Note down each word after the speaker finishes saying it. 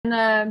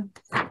and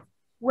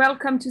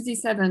welcome to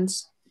this event.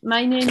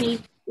 My name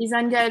is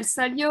Angaëlle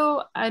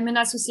Salio. I'm an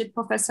associate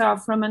professor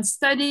of Romance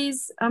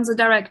Studies and the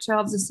director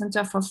of the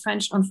Center for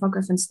French and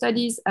Francophone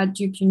Studies at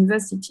Duke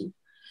University.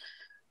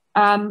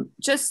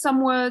 Just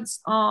some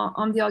words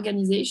on the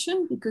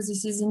organization, because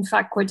this is in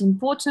fact quite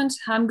important.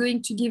 I'm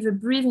going to give a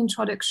brief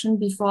introduction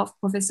before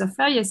Professor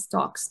Ferrière's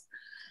talks.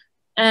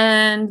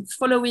 And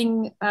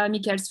following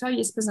Michael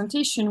Ferrière's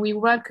presentation, we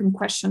welcome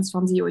questions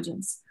from the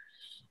audience.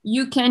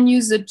 You can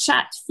use the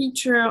chat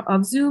feature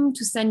of Zoom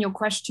to send your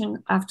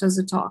question after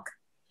the talk.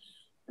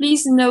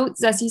 Please note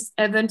that this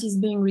event is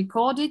being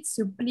recorded,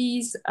 so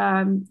please,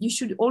 you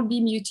should all be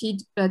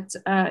muted, but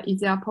if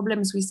there are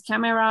problems with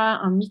camera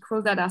and micro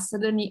that are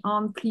suddenly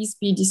on, please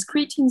be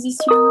discreet in this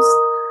use.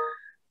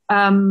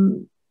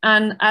 And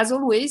as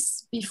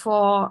always,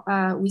 before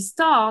we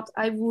start,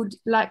 I would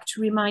like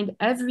to remind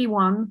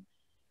everyone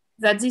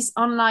that this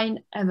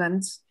online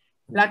event,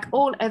 like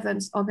all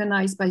events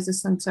organized by the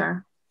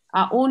Center,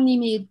 are only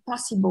made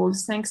possible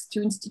thanks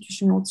to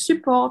institutional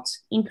support,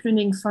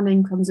 including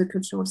funding from the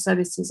Cultural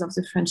Services of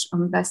the French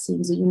Embassy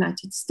in the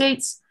United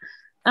States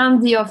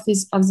and the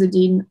Office of the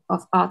Dean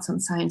of Arts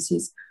and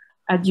Sciences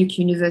at Duke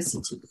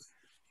University.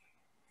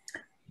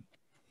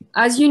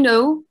 As you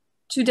know,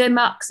 today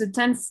marks the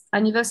 10th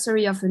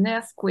anniversary of an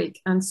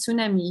earthquake and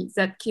tsunami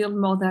that killed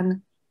more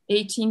than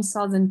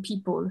 18,000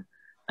 people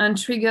and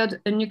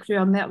triggered a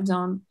nuclear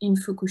meltdown in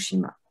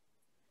Fukushima.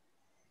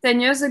 10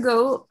 years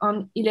ago,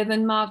 on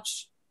 11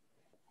 March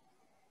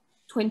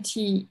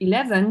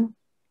 2011,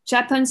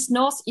 Japan's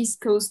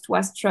northeast coast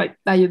was struck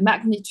by a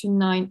magnitude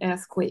 9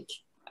 earthquake,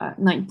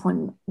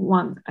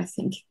 9.1, I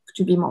think,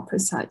 to be more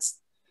precise.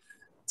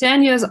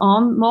 10 years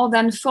on, more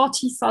than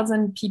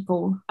 40,000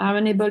 people are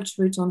unable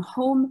to return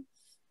home,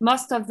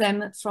 most of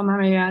them from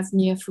areas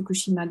near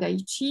Fukushima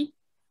Daiichi,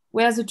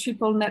 where the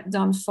triple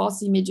meltdown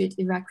forced immediate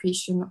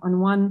evacuation on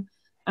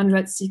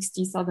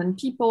 160,000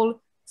 people,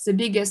 the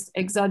biggest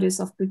exodus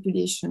of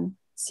population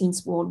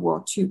since World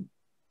War II.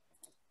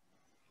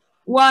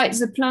 While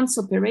the plant's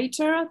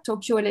operator,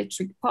 Tokyo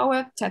Electric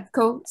Power,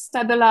 TEPCO,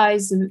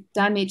 stabilized the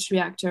damaged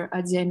reactor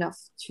at the end of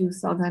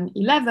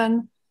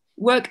 2011,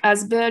 work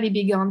has barely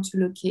begun to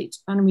locate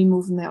and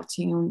remove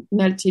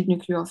melted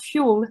nuclear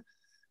fuel,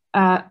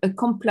 a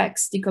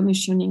complex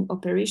decommissioning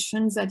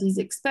operation that is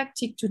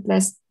expected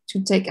to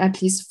take at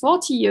least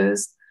 40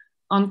 years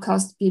and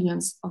cost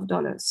billions of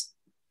dollars.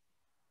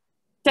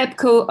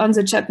 TEPCO and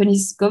the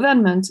Japanese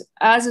government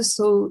has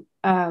also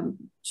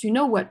to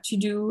know what to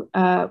do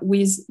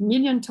with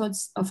million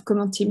tons of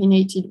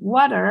contaminated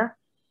water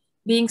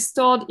being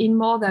stored in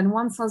more than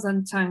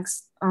 1,000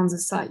 tanks on the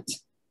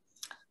site.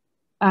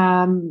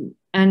 And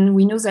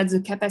we know that the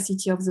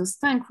capacity of those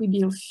tanks will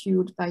be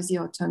fueled by the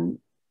autumn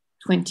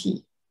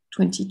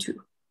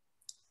 2022.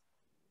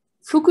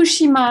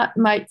 Fukushima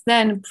might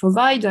then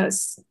provide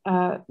us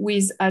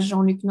with, as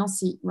Jean-Luc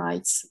Nancy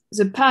writes,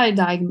 the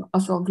paradigm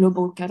of our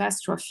global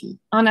catastrophe,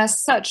 and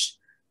as such,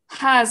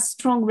 has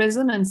strong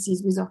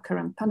resonances with our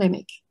current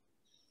pandemic.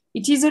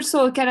 It is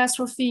also a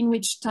catastrophe in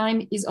which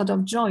time is out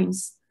of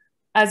joints,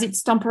 as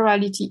its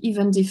temporality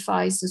even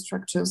defies the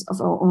structures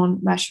of our own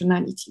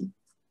rationality.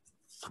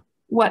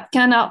 What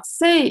can art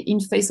say in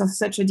face of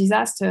such a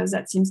disaster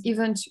that seems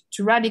even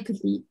to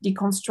radically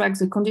deconstruct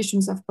the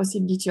conditions of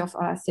possibility of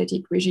our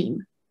aesthetic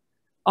regime?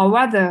 Or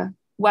rather,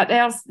 what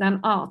else than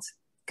art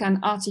can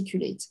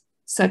articulate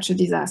such a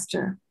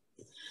disaster?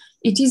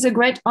 It is a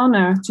great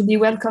honor to be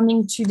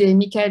welcoming today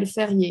Michael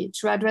Ferrière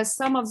to address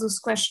some of those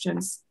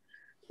questions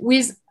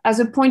with, as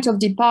a point of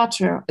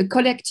departure, a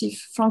collective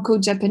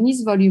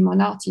Franco-Japanese volume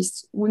on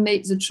artists who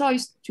made the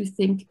choice to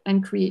think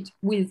and create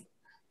with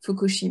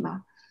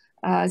Fukushima.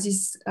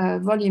 This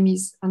volume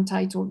is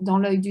entitled Dans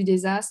l'œil du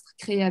désastre,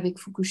 créer avec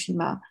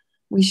Fukushima,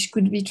 which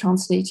could be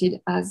translated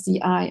as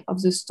The Eye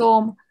of the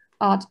Storm,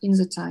 Art in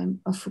the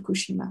Time of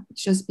Fukushima,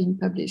 which has been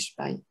published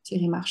by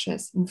Thierry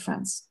Marchaisse in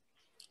France.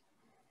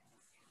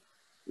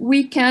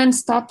 We can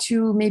start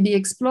to maybe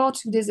explore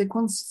today the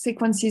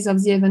consequences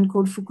of the event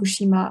called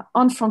Fukushima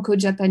on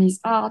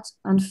Franco-Japanese art,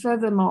 and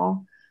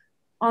furthermore,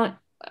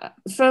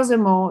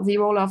 the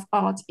role of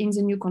art in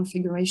the new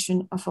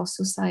configuration of our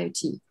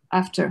society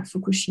after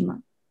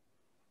Fukushima.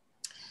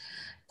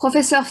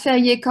 Professor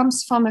Ferrière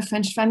comes from a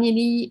French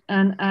family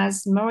and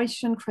has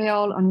Mauritian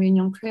Creole and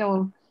Réunion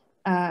Creole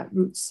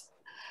roots.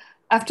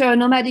 After a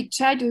nomadic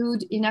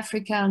childhood in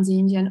Africa and the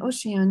Indian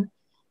Ocean,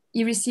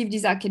 he received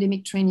his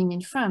academic training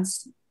in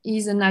France. He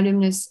is an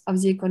alumnus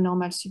of the École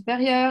Normale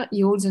Supérieure.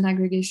 He holds an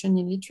aggregation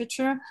in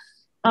literature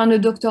and a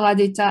doctorat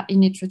d'état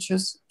in literature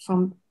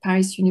from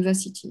Paris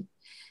University.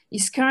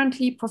 He's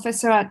currently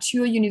professor at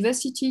Chuo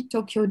University,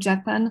 Tokyo,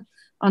 Japan,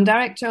 and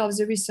director of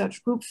the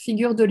research group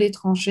Figures de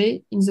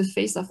l'étranger in the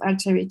Face of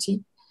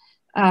Alterity,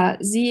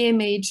 the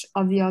image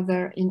of the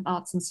other in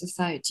arts and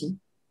society.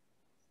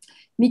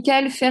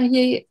 Michael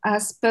Ferrière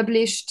has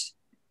published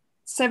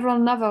several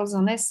novels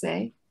and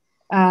essays,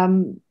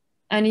 and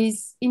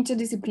his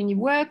interdisciplinary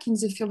work in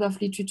the field of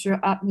literature,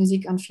 art,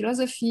 music, and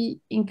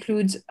philosophy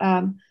includes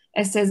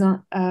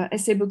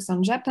essay books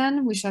on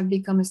Japan, which have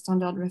become a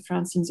standard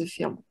reference in the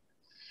field.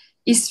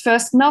 His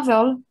first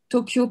novel,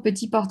 Tokyo,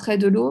 Petit Portrait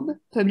de l'Aube,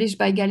 published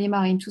by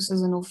Gallimard in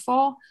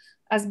 2004,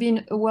 has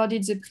been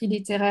awarded the Prix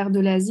littéraire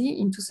de l'Asie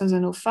in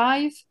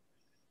 2005.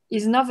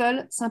 His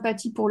novel,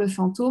 Sympathie pour le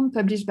fantôme,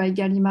 published by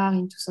Gallimard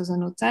in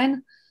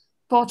 2010,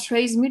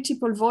 portrays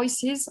multiple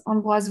voices,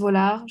 Ambroise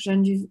Vollard,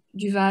 Jeanne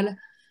Duval,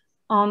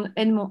 and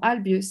Edmond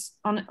Albius,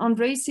 and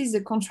embraces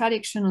the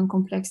contradiction and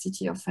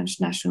complexity of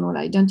French national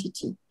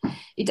identity.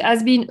 It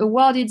has been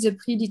awarded the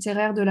Prix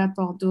littéraire de la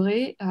Porte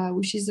Dorée,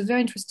 which is a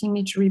very interesting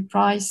literary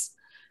prize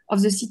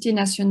of the Cité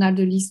nationale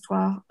de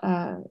l'histoire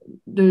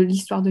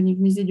du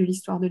Musée de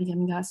l'histoire de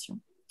l'immigration,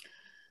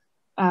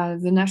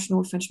 the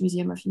National French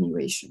Museum of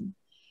Immigration.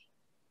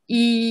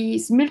 He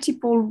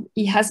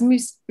has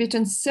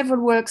written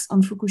several works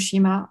on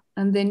Fukushima,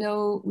 and they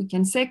we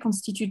can say,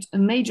 constitute a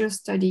major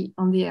study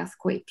on the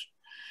earthquake,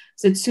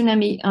 the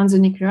tsunami, and the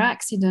nuclear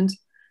accident.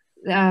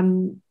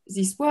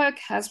 This work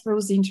has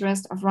roused the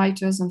interest of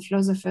writers and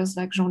philosophers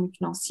like Jean-Luc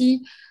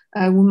Nancy,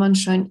 who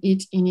mentioned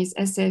it in his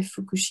essay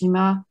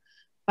Fukushima,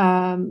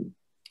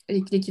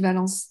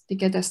 l'équivalence des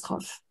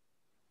catastrophes.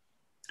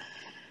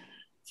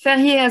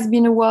 Ferrier has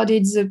been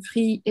awarded the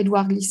Prix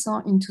Édouard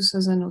Glissant in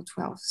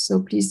 2012.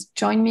 So please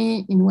join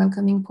me in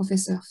welcoming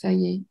Professor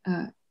Ferrier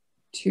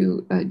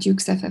to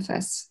Duke's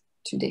FFS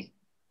today.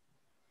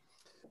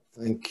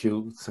 Thank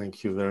you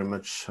very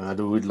much. I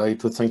would like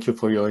to thank you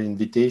for your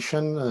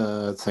invitation.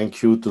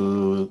 Thank you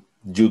to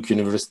Duke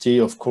University,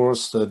 of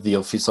course, the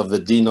Office of the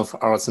Dean of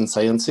Arts and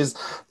Sciences,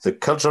 the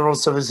Cultural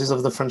Services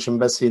of the French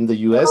Embassy in the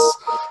US,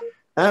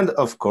 and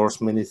of course,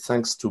 many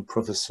thanks to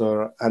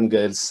Professor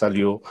Anne-Gaëlle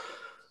Salliot,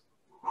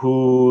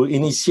 who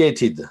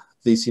initiated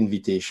this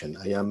invitation.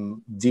 I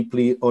am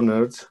deeply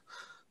honored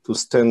to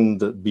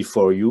stand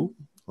before you,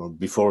 or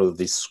before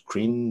this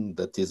screen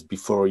that is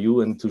before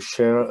you, and to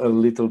share a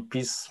little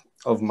piece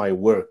of my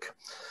work.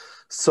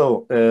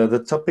 So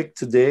the topic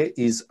today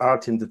is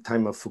art in the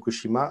time of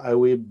Fukushima. I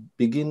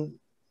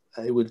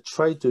will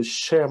try to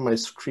share my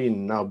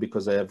screen now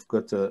because I have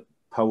got a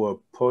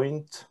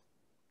PowerPoint.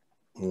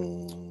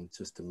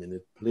 Just a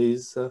minute,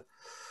 please.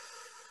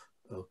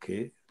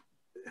 Okay.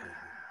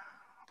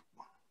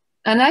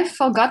 And I've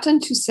forgotten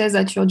to say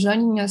that you're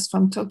joining us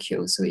from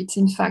Tokyo, so it's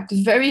in fact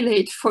very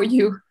late for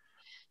you.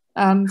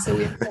 So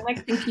we're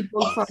connecting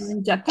people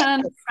from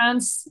Japan,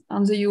 France,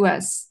 and the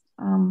US.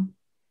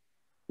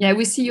 Yeah,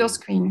 we see your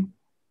screen.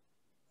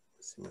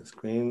 See my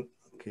screen,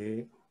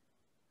 okay.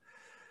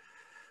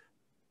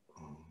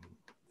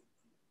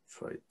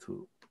 Try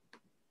to,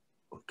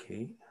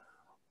 okay.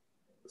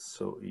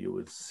 So you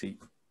will see.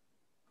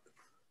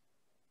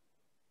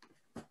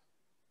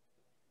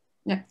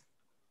 Yeah.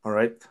 All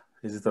right.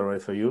 Is it all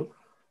right for you?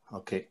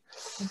 Okay.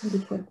 I think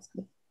it works.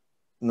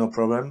 No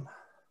problem.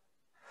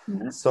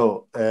 Yeah.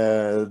 So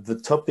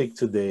the topic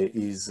today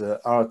is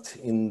art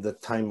in the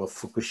time of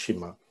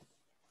Fukushima.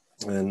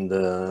 And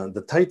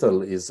the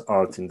title is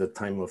Art in the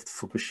Time of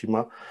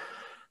Fukushima,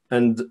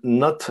 and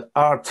not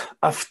art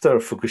after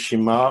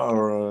Fukushima,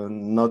 or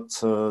not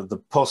the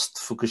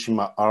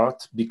post-Fukushima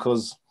art,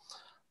 because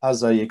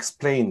as I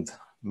explained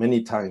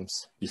many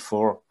times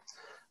before,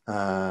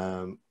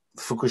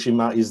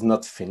 Fukushima is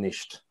not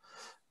finished.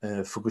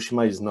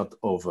 Fukushima is not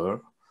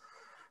over.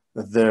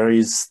 There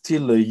is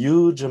still a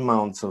huge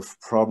amount of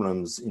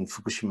problems in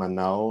Fukushima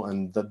now,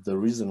 and that's the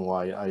reason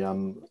why I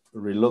am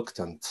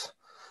reluctant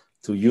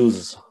to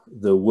use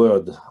the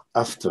word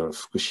after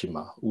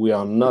Fukushima. We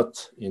are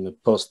not in a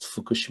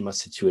post-Fukushima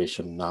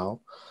situation now.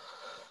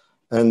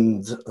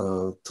 And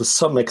to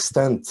some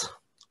extent,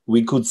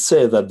 we could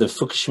say that the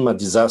Fukushima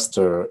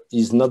disaster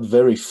is not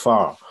very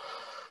far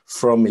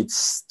from its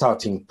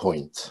starting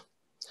point.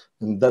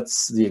 And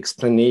that's the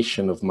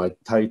explanation of my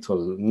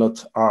title,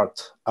 not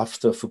art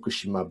after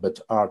Fukushima, but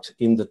art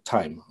in the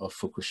time of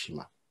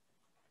Fukushima.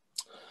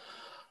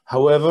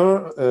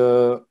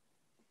 However,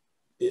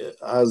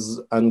 as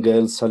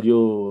Anne-Gaëlle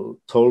Salliot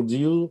told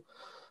you,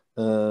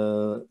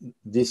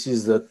 this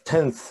is the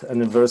 10th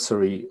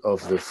anniversary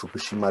of the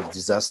Fukushima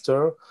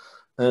disaster.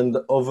 And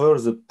over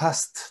the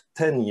past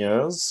 10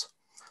 years,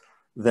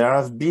 there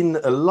have been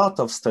a lot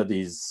of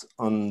studies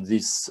on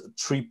this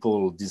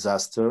triple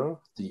disaster,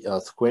 the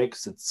earthquake,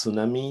 the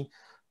tsunami,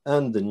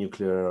 and the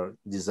nuclear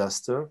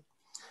disaster.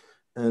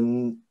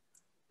 And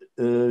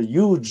a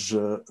huge,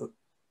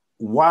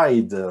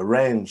 wide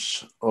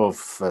range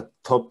of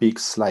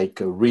topics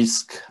like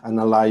risk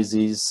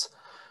analysis,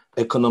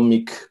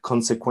 economic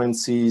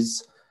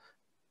consequences,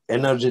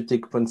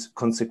 energetic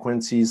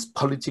consequences,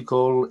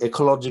 political,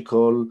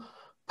 ecological,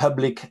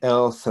 public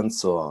health, and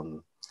so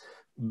on.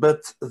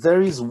 But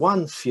there is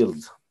one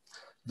field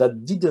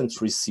that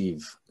didn't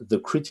receive the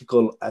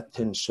critical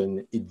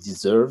attention it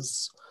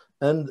deserves,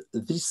 and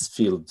this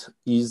field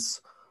is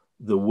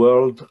the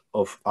world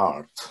of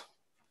art.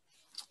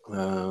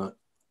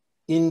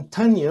 In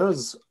 10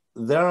 years,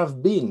 there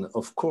have been,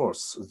 of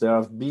course,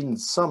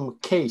 some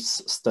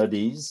case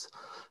studies,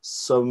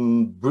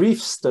 some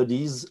brief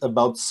studies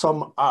about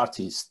some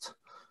artists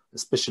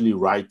especially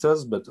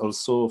writers, but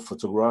also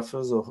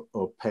photographers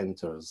or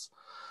painters.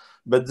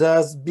 But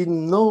there's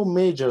been no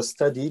major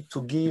study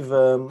to give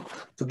an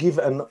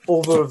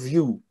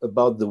overview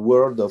about the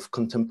world of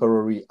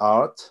contemporary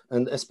art,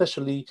 and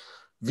especially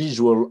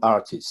visual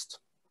artists.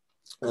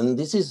 And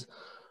this is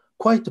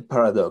quite a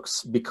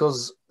paradox,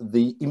 because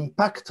the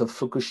impact of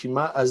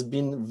Fukushima has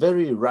been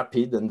very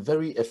rapid and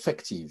very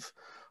effective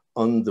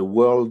on the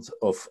world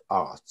of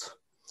art.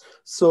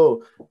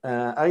 So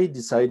I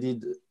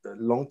decided a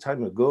long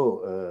time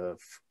ago,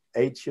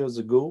 8 years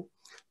ago,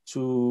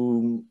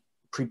 to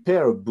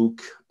prepare a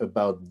book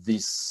about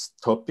this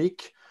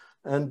topic.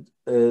 And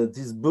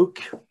this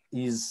book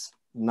is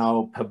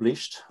now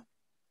published.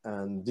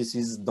 And this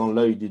is Dans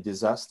l'œil du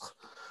désastre,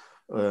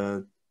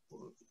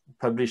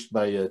 published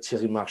by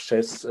Thierry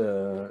Marchaisse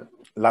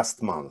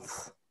last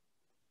month.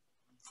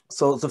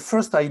 So the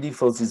first idea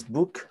for this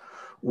book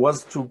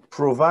was to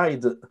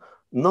provide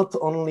not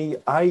only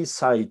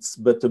eyesight,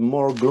 but a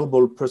more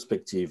global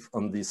perspective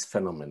on this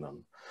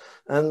phenomenon.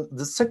 And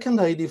the second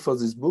idea for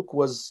this book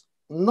was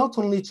not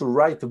only to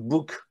write a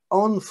book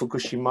on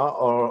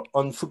Fukushima or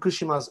on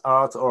Fukushima's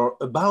art or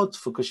about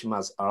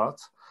Fukushima's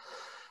art.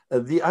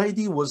 The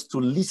idea was to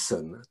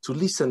listen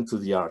to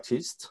the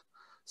artist.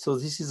 So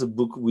this is a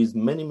book with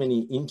many,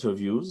 many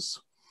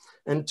interviews,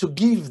 and to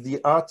give the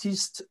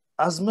artist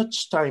as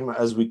much time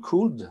as we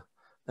could.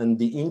 And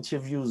the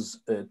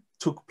interviews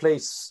took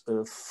place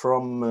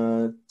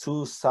from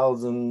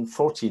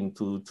 2014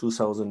 to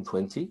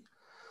 2020,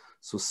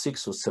 so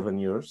 6 or 7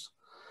 years.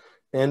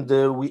 And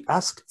we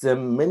asked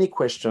them many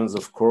questions,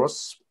 of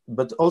course,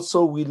 but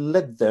also we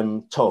let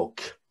them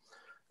talk.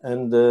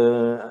 And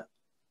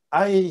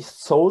I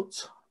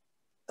thought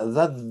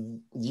that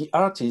the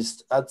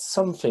artist had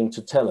something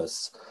to tell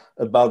us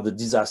about the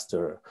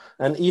disaster,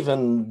 and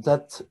even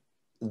that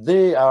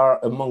they are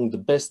among the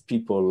best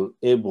people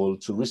able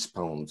to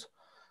respond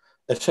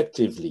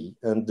effectively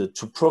and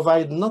to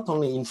provide not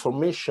only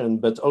information,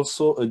 but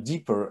also a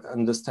deeper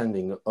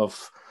understanding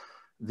of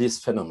this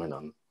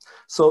phenomenon.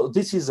 So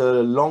this is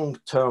a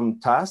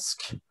long-term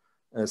task,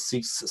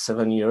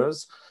 6-7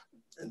 years.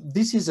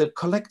 This is a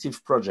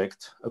collective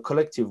project, a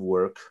collective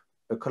work,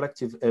 a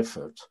collective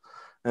effort.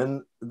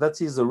 And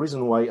that is the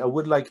reason why I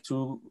would like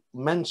to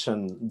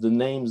mention the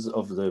names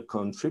of the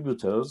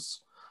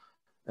contributors.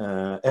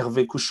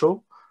 Hervé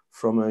Couchot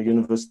from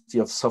University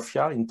of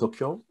Sofia in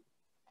Tokyo.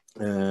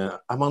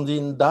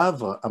 Amandine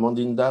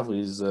Davre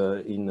is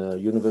in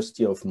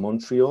University of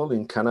Montreal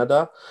in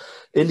Canada.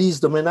 Élise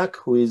Domenac,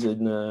 who is in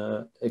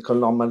École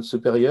Normale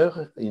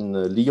Supérieure in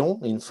Lyon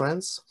in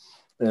France.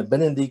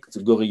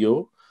 Bénédicte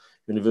Goriot,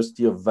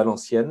 University of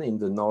Valenciennes in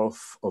the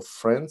north of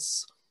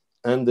France.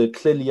 And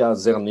Clélia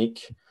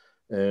Zernick,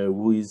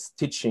 who is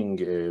teaching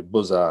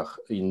Beaux-Arts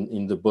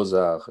in the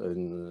Beaux-Arts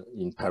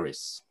in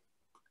Paris.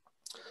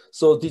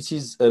 So this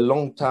is a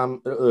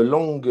long-term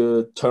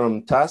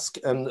task,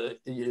 and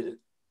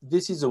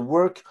this is a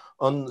work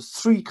on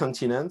 3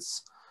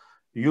 continents: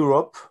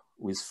 Europe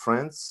with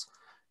France,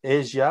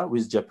 Asia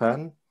with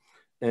Japan,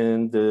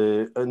 and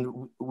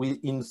we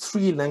in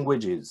 3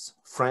 languages: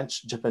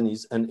 French,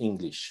 Japanese, and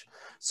English.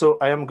 So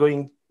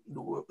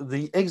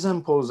the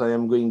examples I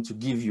am going to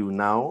give you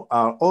now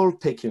are all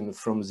taken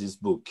from this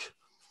book.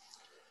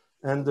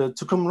 And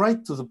to come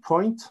right to the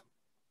point,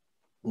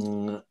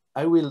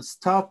 I will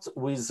start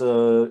with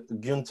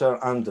Günther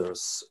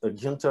Anders.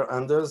 Günther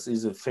Anders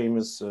is a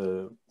famous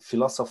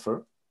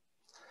philosopher.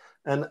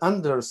 And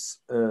Anders,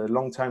 a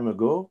long time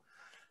ago,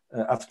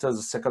 after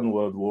the Second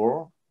World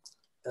War,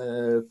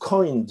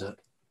 coined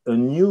a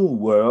new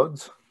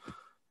word,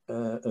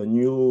 a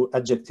new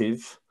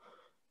adjective.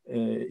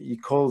 He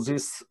calls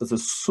this the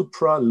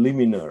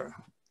supraliminar.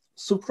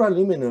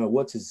 Supraliminar,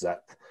 what is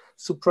that?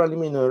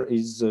 Supraliminar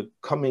is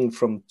coming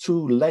from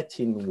 2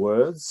 Latin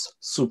words: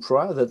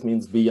 supra, that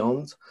means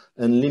beyond,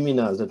 and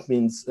limina, that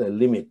means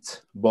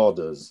limit,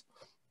 borders.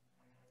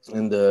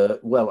 And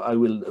well, I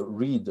will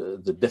read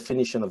the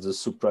definition of the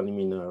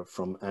supraliminar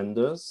from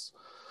Anders.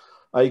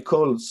 I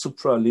call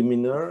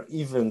supraliminar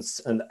events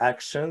and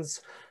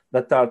actions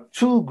that are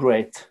too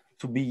great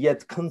to be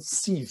yet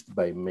conceived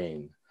by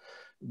men.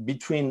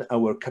 Between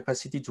our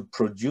capacity to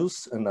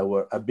produce and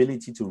our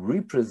ability to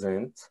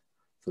represent,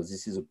 so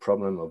this is a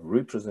problem of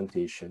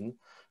representation,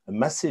 a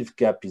massive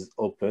gap is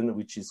open,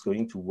 which is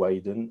going to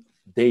widen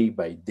day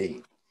by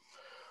day.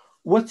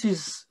 What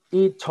is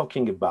he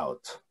talking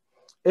about?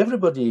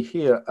 Everybody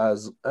here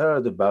has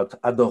heard about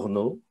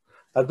Adorno.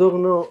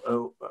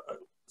 Adorno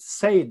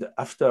said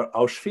after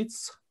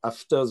Auschwitz,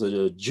 after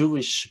the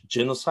Jewish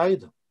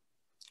genocide,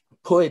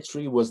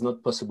 poetry was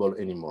not possible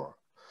anymore.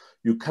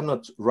 You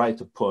cannot write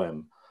a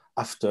poem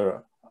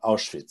after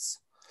Auschwitz.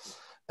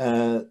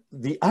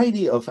 The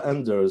idea of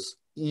Anders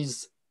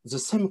is the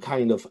same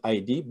kind of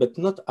idea, but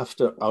not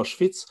after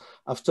Auschwitz,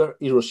 after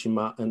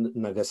Hiroshima and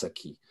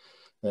Nagasaki.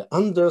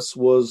 Anders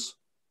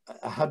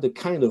had a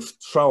kind of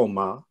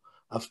trauma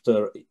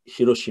after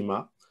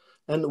Hiroshima,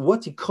 and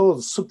what he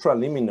calls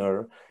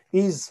supraliminar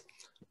is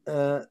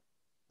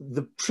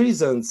the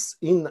presence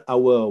in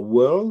our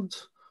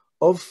world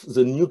of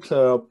the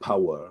nuclear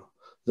power.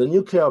 The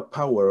nuclear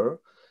power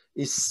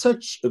is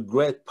such a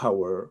great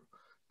power,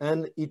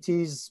 and it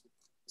is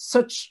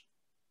such,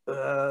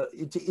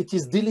 it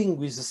is dealing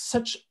with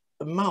such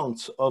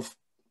amount of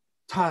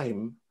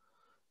time,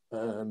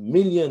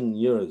 million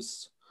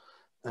years,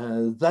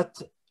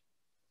 that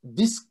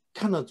this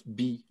cannot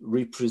be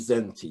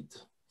represented.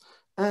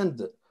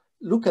 And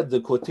look at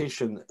the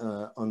quotation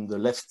on the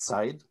left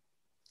side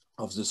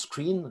of the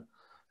screen.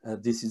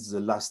 This is the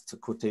last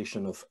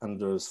quotation of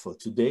Anders for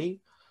today.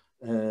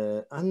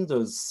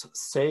 Anders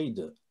said,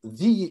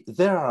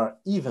 there are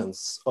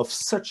events of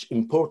such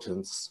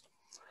importance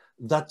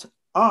that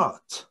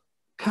art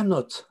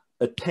cannot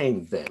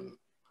attain them.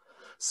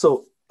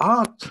 So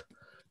art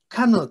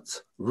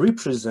cannot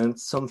represent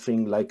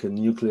something like a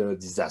nuclear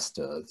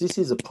disaster. This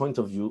is a point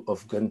of view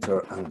of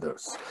Gunther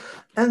Anders.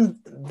 And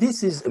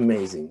this is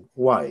amazing.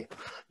 Why?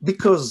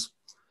 Because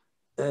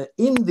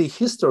in the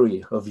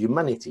history of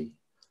humanity,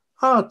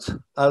 art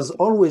has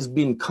always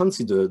been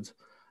considered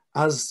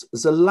as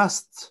the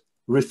last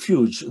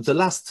refuge, the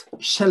last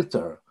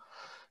shelter,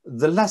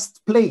 the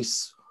last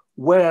place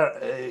where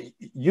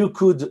you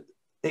could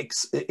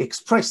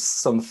express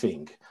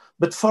something.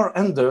 But for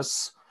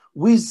Anders,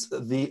 with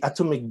the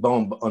atomic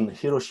bomb on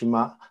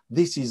Hiroshima,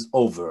 this is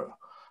over.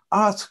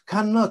 Art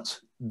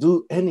cannot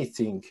do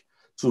anything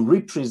to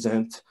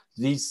represent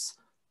this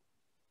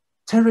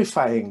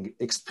terrifying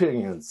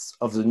experience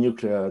of the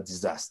nuclear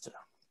disaster.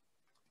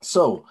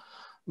 So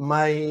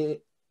my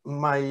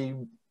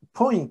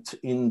point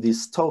in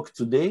this talk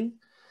today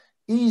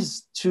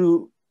is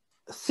to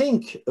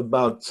think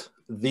about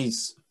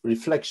this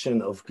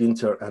reflection of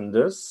Gunther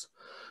Anders,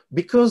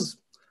 because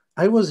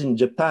I was in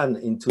Japan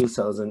in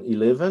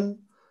 2011,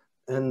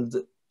 and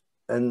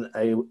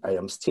I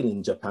am still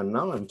in Japan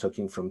now. I'm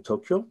talking from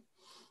Tokyo.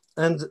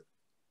 And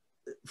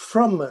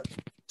from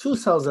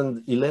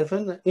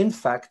 2011, in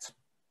fact,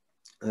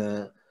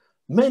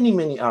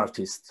 many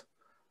artists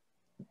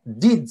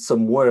did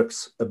some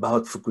works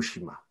about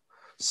Fukushima.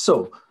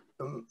 So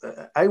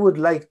I would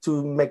like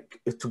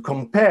to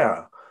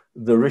compare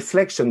the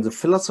reflection, the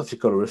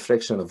philosophical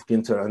reflection of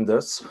Gunther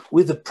Anders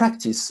with the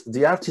practice,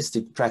 the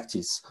artistic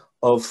practice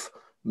of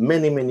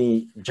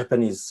many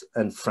Japanese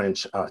and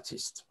French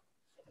artists.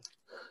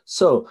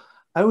 So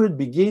I will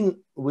begin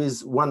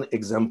with one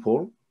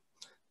example,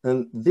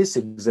 and this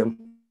example,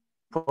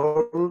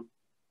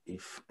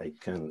 if I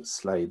can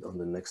slide on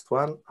the next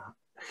one,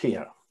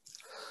 here.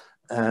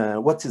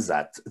 What is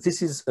that?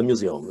 This is a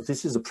museum.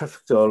 This is a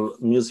prefectural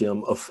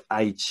museum of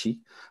Aichi.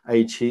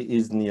 Aichi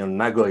is near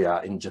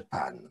Nagoya in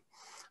Japan.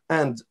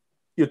 And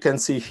you can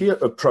see here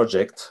a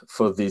project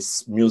for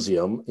this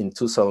museum in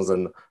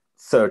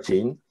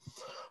 2013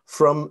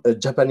 from a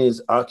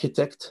Japanese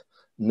architect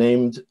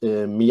named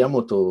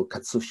Miyamoto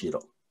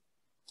Katsuhiro.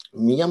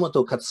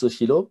 Miyamoto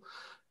Katsuhiro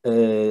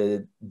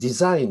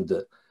designed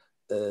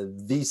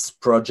this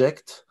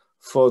project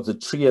for the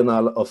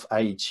Triennale of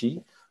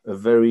Aichi, a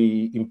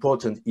very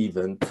important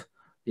event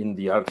in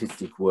the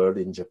artistic world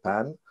in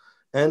Japan.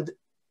 And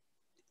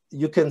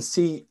you can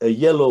see a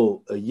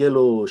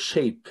yellow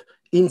shape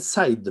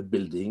inside the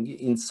building,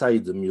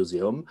 inside the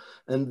museum.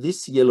 And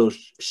this yellow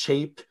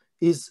shape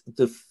is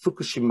the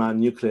Fukushima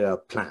nuclear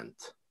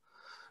plant.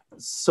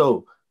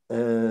 So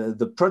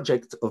the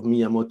project of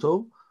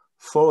Miyamoto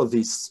for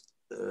this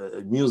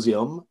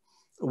museum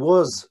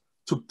was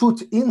to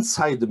put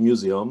inside the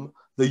museum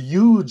the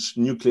huge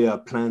nuclear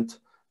plant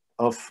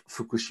of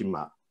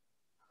Fukushima.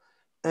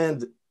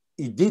 And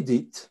he did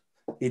it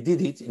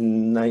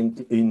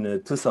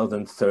in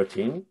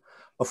 2013.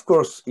 Of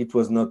course, it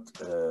was not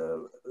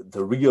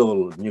the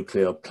real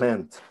nuclear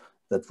plant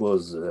that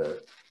was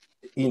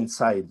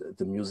inside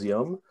the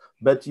museum,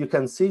 but you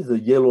can see the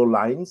yellow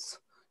lines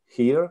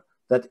here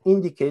that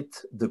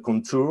indicate the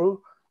contour,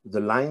 the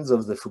lines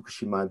of the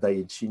Fukushima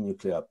Daiichi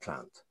nuclear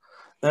plant.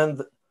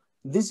 And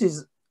this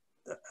is,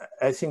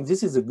 I think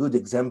this is a good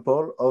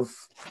example of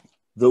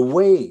the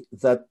way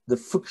that the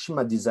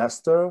Fukushima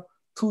disaster,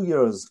 2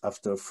 years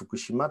after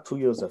Fukushima, 2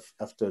 years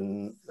after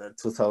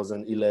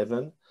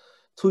 2011,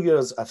 2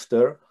 years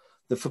after,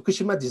 the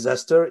Fukushima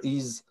disaster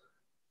is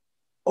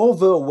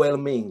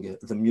overwhelming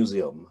the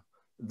museum.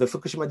 The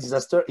Fukushima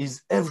disaster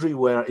is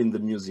everywhere in the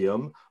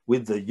museum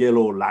with the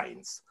yellow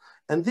lines.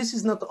 And this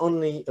is not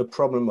only a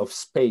problem of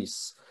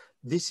space,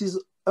 this is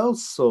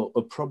also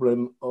a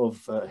problem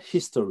of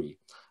history.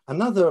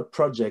 Another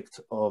project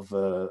of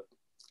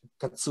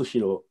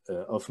Katsuhiro,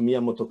 of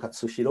Miyamoto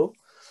Katsuhiro,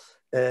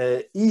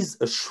 is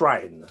a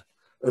shrine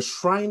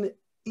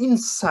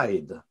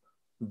inside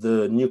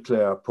the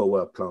nuclear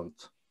power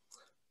plant,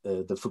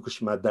 the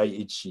Fukushima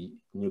Daiichi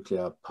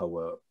nuclear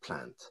power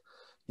plant.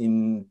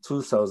 In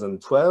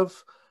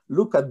 2012,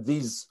 look at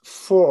these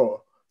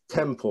 4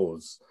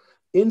 temples.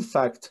 In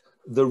fact,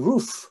 the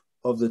roof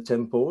of the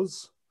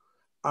temples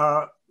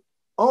are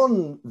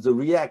on the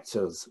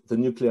reactors, the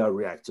nuclear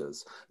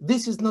reactors.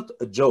 This is not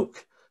a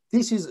joke.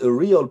 This is a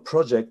real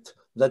project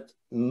that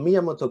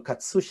Miyamoto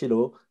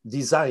Katsuhiro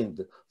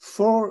designed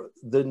for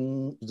the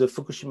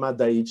Fukushima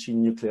Daiichi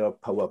nuclear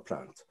power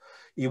plant.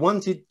 He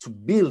wanted to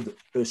build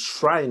a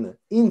shrine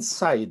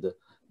inside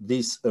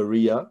this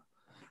area.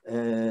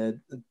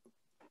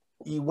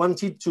 He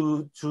wanted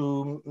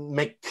to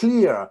make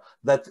clear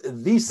that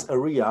this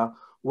area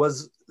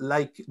was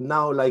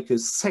now like a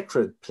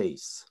sacred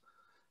place,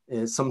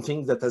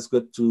 something that has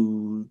got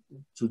to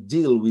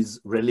deal with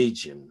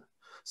religion.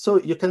 So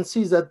you can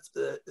see that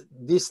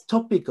this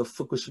topic of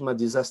Fukushima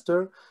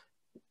disaster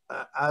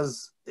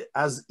has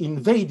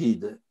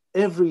invaded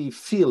every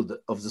field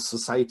of the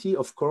society,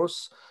 of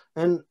course,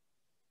 and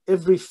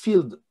every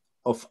field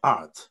of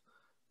art,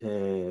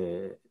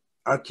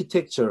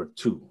 architecture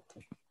too.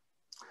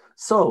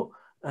 So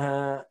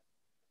I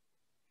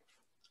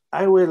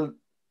will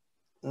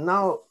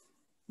now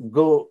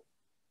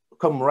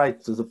come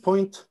right to the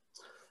point.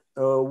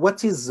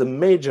 What is the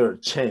major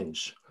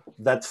change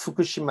that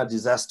Fukushima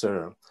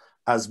disaster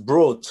has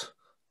brought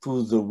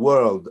to the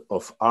world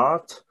of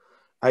art?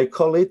 I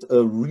call it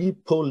a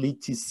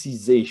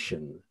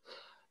repoliticization.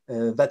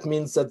 That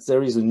means that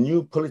there is a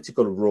new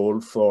political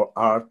role for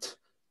art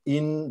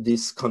in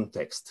this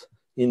context,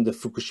 in the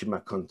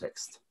Fukushima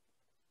context.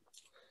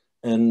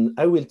 And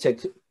I will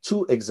take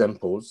two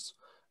examples,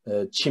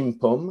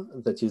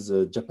 Chimpom, that is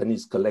a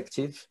Japanese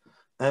collective,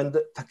 and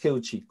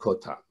Takeuchi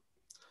Kota.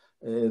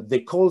 They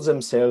call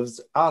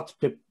themselves art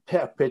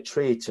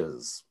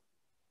perpetrators.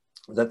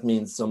 That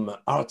means some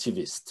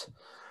artivists.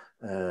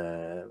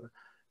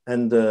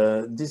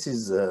 This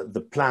is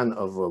the plan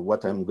of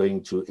what I'm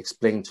going to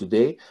explain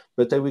today,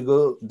 but I will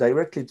go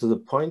directly to the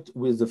point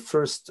with the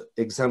first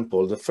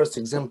example. The first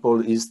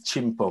example is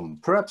Chimpom.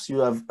 Perhaps you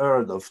have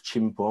heard of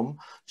Chimpom.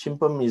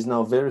 Chimpom is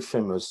now very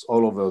famous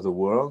all over the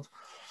world.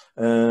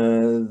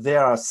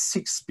 There are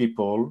 6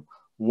 people,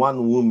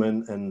 1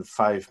 woman and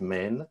 5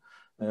 men,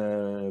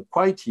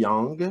 quite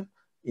young,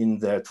 in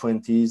their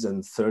 20s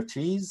and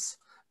 30s.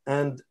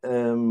 And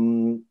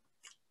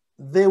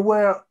they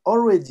were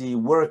already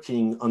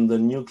working on the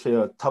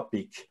nuclear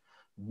topic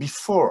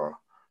before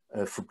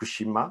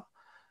Fukushima.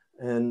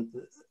 And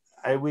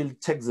I will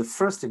take the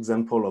first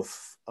example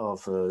of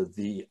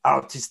the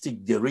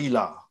artistic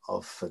guerrilla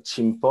of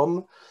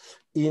Chimpom.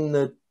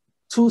 In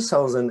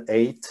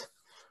 2008,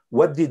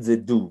 what did they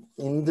do?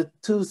 In the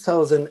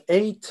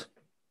 2008,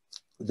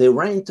 they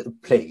rent a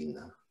plane.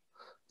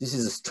 This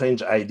is a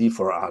strange idea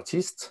for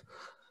artists.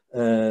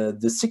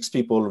 The 6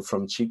 people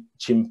from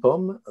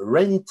Chimpom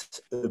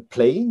rent a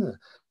plane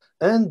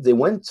and they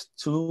went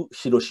to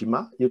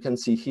Hiroshima. You can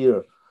see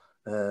here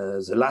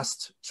the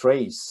last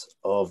trace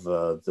of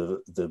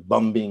the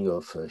bombing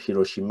of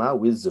Hiroshima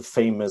with the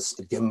famous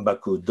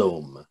Gembaku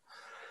Dome.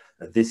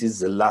 This is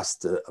the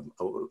last,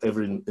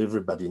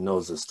 everybody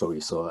knows the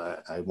story, so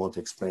I won't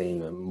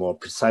explain more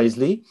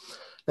precisely.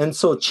 And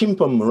so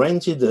Chimpom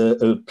rented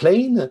a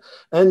plane,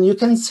 and you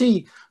can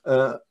see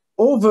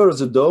over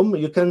the dome,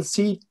 you can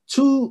see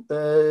 2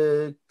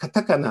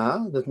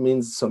 katakana, that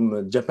means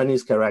some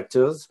Japanese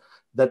characters,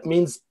 that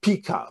means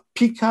pika.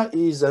 Pika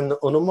is an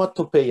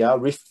onomatopoeia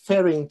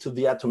referring to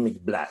the atomic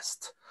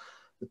blast,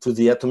 to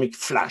the atomic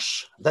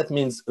flash. That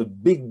means a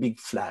big, big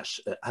flash,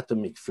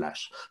 atomic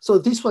flash. So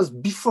this was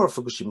before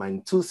Fukushima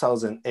in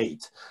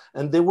 2008,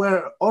 and they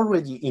were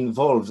already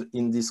involved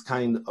in this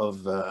kind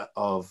of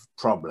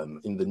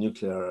problem, in the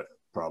nuclear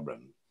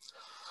problem.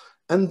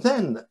 And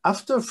then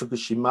after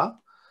Fukushima,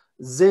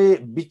 they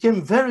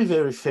became very,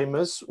 very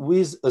famous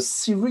with a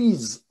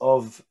series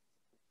of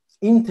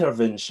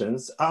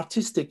interventions,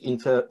 artistic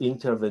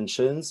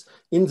interventions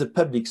in the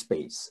public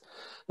space.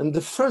 And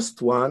the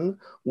first one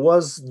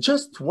was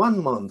just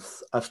 1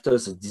 month after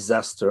the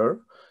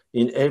disaster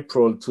in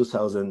April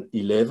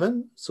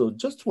 2011. So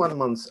just 1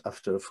 month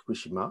after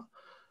Fukushima,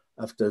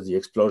 after the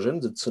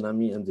explosion, the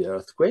tsunami and the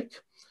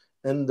earthquake.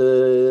 And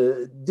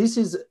this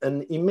is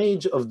an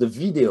image of the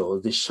video.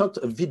 They shot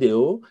a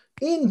video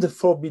in the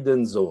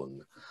forbidden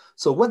zone.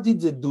 So what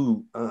did they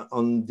do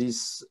on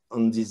this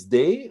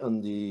day, on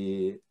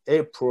the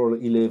April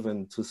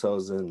 11,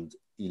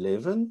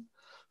 2011?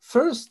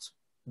 First,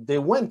 they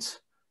went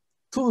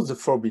to the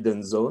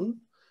forbidden zone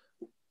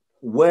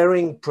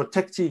wearing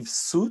protective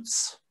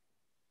suits.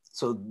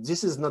 So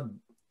this is not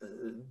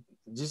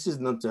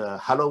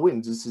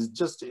Halloween. This is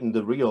just in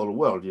the real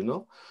world, you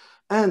know.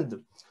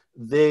 And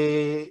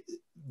they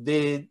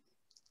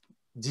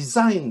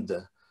designed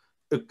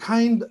a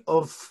kind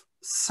of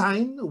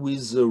sign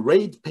with a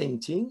red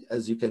painting,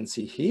 as you can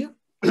see here.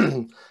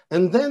 And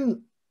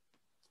then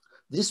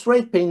this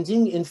red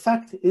painting, in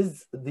fact,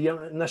 is the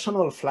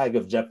national flag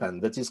of Japan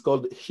that is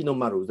called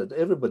Hinomaru, that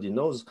everybody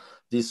knows,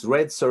 this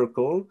red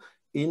circle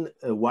in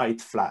a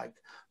white flag.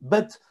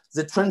 But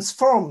they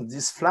transformed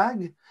this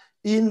flag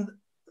in,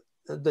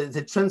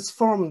 they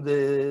transformed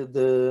the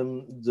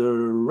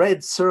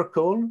red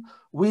circle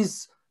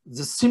with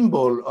the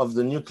symbol of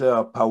the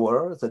nuclear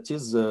power, that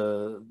is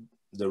the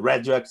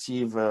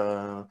radioactive,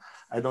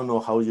 I don't know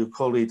how you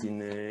call it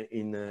in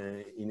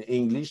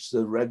English,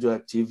 the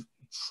radioactive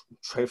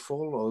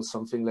trefoil or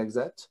something like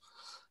that,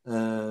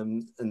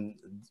 and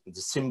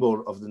the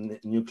symbol of the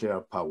nuclear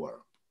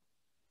power.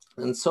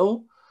 And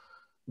so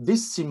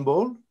this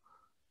symbol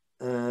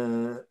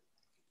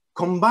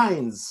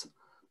combines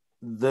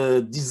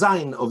the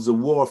design of the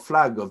war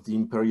flag of the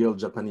Imperial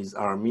Japanese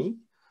Army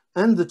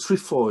and the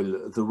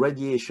trefoil, the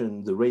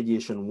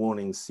radiation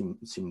warning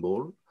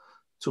symbol,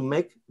 to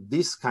make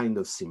this kind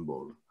of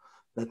symbol.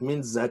 That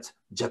means that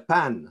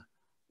Japan,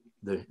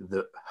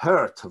 the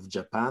heart of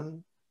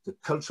Japan, the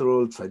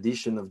cultural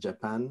tradition of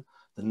Japan,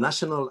 the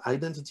national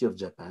identity of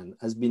Japan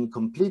has been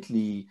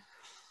completely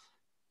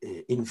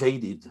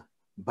invaded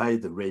by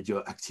the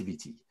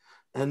radioactivity.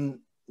 And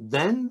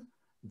then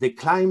they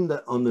climbed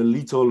on a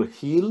little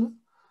hill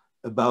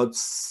about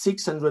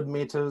 600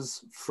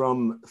 meters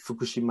from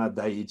Fukushima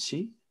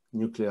Daiichi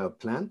nuclear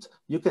plant.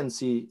 You can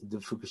see the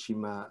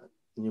Fukushima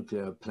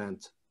nuclear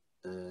plant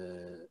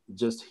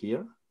just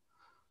here.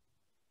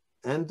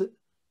 And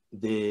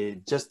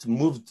they just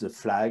moved the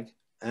flag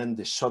and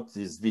they shot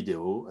this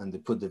video and they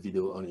put the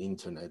video on the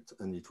internet,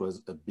 and it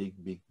was a big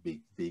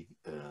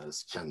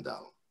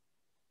scandal.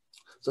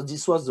 So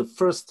this was the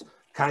first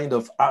kind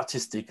of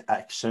artistic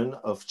action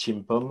of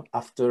Chimpom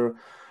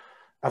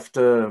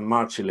after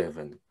March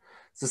 11.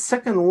 The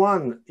second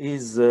one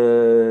is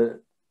in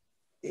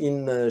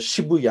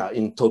Shibuya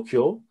in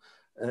Tokyo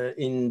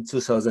in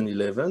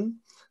 2011.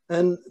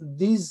 And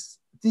this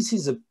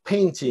is a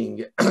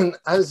painting. And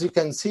as you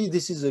can see,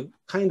 this is a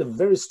kind of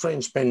very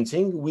strange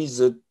painting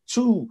with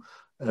two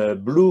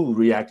blue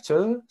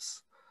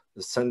reactors,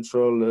 the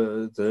central,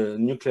 the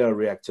nuclear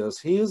reactors.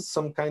 Here's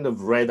some kind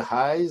of red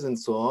eyes and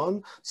so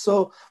on.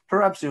 So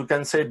perhaps you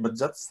can say, but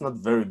that's not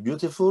very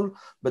beautiful.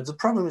 But the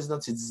problem is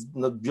not, it's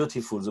not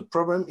beautiful. The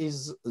problem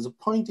is, the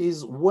point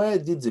is, where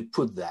did they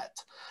put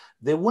that?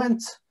 They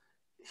went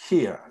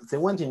here, they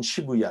went in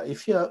Shibuya.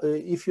 If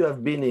you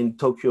have been in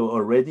Tokyo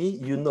already,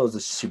 you know the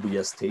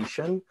Shibuya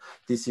station.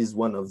 This is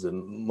one of the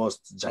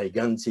most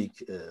gigantic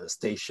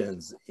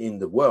stations in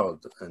the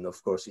world, and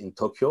of course in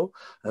Tokyo.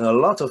 And a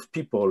lot of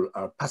people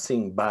are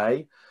passing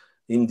by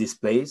in this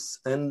place,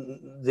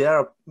 and they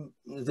are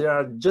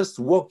just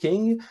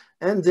walking,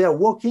 and they are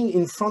walking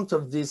in front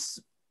of this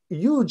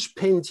huge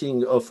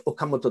painting of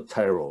Okamoto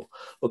Taro.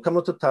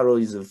 Okamoto Taro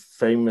is a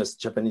famous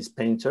Japanese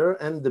painter,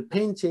 and the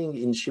painting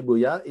in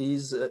Shibuya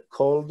is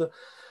called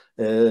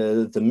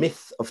The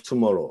Myth of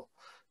Tomorrow,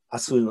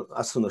 Asu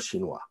no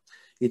Shinwa.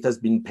 It has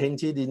been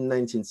painted in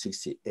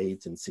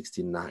 1968 and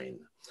 69.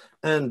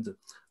 And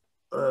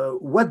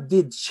what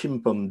did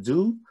Chimpom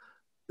do?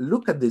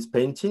 Look at this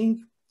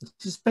painting.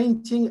 This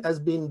painting has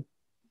been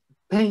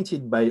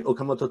painted by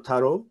Okamoto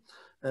Taro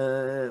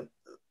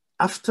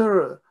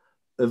after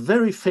a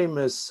very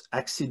famous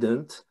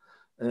accident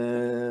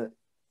in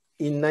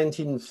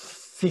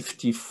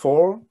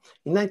 1954.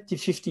 In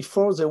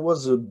 1954, there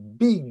was a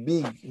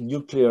big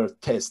nuclear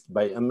test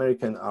by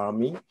American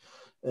Army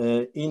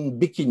in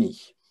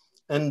Bikini.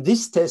 And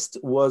this test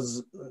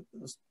was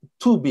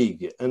too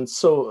big. And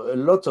so a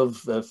lot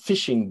of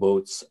fishing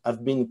boats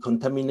have been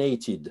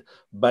contaminated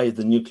by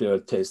the nuclear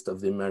test of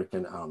the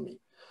American Army.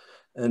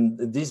 And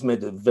this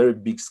made a very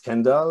big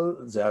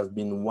scandal. There has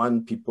been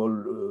one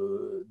people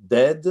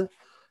dead,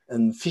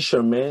 and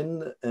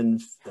fishermen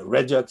and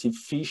radioactive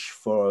fish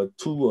for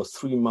 2 or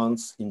 3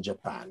 months in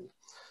Japan.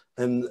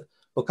 And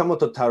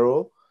Okamoto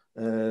Taro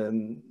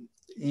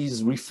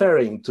is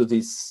referring to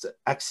this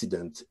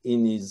accident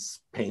in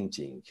his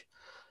painting.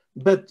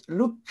 But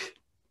look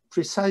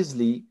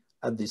precisely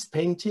at this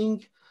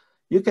painting.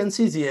 You can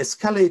see the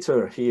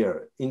escalator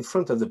here in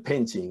front of the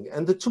painting.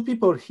 And the two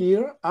people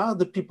here are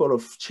the people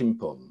of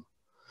Chimpom.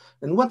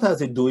 And what are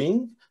they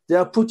doing? They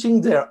are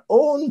putting their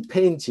own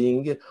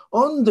painting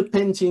on the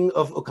painting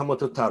of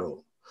Okamoto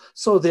Taro.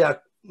 So they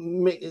are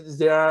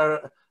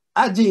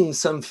adding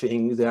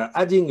something, they are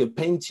adding a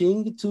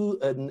painting to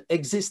an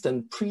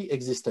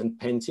pre-existent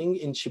painting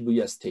in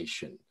Shibuya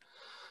Station.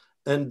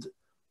 And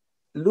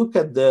look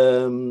at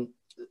the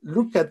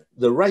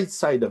right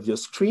side of your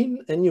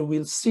screen, and you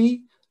will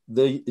see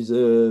the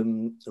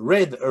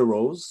red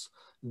arrows.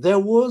 There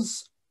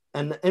was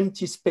an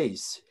empty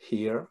space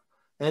here.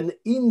 And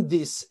in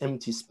this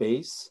empty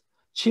space,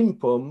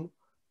 Chimpom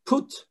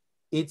put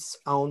its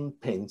own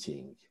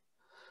painting,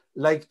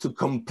 like to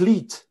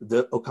complete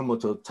the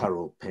Okamoto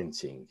Taro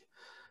painting.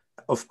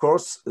 Of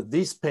course,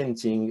 this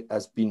painting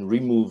has been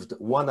removed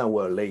 1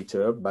 hour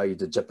later by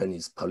the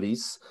Japanese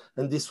police.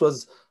 And this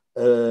was,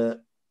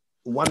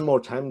 one more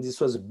time, this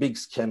was a big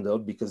scandal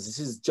because this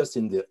is just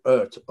in the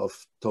heart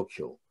of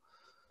Tokyo.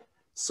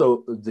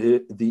 So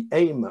the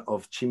aim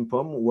of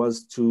Chimpom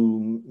was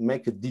to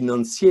make a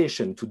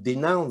denunciation, to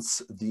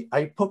denounce the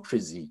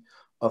hypocrisy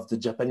of the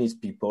Japanese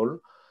people.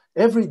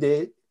 Every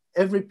day,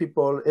 every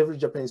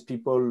Japanese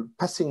people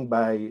passing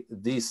by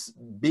this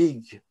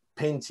big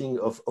painting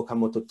of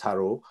Okamoto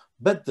Taro,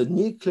 but the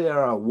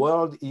nuclear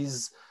world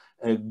is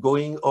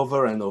going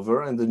over and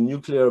over, and the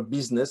nuclear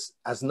business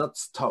has not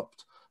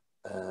stopped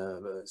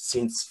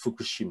since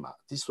Fukushima.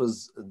 This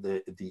was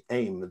the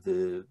aim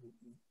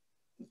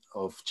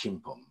of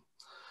Chimpom.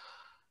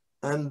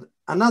 And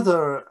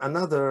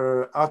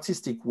another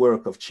artistic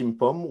work of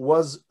Chimpom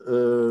was a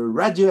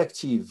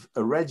radioactive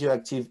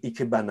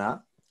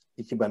ikebana.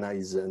 Ikebana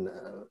is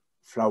a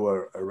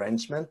flower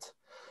arrangement.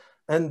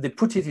 and they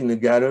put it in a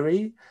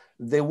gallery.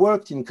 They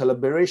worked in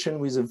collaboration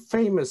with a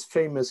famous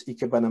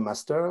Ikebana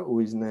master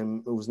whose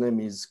name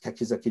is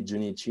Kakizaki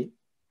Junichi.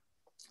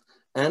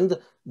 And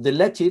they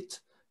let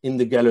it in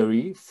the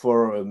gallery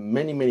for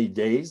many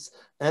days,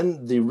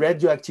 and the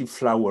radioactive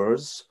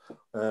flowers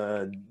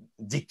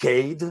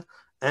decayed,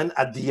 and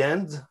at the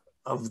end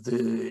of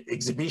the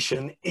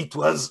exhibition, it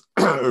was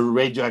a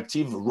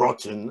radioactive,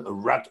 rotten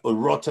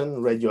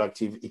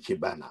radioactive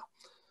Ikebana.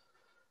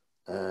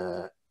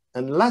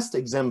 And last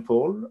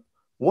example,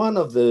 one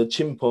of the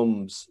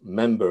Chimpom's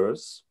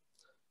members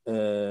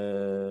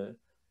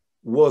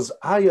was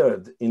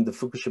hired in the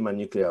Fukushima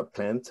nuclear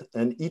plant,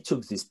 and he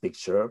took this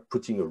picture,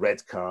 putting a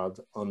red card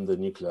on the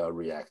nuclear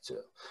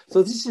reactor.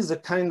 So this is a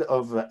kind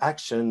of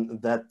action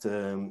that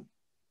the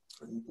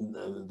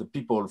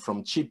people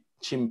from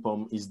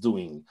Chimpom is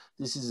doing.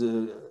 This is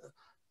a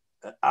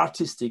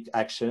artistic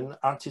action,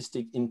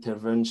 artistic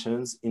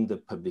interventions in the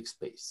public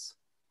space.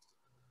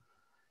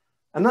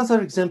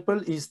 Another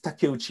example is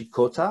Takeuchi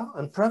Kota,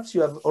 and perhaps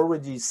you have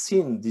already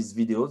seen this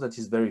video that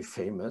is very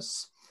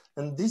famous.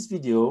 And this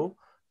video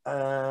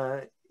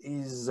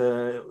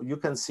you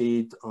can see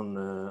it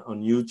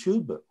on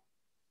YouTube.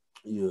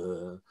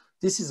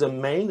 This is a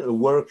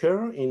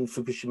worker in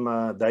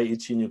Fukushima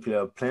Daiichi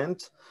nuclear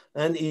plant,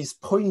 and he's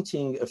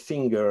pointing a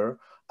finger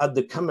at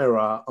the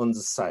camera on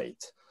the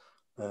site.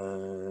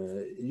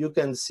 You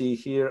can see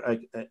here,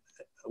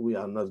 we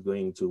are not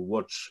going to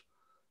watch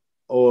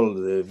all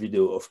the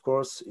video, of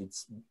course,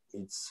 it's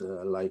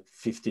like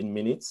 15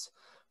 minutes,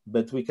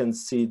 but we can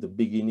see the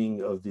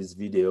beginning of this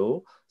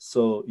video.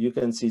 So you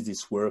can see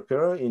this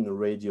worker in a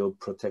radio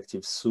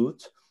protective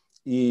suit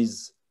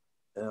is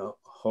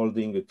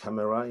holding a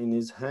camera in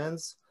his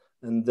hands,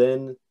 and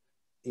then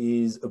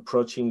is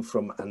approaching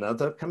from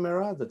another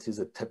camera that is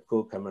a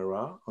TEPCO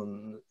camera.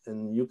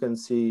 And you can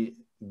see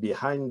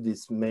behind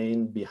this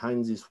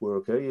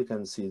worker, you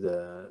can see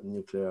the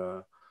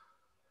nuclear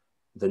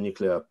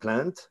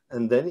plant,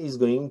 and then he's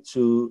going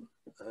to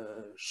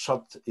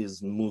shot his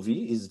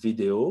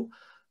video,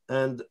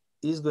 and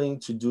he's going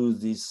to do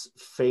this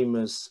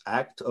famous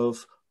act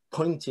of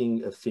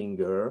pointing a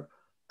finger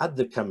at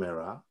the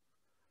camera.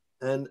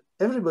 And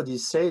everybody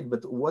said,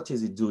 but what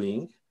is he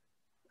doing?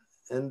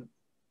 And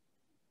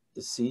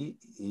you see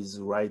his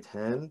right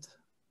hand,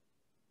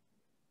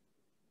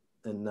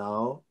 and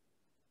now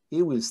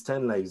he will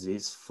stand like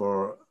this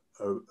for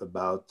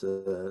about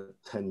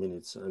 10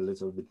 minutes, a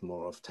little bit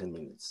more of 10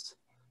 minutes,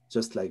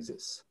 just like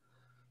this.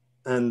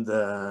 And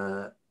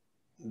the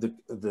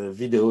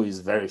video is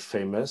very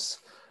famous.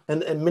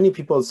 And many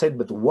people said,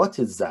 but what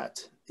is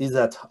that? Is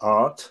that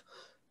art?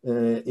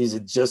 Is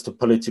it just a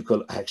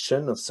political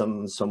action of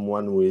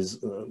someone who is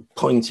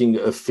pointing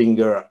a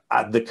finger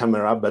at the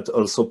camera, but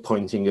also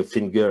pointing a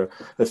finger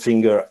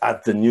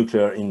at the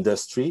nuclear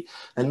industry?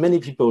 And many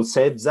people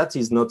said that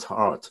is not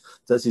art.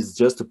 That is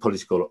just a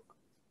political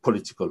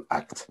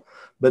act.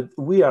 But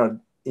we are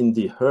in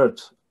the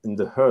heart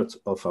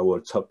of our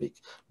topic,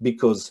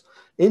 because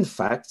in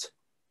fact,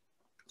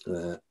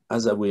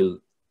 as I will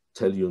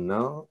tell you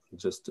now,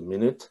 just a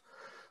minute,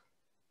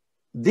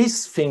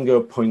 this finger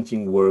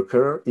pointing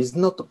worker is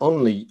not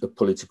only a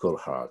political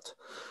art,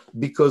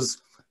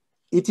 because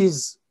it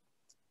is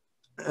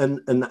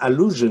an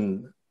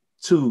allusion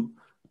to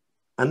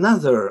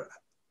another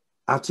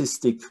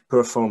artistic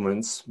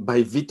performance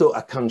by Vito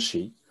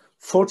Acconci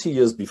 40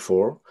 years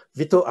before.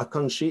 Vito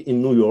Acconci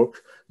in New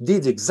York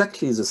did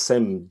exactly the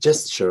same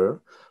gesture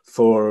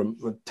for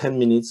 10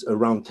 minutes,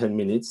 around 10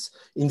 minutes,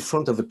 in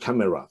front of a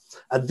camera.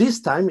 At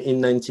this time,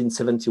 in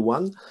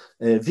 1971,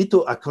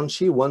 Vito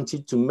Acconci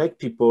wanted to make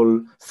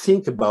people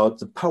think about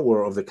the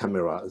power of the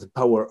camera, the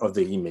power of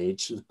the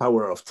image, the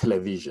power of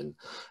television.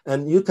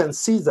 And you can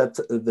see that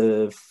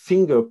the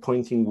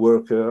finger-pointing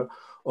worker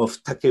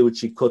of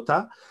Takeuchi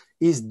Kota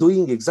is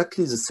doing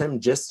exactly the same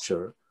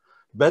gesture,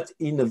 but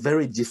in a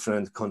very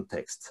different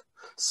context.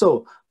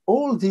 So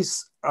all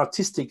these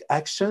artistic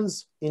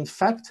actions, in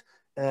fact,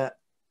 they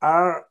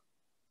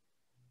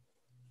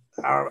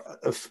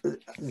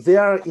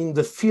are in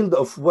the field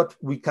of what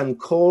we can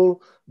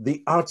call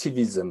the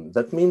artivism.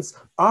 That means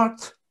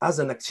art as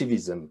an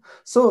activism.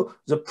 So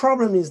the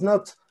problem is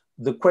not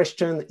the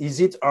question, is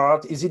it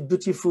art? Is it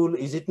beautiful?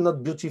 Is it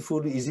not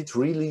beautiful? Is it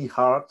really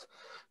art?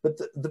 But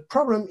the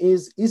problem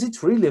is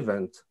it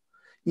relevant?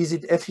 Is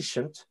it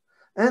efficient?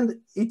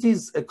 And it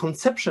is a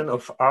conception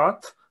of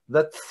art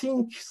that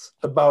thinks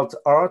about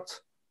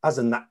art as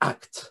an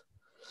act.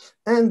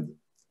 And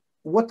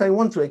what I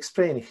want to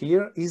explain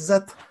here is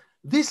that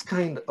this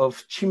kind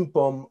of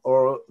Chimpom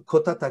or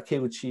Kota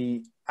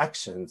Takeuchi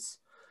actions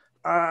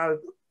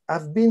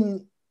have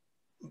been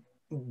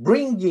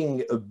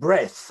bringing a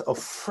breath of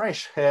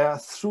fresh air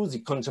through the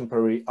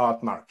contemporary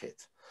art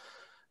market.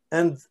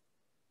 And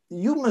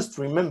you must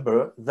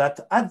remember that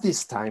at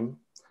this time,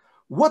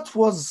 what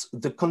was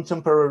the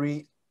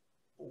contemporary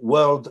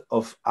world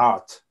of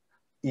art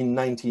in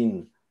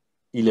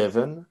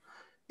 1911?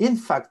 In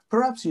fact,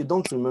 perhaps you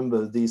don't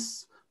remember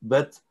this,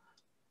 but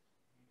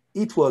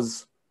it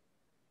was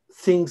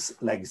things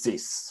like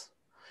this.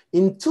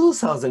 In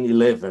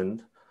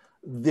 2011,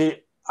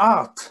 the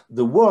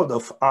world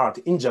of art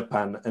in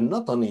Japan, and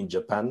not only in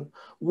Japan,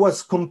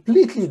 was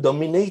completely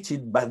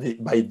dominated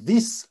by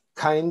this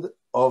kind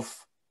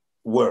of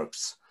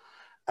works.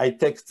 I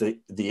take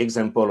the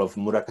example of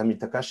Murakami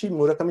Takashi.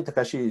 Murakami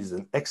Takashi is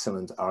an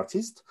excellent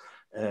artist.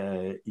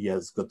 He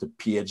has got a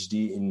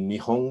PhD in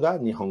Nihonga.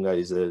 Nihonga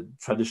is a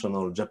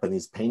traditional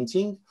Japanese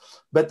painting.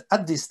 But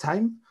at this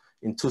time,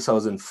 in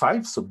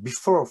 2005, so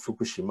before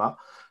Fukushima,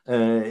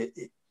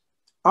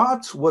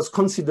 art was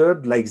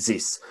considered like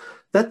this.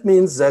 That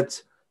means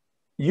that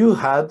you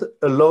had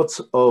a lot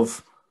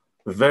of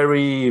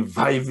very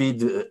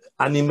vivid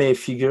anime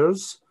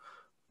figures,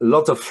 a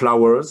lot of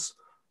flowers,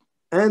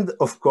 and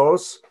of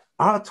course,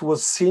 art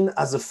was seen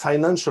as a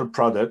financial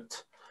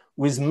product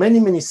with many,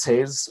 many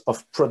sales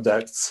of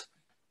products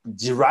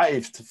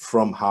derived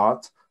from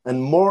art,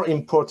 and more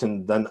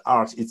important than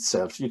art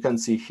itself. You can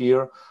see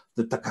here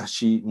the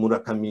Takashi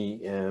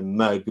Murakami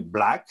mug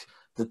black,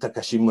 the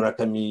Takashi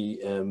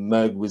Murakami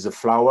mug with a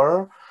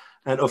flower,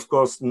 and of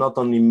course, not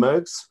only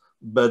mugs,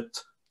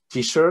 but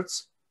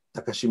t-shirts,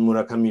 Takashi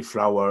Murakami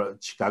flower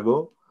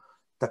Chicago,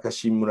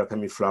 Takashi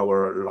Murakami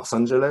flower Los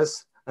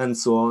Angeles, and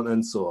so on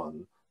and so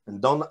on. And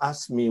don't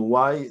ask me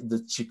why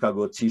the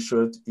Chicago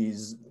t-shirt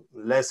is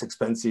less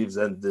expensive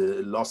than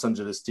the Los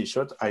Angeles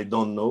t-shirt. I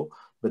don't know,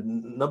 but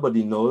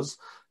nobody knows.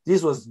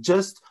 This was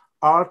just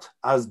art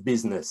as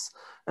business.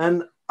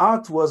 And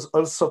art was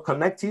also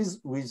connected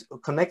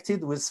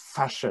with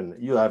fashion.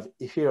 You have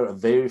here a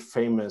very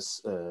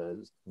famous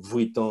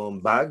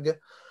Vuitton bag,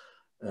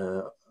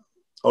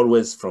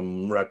 always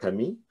from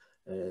Murakami.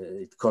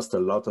 It cost a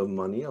lot of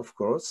money, of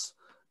course.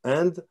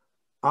 And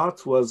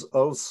art was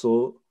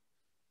also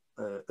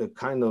a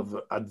kind of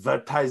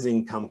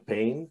advertising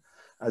campaign,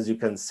 as you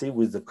can see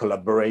with the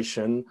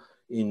collaboration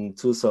in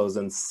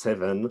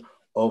 2007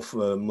 of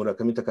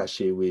Murakami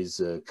Takashi with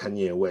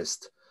Kanye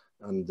West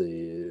and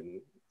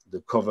the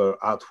cover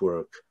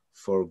artwork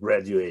for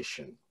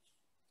Graduation.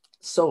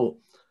 So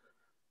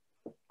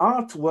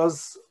art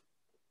was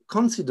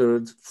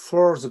considered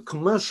for the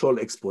commercial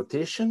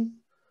exploitation.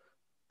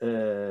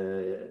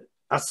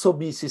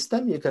 Asobi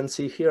system, you can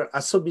see here,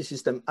 asobi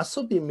system.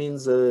 Asobi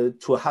means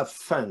to have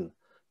fun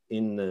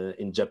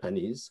in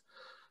Japanese.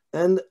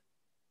 And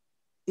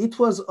it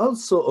was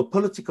also a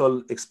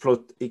political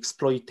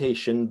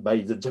exploitation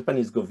by the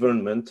Japanese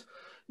government.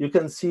 You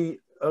can see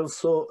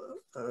also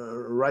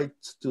right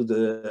to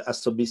the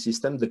asobi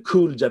system, the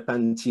Cool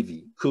Japan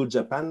TV. Cool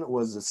Japan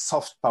was the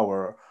soft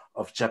power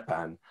of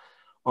Japan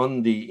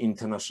on the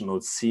international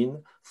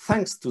scene,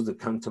 thanks to the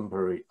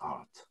contemporary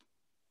art.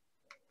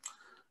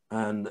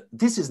 And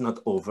this is not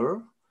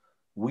over.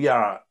 We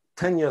are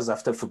 10 years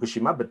after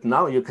Fukushima, but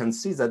now you can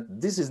see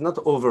that this is not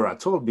over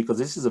at all, because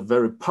this is a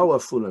very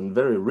powerful and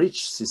very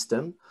rich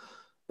system.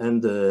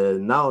 And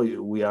now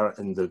we are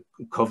in the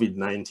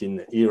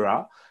COVID-19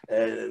 era.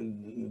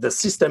 The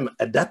system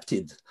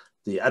adapted,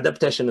 the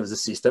adaptation of the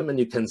system, and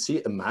you can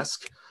see a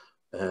mask,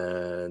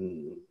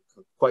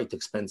 quite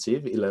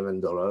expensive,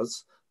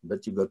 $11,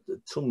 but you got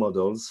 2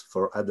 models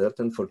for adult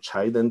and for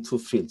child and 2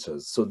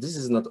 filters. So this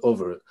is not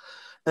over.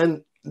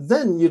 And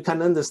then you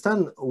can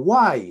understand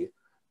why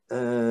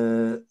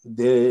this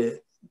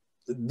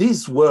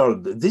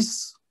world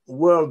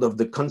of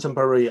the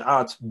contemporary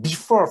art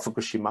before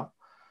Fukushima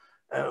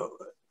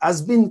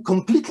has been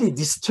completely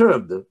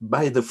disturbed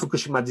by the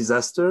Fukushima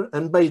disaster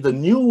and by the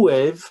new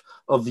wave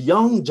of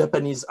young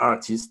Japanese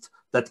artists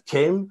that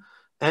came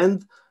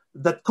and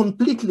that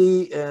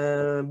completely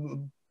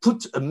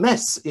put a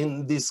mess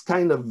in this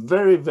kind of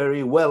very,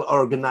 very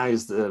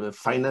well-organized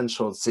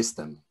financial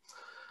system.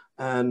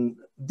 And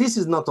this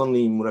is not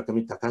only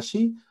Murakami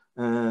Takashi.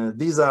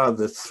 These are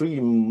the 3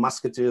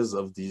 musketeers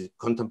of the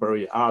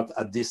contemporary art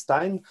at this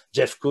time: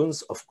 Jeff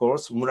Koons, of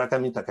course,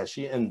 Murakami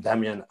Takashi, and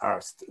Damien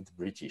Hirst, the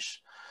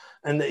British.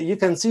 And you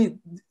can see,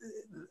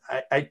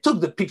 I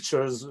took the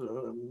pictures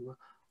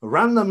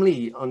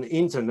randomly on the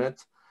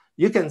internet.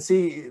 You can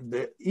see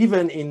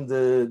even in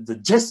the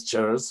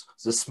gestures,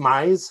 the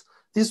smiles,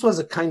 this was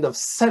a kind of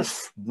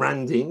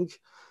self-branding.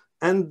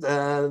 And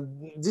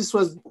this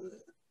was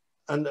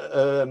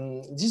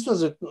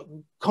a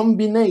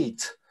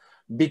combinate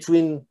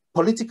between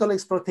political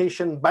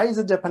exploitation by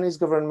the Japanese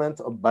government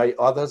or by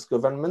others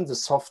government, the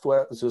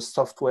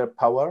software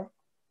power,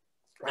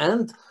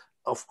 and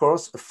of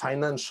course,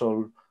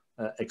 financial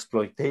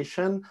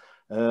exploitation.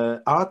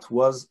 Art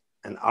was,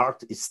 and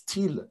art is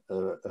still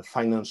a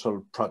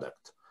financial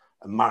product,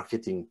 a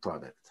marketing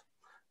product.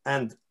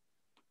 And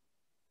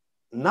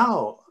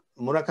now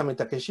Murakami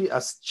Takashi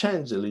has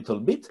changed a little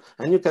bit,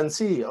 and you can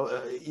see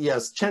he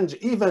has changed,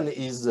 even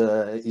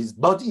his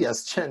body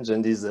has changed,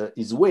 and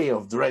his way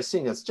of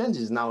dressing has changed.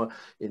 He's now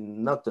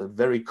in not a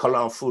very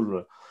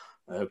colorful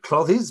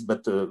clothes,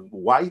 but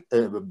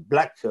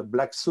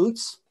black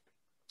suits.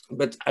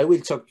 But I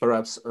will talk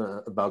perhaps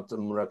about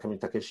Murakami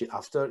Takashi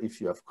after,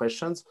 if you have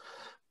questions.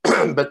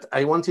 But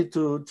I wanted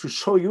to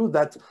show you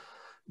that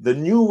the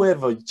new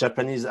wave of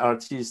Japanese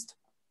artists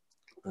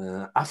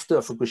after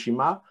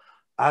Fukushima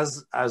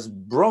has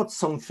brought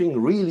something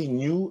really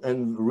new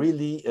and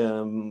really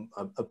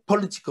a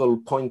political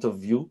point of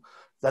view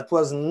that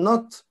was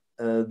not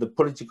the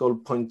political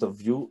point of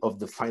view of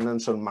the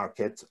financial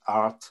market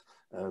art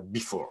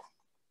before.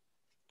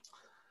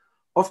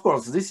 Of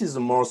course, this is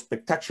more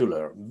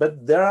spectacular,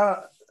 but there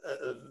are,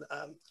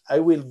 I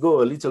will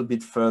go a little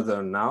bit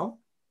further now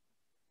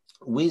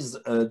with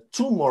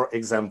two more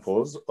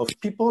examples of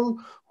people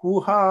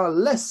who are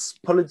less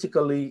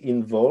politically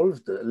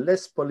involved,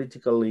 less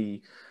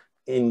politically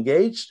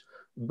engaged,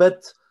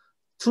 but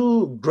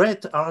two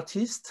great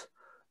artists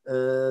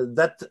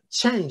that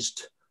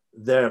changed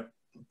their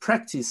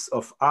practice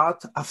of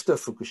art after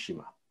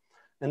Fukushima.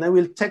 And I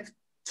will take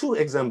two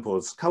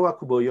examples,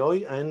 Kawakubo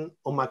Yoi and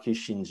Omaki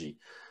Shinji.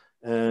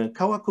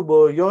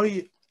 Kawakubo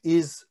Yoi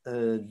is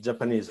a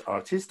Japanese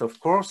artist, of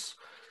course.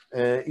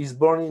 He's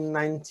born in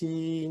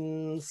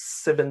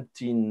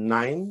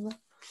 1979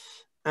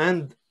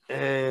 and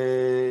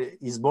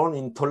is born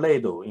in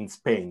Toledo in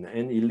Spain,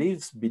 and he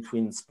lives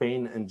between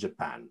Spain and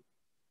Japan.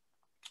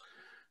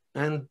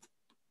 And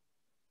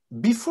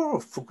before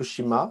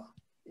Fukushima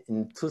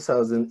in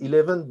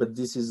 2011, but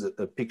this is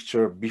a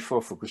picture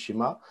before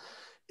Fukushima,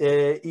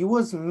 he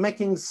was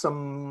making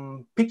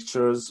some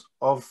pictures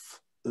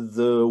of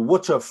the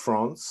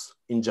waterfronts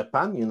in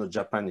Japan. You know,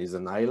 Japan is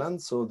an island,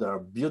 so there are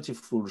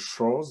beautiful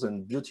shores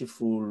and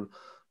the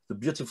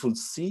beautiful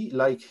sea,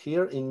 like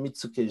here in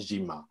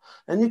Mitsukejima.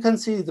 And you can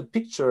see the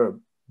picture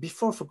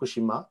before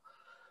Fukushima.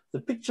 The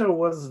picture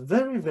was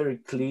very, very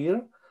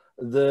clear.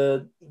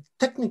 The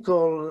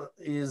technical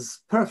is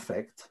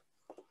perfect.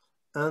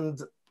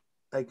 And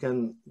I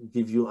can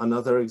give you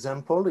another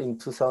example. In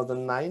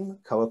 2009,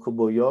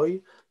 Kawakubo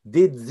Yoi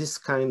did this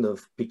kind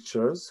of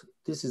pictures.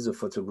 This is a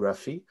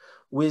photography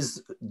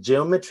with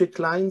geometric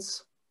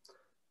lines.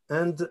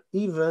 And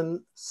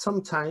even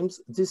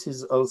sometimes this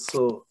is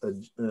also a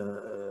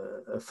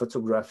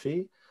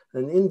photography.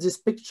 And in this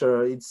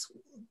picture, it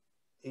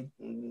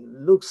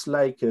looks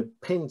like a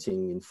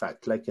painting, in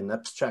fact, like an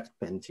abstract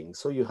painting.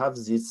 So you have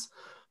these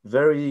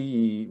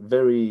very,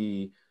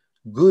 very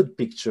good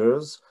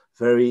pictures,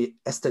 very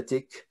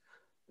aesthetic,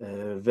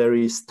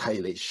 very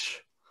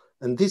stylish.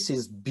 And this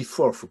is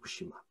before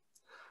Fukushima.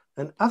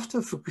 And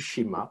after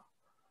Fukushima,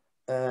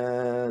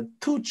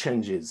 two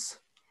changes.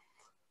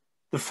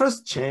 The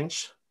first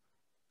change,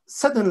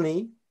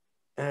 suddenly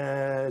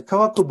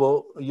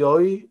Kawakubo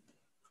Yoi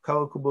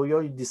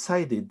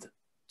decided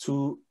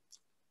to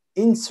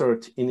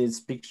insert in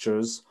his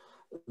pictures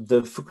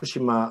the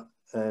Fukushima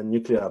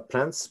nuclear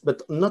plants,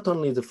 but not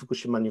only the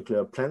Fukushima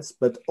nuclear plants,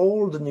 but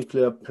all the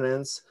nuclear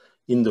plants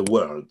in the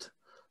world.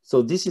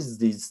 So this is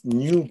this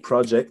new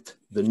project,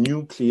 the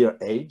nuclear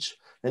age.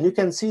 And you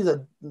can see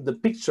that the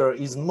picture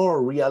is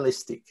more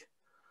realistic.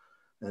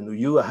 And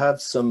you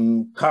have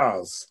some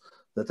cars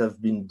that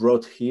have been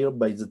brought here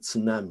by the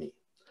tsunami.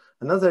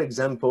 Another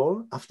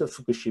example after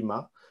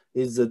Fukushima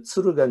is the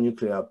Tsuruga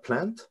nuclear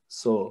plant.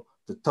 So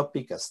the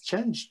topic has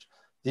changed.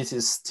 This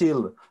is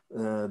still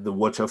the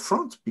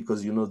waterfront,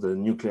 because you know the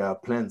nuclear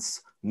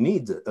plants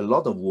need a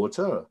lot of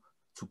water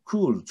to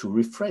cool, to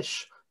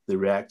refresh the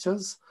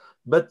reactors.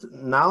 But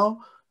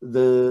now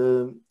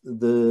the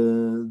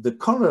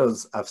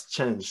colors have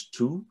changed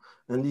too,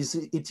 and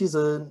it is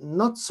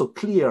not so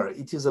clear.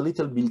 It is a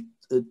little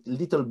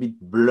bit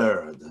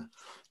blurred.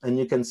 And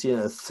you can see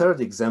a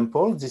third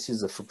example. This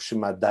is a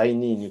Fukushima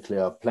Daini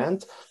nuclear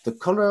plant. The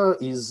color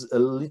is a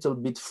little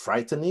bit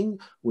frightening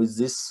with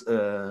this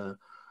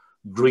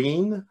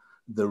green,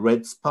 the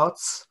red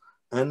spots,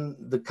 and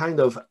the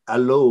kind of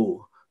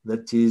halo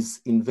that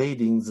is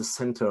invading the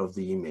center of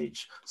the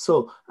image.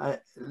 So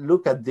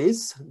look at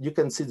this. You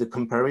can see the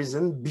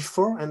comparison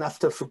before and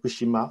after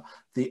Fukushima.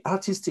 The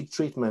artistic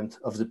treatment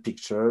of the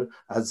picture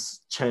has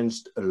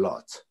changed a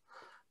lot.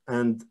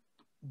 And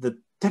the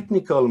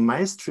technical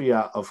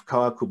maestria of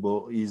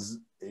Kawakubo is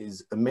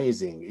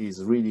amazing.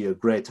 He's really a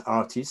great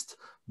artist,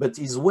 but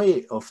his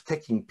way of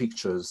taking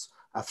pictures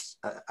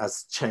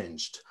has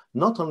changed,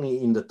 not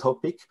only in the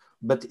topic,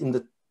 but in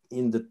the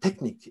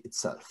technique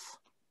itself.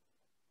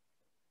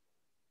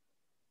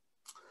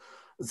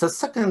 The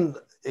second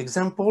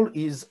example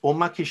is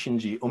Omaki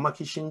Shinji.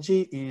 Omaki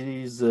Shinji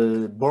is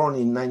born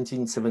in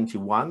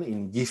 1971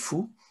 in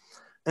Gifu.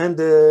 And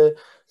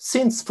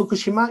since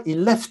Fukushima, he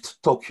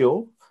left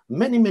Tokyo.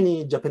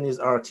 Many Japanese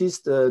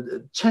artists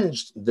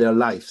changed their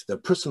life, their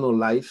personal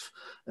life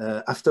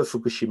after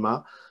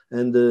Fukushima.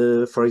 And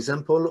for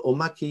example,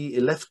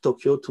 Omaki left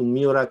Tokyo to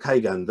Miura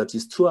Kaigan, that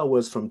is 2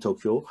 hours from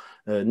Tokyo,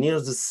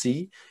 near the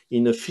sea,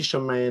 in a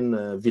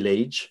fisherman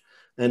village.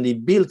 And he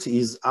built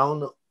his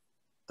own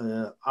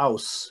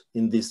house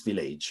in this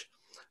village.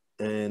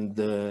 And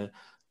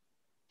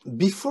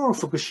before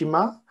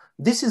Fukushima,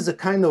 this is the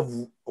kind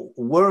of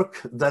work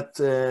that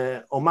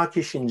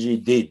Omaki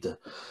Shinji did.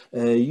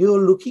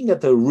 You're looking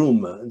at a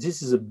room.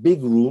 This is a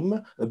big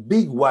room, a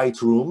big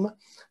white room,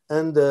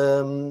 and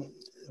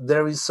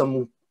there is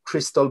some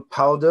crystal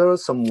powder,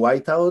 some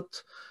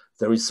whiteout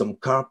there is some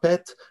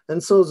carpet.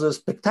 And so the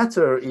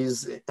spectator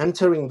is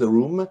entering the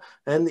room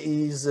and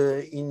is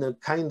in a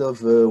kind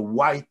of a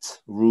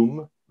white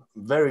room,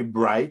 very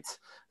bright.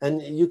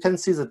 And you can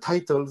see the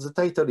title. The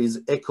title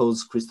is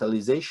Echoes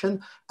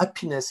Crystallization,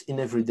 Happiness in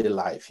Everyday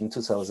Life in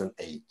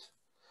 2008.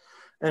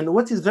 And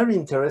what is very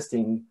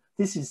interesting,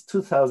 this is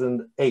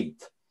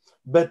 2008.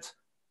 But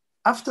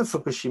after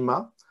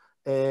Fukushima,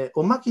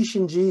 Omaki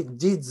Shinji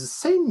did the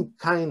same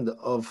kind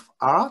of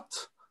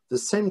art, the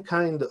same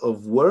kind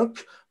of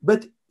work,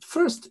 but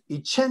first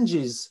he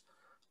changes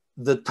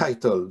the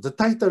title. The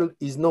title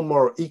is no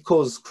more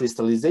Echoes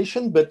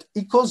Crystallization, but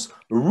Echoes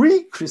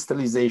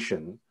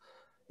Recrystallization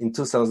in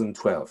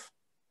 2012.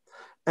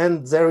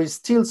 And there is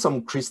still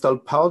some crystal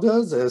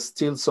powder, there's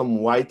still some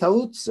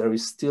whiteout, there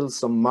is still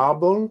some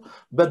marble,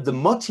 but the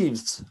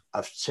motifs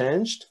have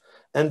changed.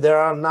 And there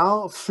are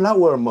now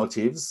flower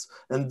motifs,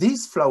 and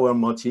these flower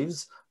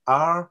motifs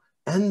are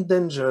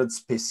endangered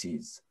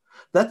species.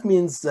 That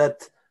means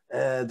that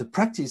the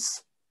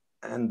practice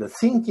and the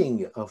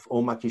thinking of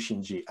Omaki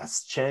Shinji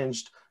has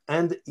changed,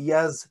 and he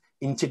has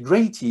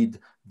integrated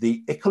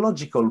the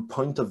ecological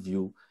point of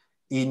view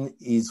in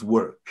his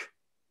work.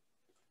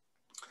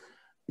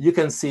 You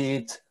can see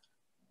it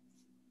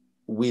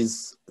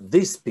with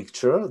this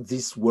picture,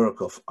 this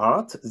work of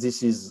art.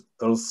 This is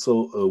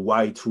also a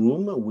white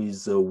room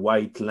with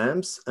white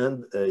lamps,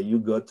 and you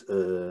got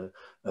a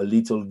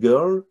little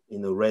girl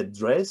in a red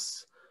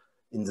dress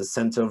in the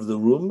center of the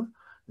room.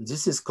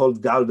 This is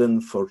called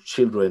Garden for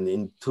Children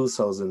in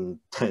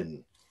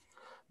 2010.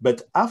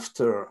 But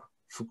after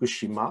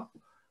Fukushima,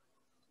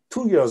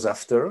 2 years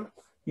after,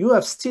 you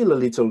have still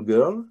a little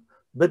girl,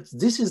 but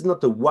this is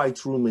not a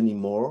white room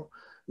anymore.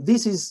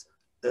 This is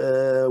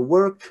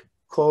work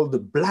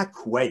called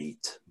black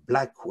weight,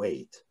 black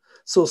weight.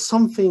 So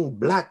something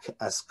black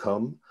has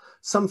come,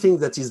 something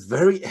that is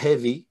very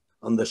heavy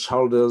on the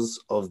shoulders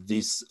of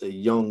this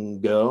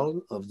young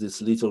girl, of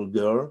this little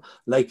girl,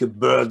 like a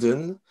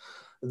burden.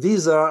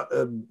 These are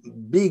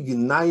big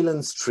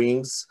nylon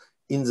strings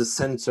in the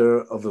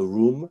center of a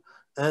room.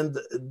 And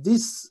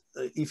this,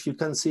 if you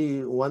can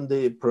see one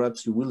day,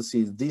 perhaps you will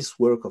see this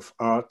work of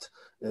art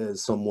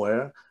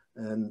somewhere.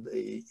 And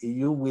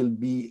you will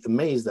be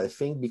amazed, I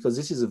think, because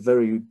this is a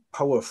very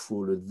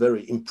powerful, a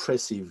very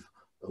impressive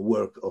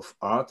work of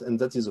art. And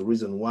that is the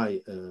reason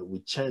why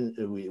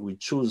we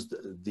choose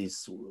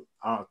this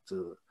art,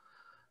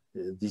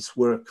 this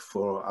work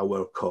for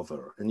our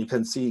cover. And you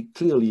can see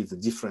clearly the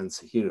difference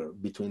here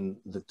between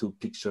the two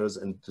pictures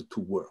and the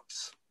two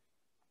works.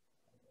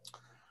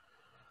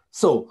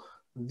 So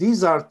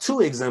these are two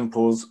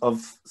examples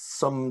of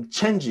some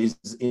changes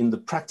in the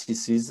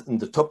practices, in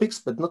the topics,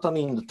 but not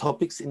only in the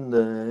topics, in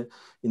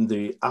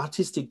the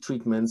artistic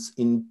treatments,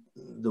 in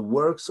the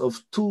works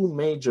of two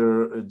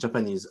major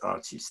Japanese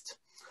artists.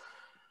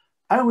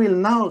 I will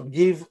now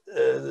give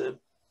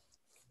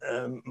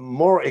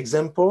more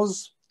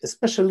examples,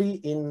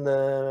 especially in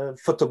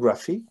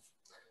photography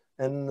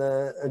and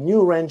a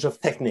new range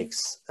of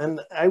techniques. And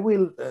I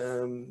will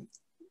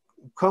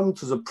come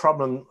to the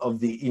problem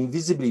of the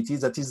invisibility.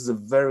 That is a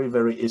very,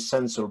 very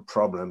essential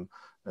problem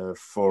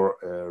for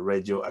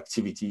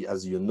radioactivity.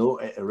 As you know,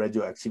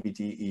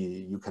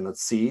 radioactivity, you cannot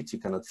see it, you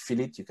cannot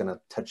feel it, you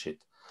cannot touch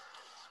it.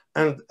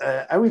 And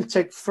I will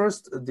take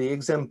first the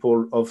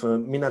example of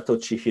Minato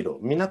Chihiro.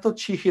 Minato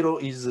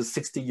Chihiro is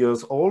 60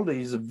 years old.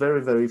 He's a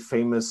very, very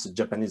famous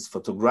Japanese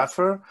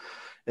photographer.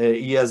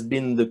 He has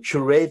been the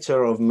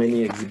curator of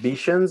many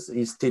exhibitions.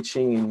 He's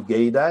teaching in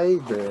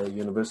Geidai, the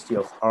University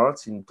of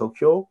Arts in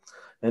Tokyo.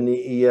 And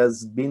he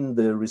has been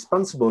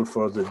responsible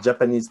for the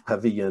Japanese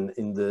pavilion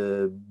in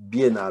the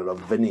Biennale of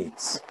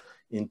Venice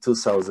in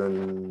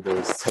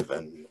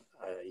 2007,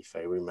 if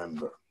I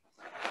remember.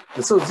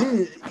 And so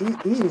he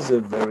is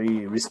a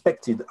very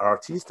respected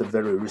artist, a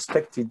very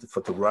respected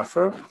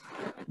photographer.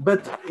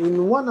 But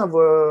in one of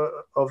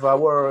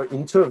our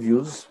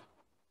interviews,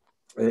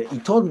 he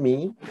told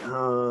me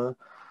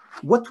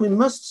what we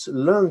must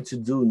learn to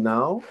do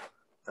now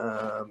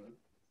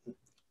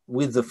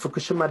with the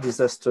Fukushima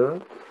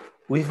disaster,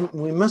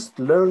 we must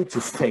learn to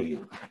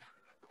fail.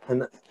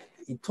 And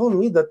he told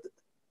me that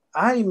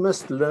I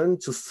must learn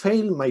to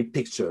fail my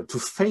picture, to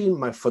fail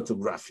my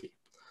photography.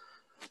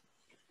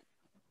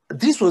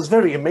 This was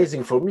very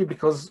amazing for me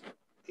because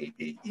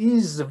he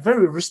is a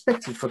very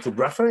respected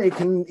photographer.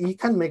 He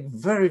can make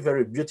very,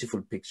 very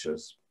beautiful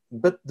pictures.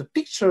 But the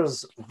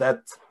pictures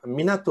that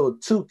Minato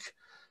took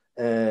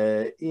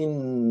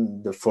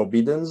in the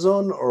Forbidden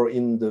Zone or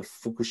in the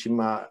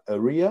Fukushima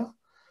area,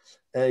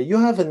 you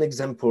have an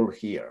example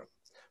here.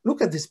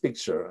 Look at this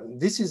picture.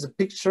 This is a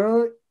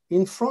picture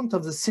in front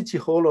of the city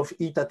hall of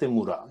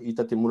Itatemura.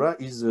 Itatemura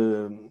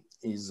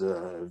is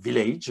a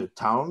village, a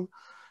town,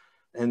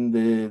 and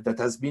that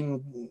has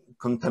been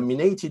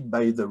contaminated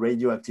by the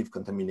radioactive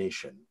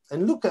contamination.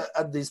 And look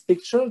at this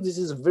picture. This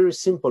is a very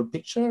simple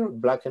picture,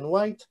 black and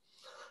white.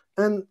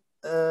 And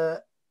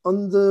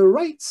on the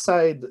right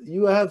side,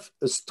 you have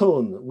a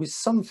stone with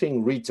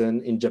something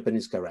written in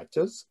Japanese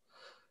characters,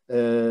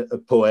 a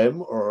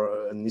poem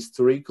or an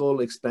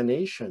historical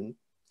explanation.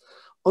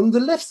 On the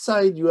left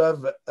side, you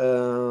have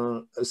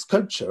a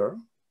sculpture.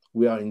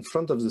 We are in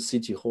front of the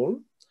city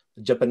hall,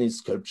 a Japanese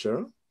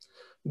sculpture.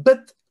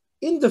 But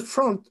in the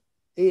front,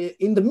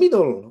 in the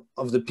middle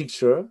of the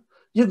picture,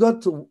 you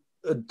got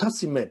a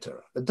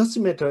dosimeter. A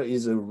dosimeter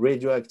is a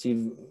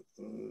radioactive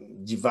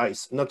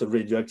device, not a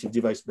radioactive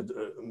device, but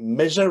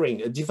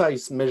a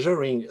device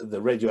measuring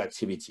the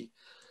radioactivity.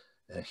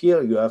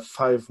 Here you have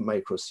 5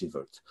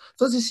 microsieverts.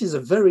 So this is a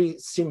very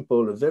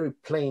simple, a very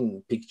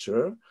plain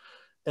picture.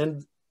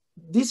 And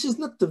this is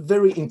not a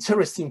very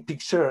interesting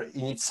picture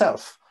in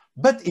itself,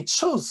 but it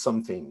shows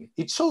something.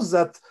 It shows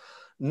that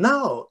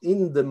now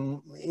in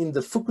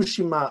the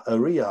Fukushima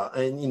area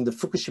and in the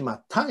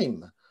Fukushima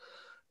time,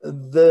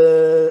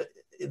 the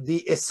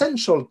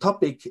essential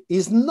topic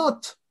is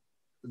not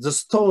the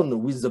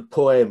stone with the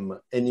poem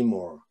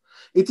anymore.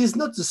 It is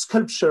not the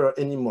sculpture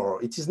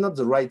anymore. It is not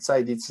the right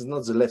side. It is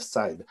not the left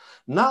side.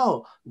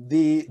 Now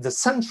the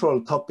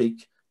central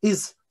topic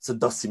is the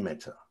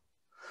dosimeter.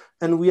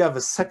 And we have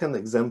a second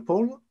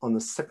example on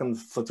a second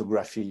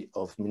photography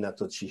of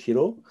Minato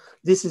Chihiro.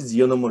 This is the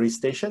Yonomori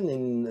station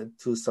in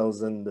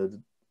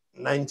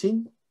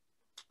 2019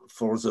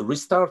 for the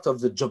restart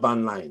of the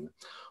Joban line.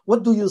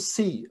 What do you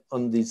see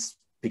on this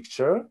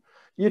picture?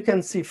 You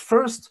can see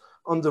first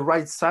on the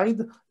right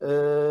side,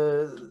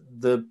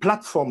 the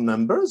platform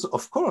numbers.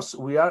 Of course,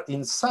 we are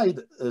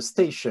inside a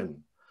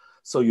station.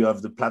 So you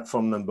have the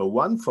platform number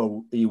 1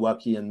 for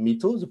Iwaki and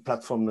Mito, the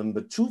platform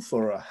number 2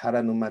 for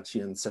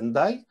Haranomachi and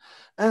Sendai.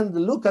 And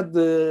look at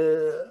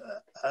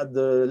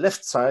the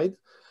left side,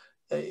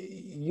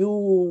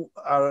 you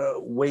are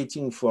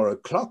waiting for a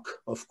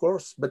clock, of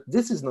course, but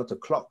this is not a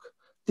clock.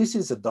 This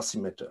is a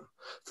dosimeter.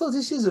 So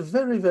this is a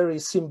very, very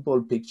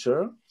simple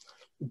picture,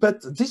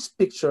 but this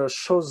picture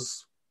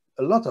shows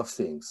a lot of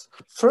things.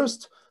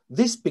 First,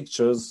 this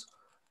picture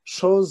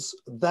shows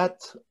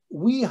that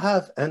we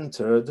have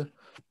entered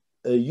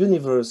a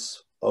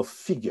universe of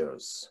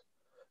figures,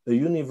 a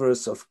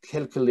universe of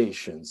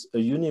calculations, a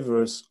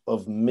universe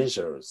of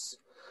measures.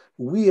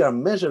 We are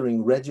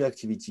measuring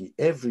radioactivity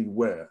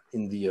everywhere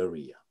in the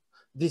area.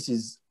 This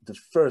is the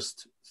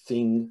first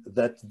thing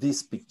that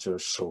this picture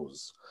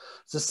shows.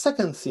 The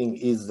second thing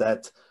is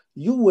that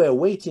you were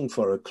waiting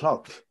for a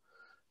clock,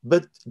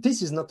 but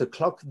this is not a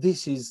clock,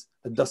 this is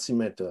a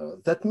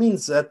dosimeter. That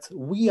means that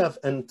we have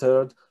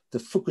entered the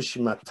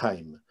Fukushima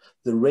time,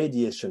 the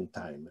radiation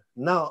time.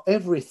 Now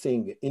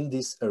everything in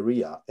this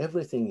area,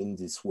 everything in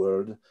this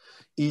world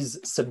is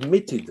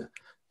submitted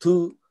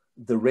to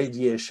the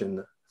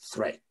radiation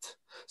threat.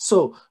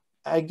 So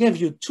I gave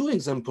you 2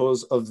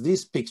 examples of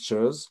these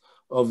pictures,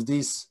 of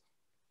these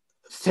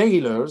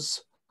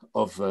failures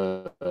of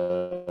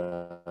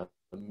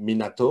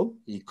Minato.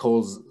 He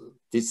calls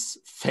this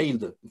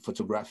failed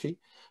photography,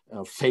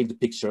 failed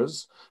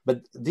pictures,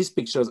 but these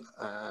pictures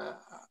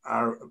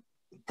are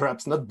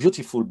perhaps not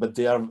beautiful, but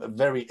they are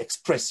very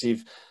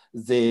expressive.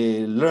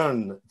 They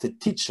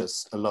teach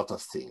us a lot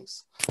of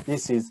things.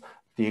 This is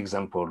the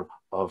example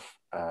of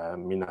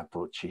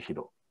Minato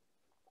Chihiro.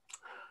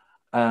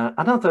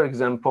 Another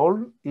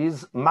example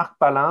is Marc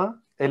Palin,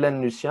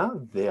 Hélène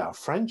Lucien, they are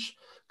French,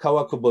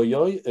 Kawako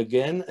Boyoi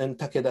again, and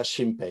Takeda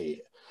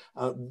Shinpei.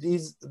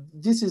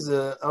 This is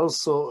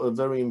also a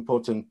very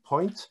important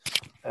point.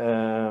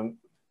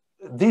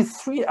 These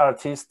 3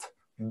 artists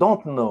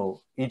don't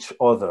know each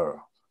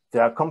other. They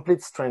are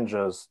complete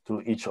strangers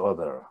to each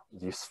other,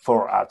 these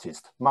 4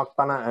 artists. Marc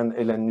Palin and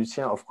Hélène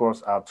Lucien, of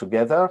course, are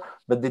together,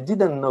 but they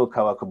didn't know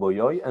Kawako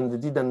Boyoi and they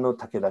didn't know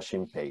Takeda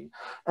Shinpei.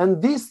 And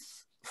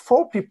these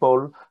 4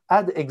 people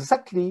had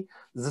exactly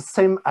the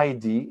same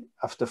idea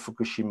after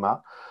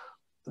Fukushima.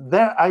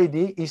 Their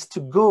idea is to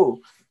go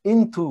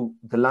into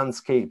the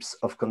landscapes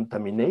of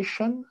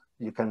contamination.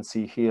 You can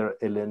see here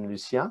Hélène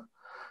Lucien.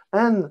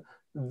 And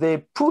they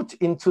put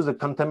into the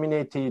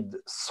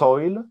contaminated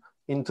soil,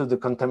 into the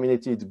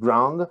contaminated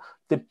ground,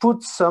 they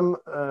put some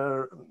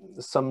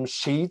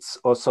sheets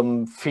or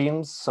some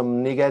films,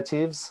 some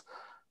negatives,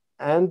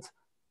 and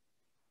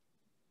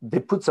they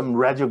put some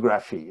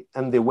radiography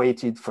and they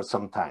waited for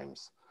some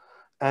times.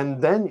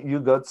 And then you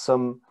got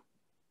some,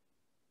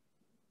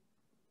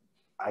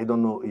 I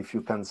don't know if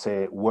you can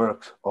say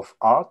work of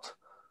art,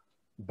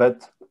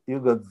 but you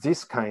got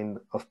this kind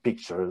of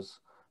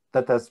pictures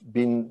that has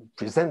been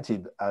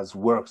presented as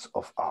works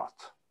of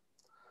art.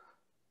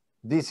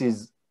 This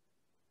is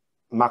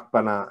Marc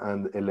Palin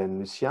and Hélène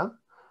Lucien,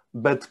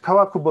 but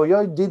Kawako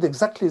Boyoi did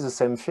exactly the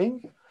same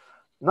thing.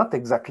 Not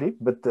exactly,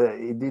 but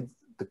he did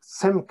the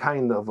same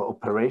kind of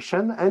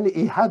operation and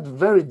he had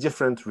very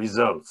different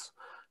results.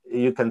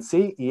 You can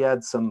see he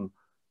had some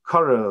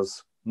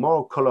colors,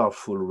 more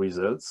colorful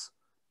results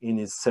in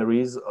his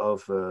series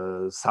of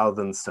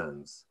Southern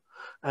Suns.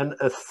 And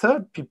a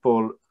third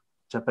people,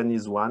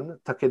 Japanese one,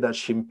 Takeda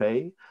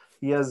Shinpei,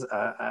 he has,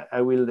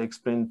 I will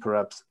explain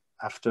perhaps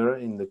after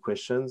in the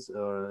questions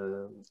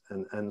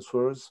and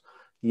answers,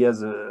 he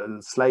has a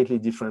slightly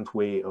different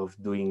way of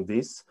doing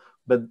this,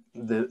 but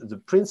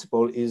the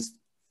principle is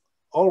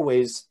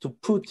always to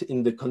put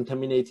in the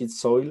contaminated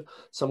soil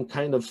some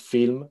kind of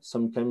film,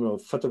 some kind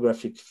of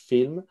photographic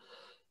film,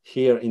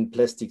 here in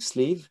plastic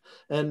sleeve.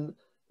 And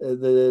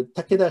the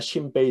Takeda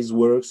Shinpei's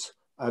works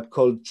are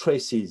called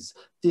traces.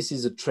 This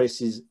is a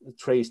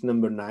trace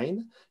number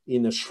 9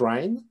 in a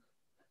shrine.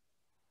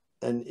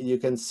 And you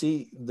can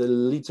see the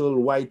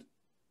little white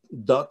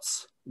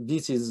dots.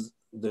 This is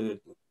the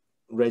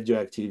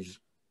radioactive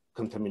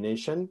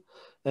contamination.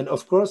 And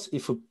of course,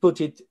 if we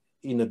put it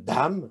in a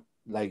dam,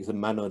 like the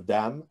Mano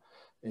Dam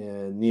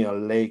near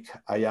Lake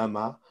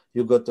Ayama,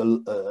 you got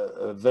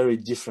a very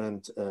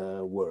different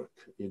work.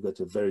 You got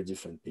a very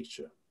different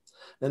picture.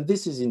 And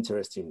this is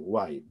interesting.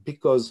 Why?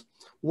 Because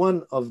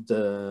one of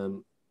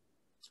the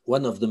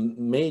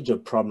major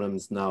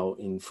problems now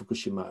in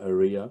Fukushima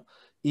area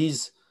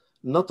is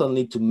not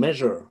only to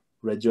measure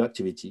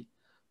radioactivity,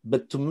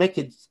 but to make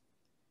it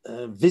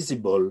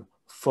visible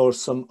for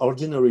some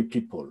ordinary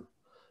people,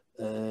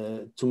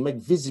 to make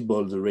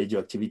visible the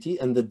radioactivity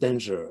and the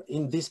danger.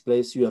 In this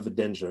place, you have a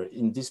danger.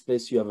 In this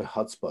place, you have a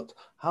hotspot.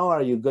 How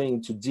are you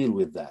going to deal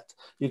with that?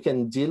 You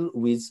can deal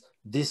with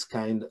this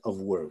kind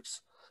of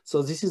works.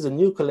 So this is a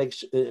new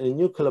collection, a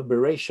new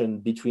collaboration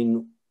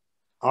between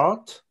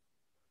art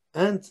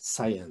and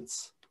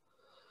science.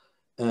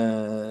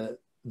 There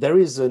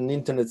is an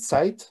internet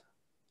site,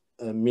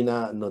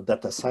 Mina no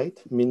Data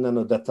Site. Mina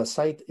no Data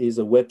Site is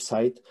a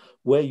website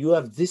where you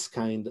have this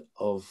kind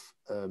of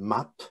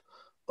map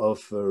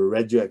of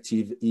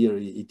radioactive, here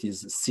it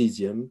is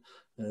cesium,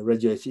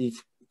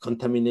 radioactive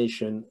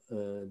contamination.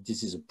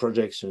 This is a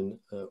projection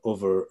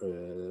over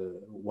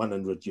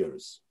 100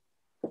 years.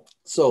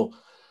 So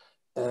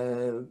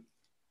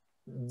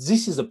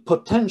this is a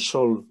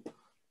potential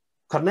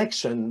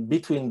connection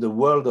between the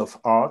world of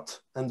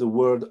art and the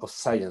world of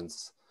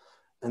science.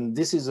 And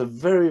this is a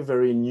very,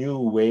 very new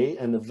way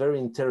and a very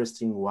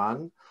interesting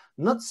one.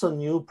 Not so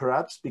new,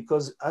 perhaps,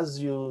 because as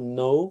you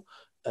know,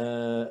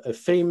 a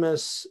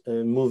famous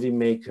movie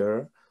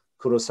maker,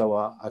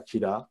 Kurosawa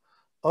Akira,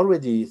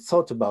 already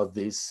thought about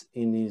this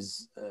in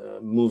his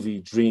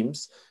movie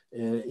Dreams.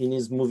 In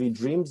his movie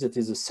Dreams, it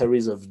is a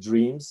series of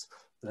dreams.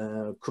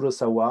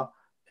 Kurosawa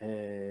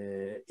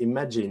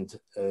imagined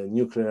a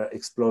nuclear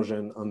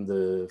explosion on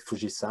the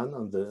Fujisan,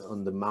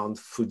 on the Mount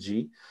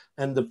Fuji.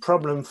 And the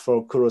problem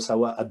for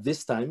Kurosawa at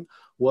this time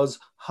was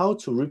how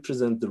to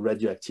represent the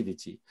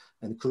radioactivity.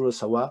 And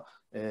Kurosawa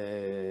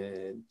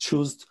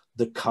chose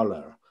the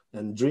color.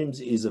 And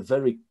Dreams is a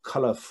very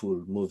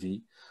colorful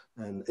movie,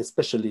 and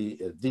especially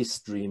this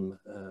dream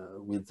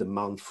with the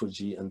Mount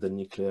Fuji and the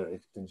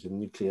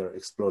nuclear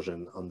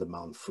explosion on the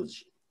Mount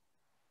Fuji.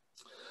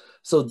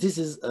 So this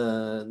is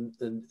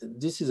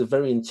a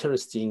very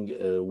interesting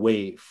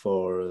way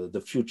for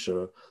the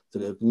future,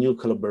 the new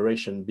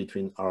collaboration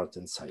between art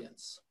and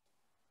science.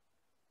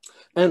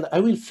 And I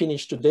will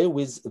finish today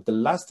with the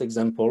last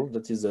example,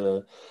 that is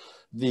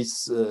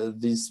this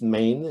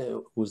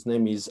man whose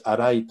name is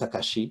Arai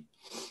Takashi.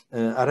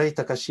 Arai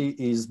Takashi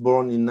is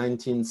born in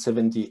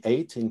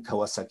 1978 in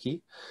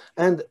Kawasaki,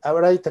 and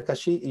Arai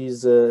Takashi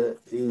is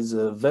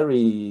a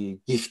very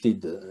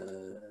gifted,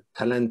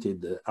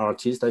 talented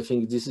artist. I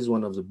think this is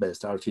one of the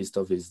best artists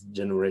of his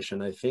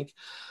generation, I think.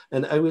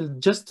 And I will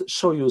just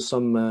show you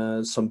some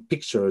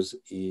pictures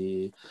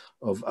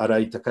of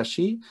Arai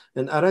Takashi.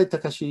 And Arai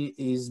Takashi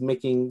is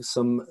making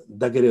some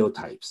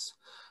daguerreotypes.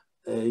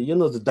 You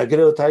know, the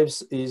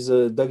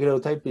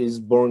daguerreotype is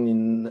born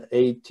in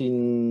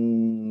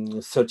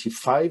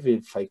 1835,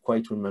 if I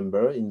quite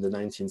remember, in the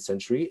 19th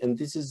century. And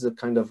this is a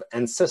kind of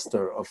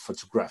ancestor of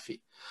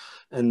photography.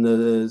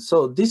 And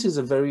so this is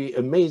a very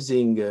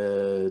amazing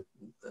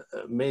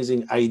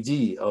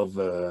idea of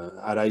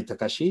Arai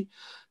Takashi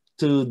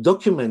to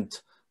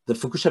document the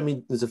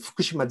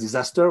Fukushima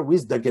disaster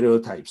with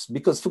daguerreotypes,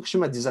 because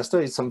Fukushima disaster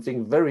is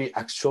something very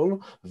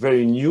actual,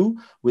 very new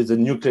with the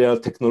nuclear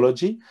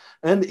technology,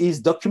 and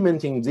is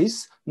documenting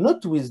this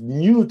not with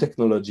new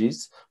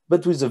technologies,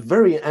 but with a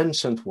very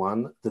ancient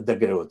one, the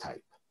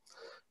daguerreotype.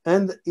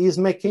 And he's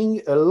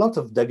making a lot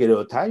of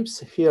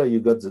daguerreotypes. Here you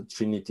got the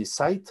Trinity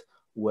site,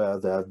 where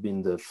there had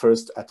been the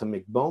first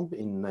atomic bomb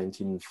in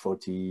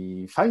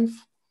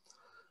 1945.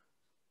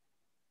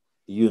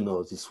 You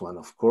know this one,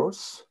 of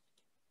course.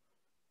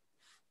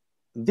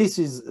 This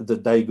is the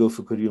Daigo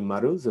Fukuryu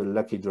Maru, the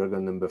Lucky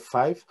Dragon number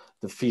 5,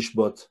 the fish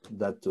boat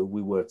that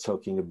we were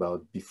talking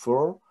about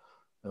before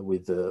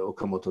with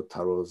Okamoto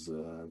Taro's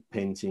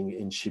painting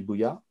in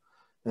Shibuya.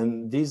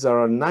 And these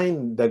are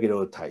 9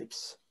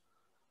 daguerreotypes.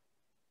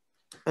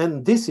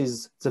 And this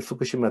is the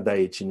Fukushima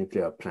Daiichi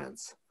nuclear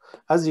plants.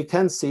 As you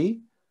can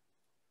see,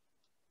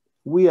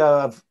 we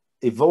have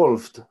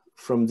evolved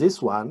from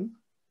this one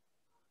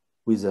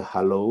with a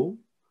halo,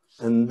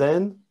 and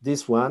then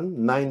this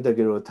one, 9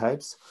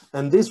 daguerreotypes.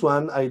 And this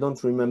one, I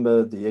don't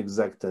remember the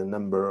exact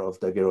number of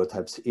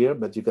daguerreotypes here,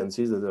 but you can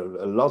see that there are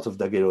a lot of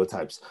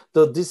daguerreotypes.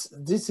 So this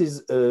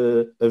is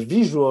a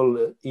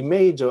visual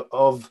image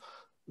of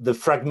the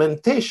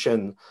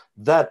fragmentation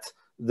that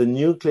the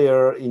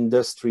nuclear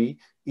industry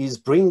is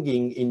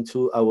bringing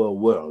into our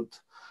world.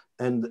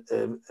 And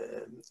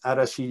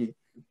Arai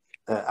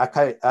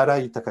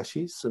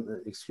Takashi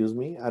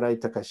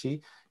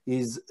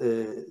is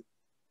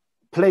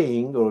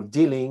playing or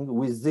dealing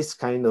with this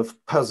kind of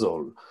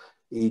puzzle.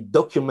 It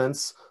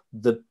documents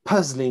the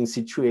puzzling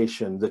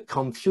situation, the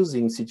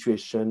confusing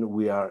situation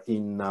we are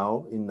in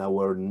now in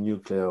our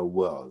nuclear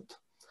world.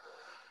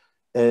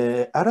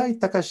 Arai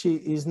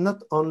Takashi is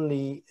not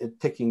only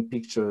taking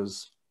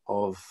pictures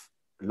of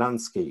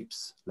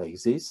landscapes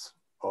like this,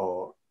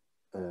 or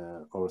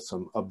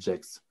some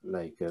objects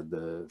like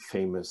the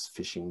famous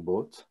fishing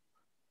boat.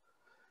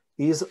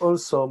 He is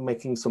also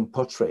making some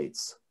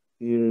portraits.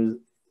 Here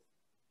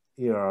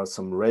are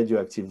some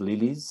radioactive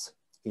lilies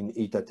in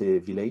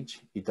Itate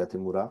village,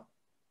 Itatemura.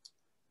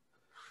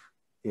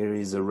 Here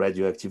is a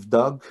radioactive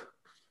dog.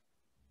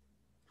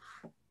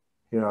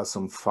 Here are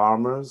some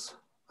farmers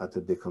at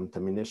a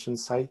decontamination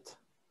site.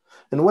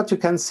 And what you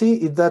can see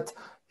is that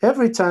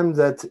every time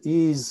that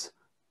he's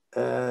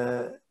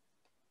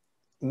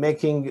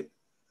making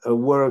a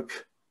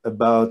work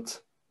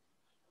about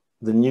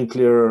the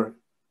nuclear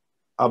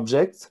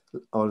object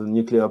or the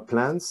nuclear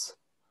plants,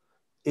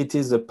 it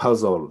is a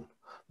puzzle.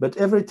 But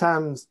every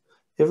time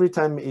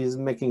he's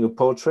making a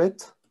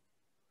portrait,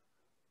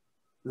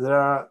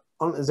 there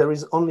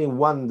is only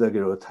one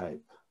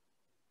daguerreotype.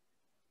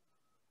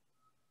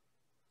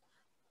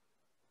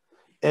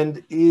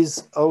 And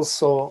he's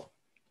also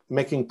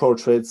making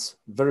portraits,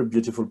 very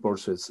beautiful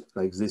portraits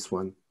like this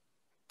one.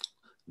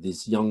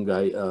 This young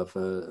guy of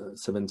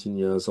 17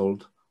 years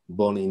old,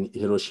 born in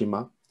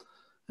Hiroshima.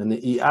 And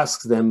he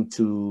asks them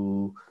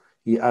to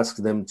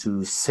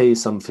say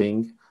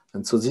something.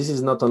 And so this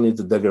is not only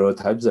the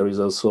daguerreotypes, there is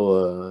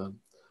also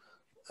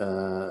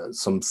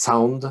some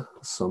sound,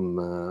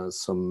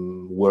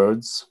 some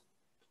words.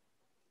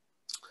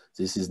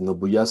 This is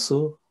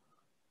Nobuyasu,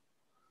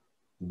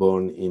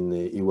 born in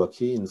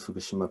Iwaki in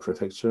Fukushima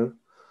prefecture.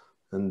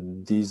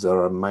 And these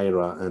are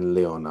Myra and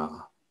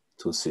Leona,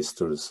 two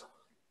sisters,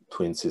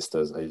 twin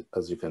sisters,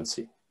 as you can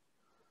see.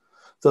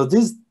 So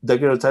these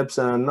daguerreotypes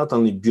are not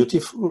only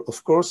beautiful,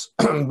 of course,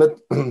 but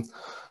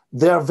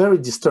they are very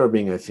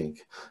disturbing, I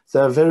think. They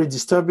are very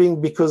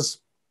disturbing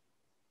because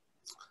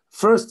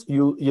first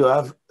you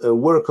have a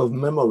work of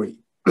memory.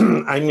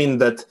 I mean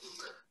that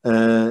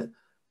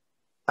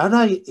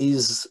Arai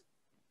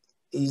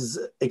is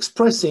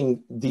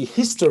expressing the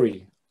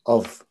history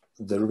of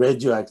the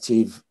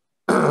radioactive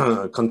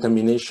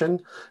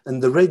contamination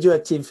and the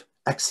radioactive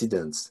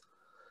accidents,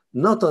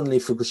 not only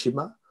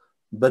Fukushima,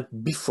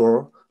 but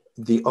before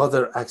the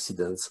other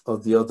accidents or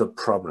the other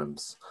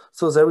problems.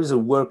 So there is a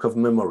work of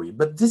memory,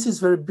 but this is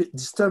very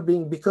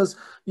disturbing because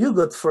you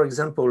got, for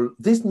example,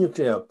 this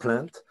nuclear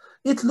plant.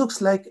 It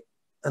looks like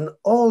an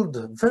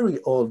old, very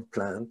old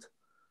plant,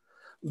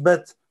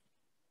 but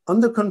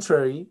on the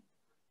contrary,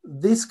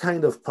 this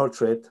kind of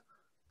portrait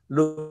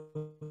looks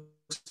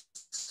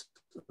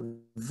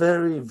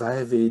very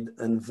vivid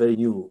and very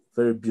new,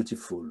 very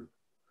beautiful.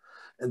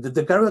 And the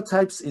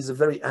daguerreotypes is a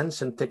very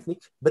ancient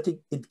technique, but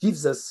it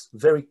gives us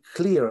very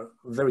clear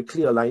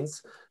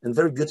lines and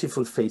very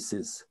beautiful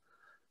faces.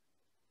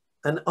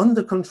 And on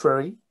the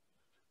contrary,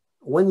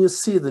 when you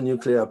see the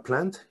nuclear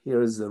plant,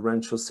 here is the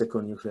Rancho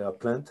Seco nuclear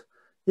plant,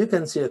 you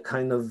can see a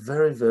kind of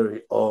very,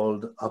 very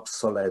old,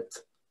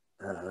 obsolete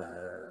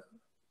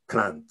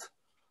plant.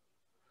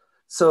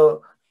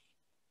 So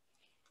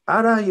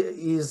Arai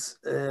is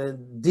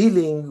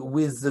dealing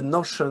with the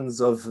notions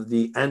of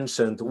the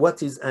ancient,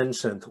 what is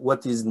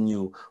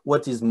new,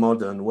 what is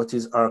modern, what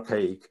is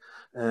archaic.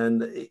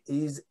 And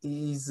he's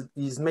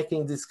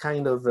making this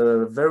kind of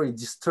very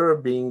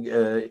disturbing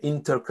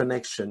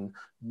interconnection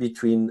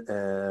between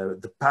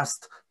the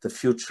past, the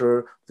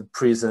future, the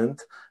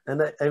present.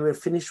 And I will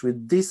finish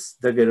with this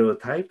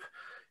daguerreotype.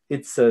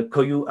 It's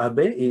Koyu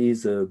Abe. He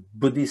is a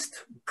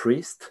Buddhist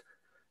priest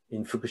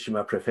in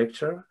Fukushima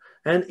prefecture.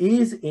 And he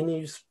is in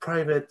his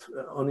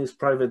on his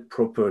private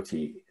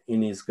property,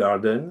 in his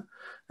garden.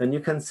 And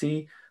you can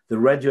see the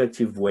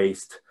radioactive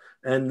waste.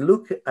 And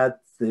look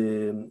at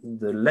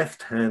the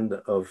left hand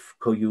of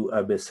Koyu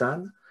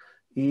Abe-san.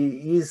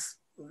 He is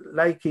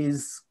like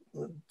he's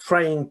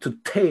trying to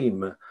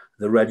tame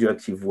the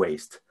radioactive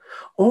waste.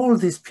 All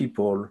these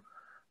people,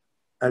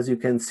 as you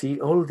can see,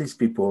 all these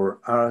people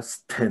are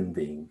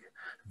standing.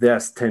 They are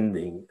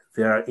standing.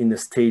 They are in a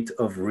state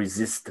of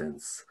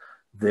resistance.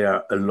 They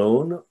are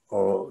alone,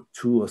 or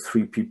 2 or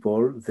 3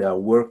 people. They are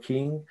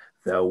working,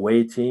 they are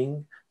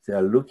waiting, they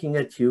are looking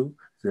at you,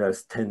 they are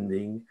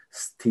standing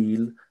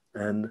still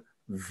and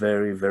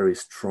very, very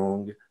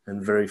strong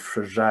and very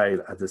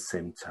fragile at the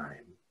same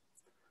time.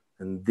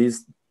 And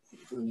this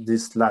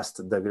last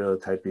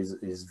daguerreotype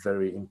is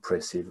very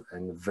impressive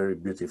and very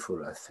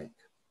beautiful, I think.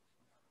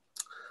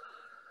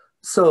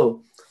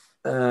 So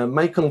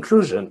my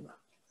conclusion,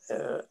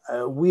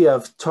 we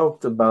have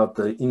talked about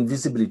the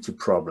invisibility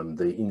problem.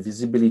 The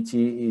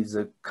invisibility is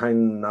a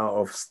kind now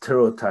of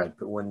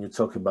stereotype when you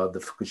talk about the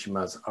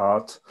Fukushima's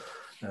art,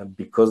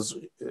 because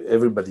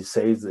everybody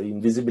says the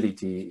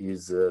invisibility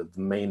is the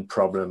main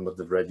problem of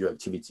the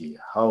radioactivity.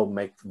 How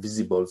make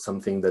visible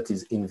something that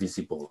is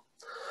invisible?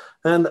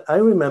 And I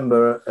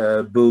remember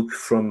a book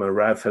from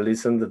Ralph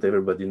Ellison that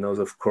everybody knows,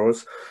 of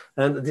course.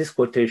 And this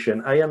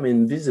quotation, I am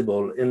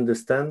invisible in the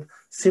stand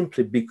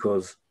simply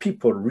because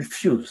people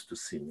refuse to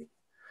see me.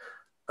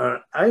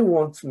 I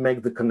won't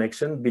make the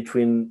connection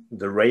between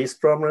the race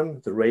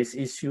problem, the race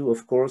issue,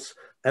 of course,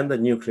 and the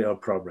nuclear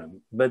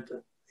problem. But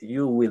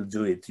you will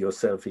do it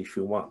yourself if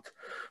you want.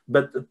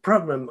 But the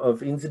problem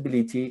of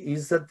invisibility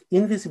is that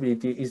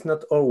invisibility is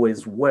not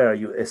always where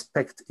you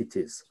expect it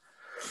is.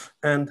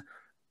 And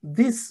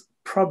this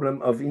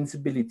problem of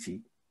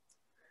invisibility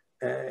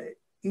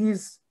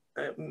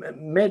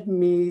made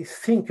me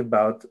think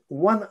about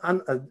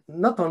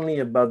not only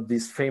about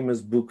this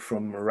famous book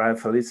from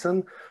Ralph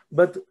Ellison,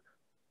 but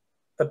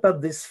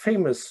about this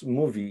famous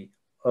movie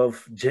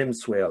of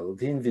James Whale,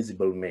 The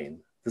Invisible Man,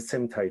 the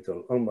same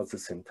title, almost the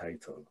same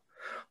title.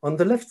 On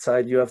the left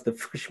side, you have the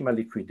Fukushima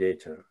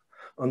liquidator.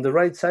 On the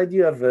right side,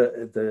 you have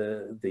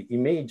the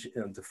image,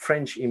 the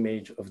French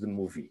image of the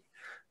movie.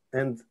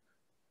 And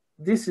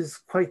this is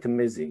quite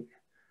amazing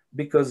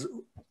because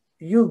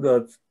you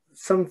got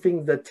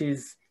something that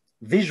is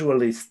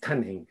visually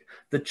stunning.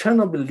 The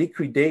Chernobyl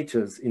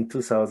liquidators in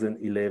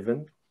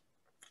 2011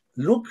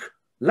 look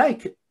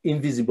like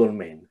invisible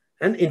men.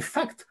 And in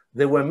fact,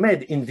 they were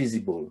made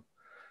invisible.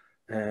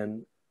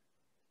 And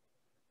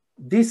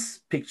this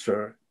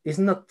picture is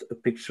not a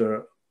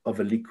picture of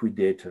a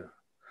liquidator.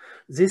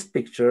 This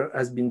picture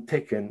has been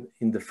taken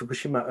in the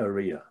Fukushima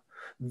area.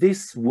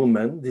 This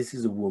woman, this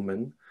is a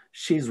woman,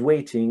 she's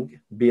waiting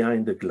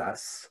behind the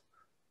glass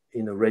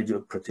in a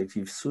radio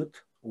protective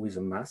suit with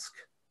a mask.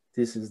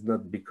 This is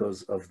not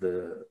because of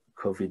the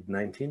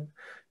COVID-19.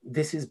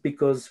 This is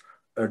because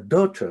her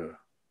daughter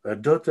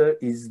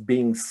is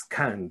being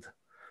scanned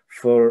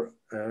for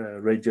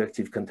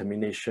radioactive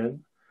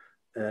contamination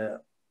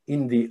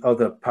in the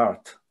other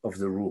part of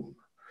the room.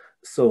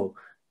 So,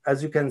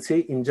 as you can see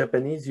in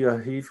Japanese, you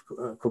have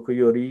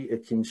kokoyori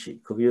kinshi.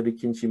 Kokoyori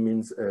kinshi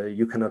means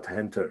you cannot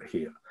enter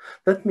here.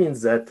 That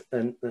means that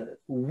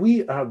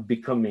we are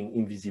becoming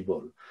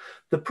invisible.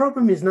 The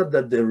problem is not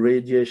that the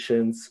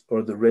radiations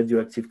or the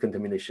radioactive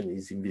contamination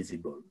is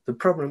invisible. The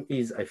problem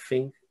is, I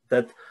think,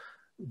 that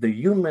the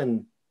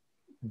human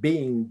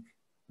being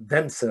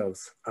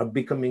themselves are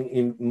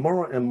becoming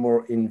more and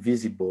more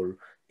invisible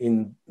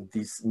in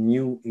this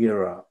new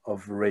era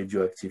of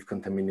radioactive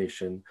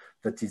contamination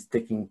that is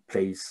taking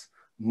place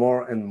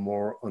more and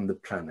more on the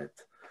planet.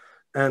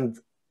 And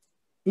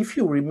if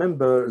you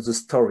remember the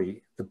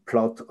story, the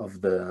plot of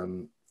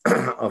the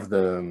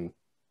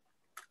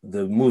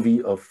the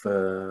movie of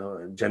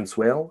James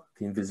Whale,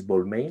 The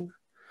Invisible Man,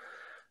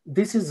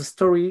 this is the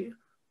story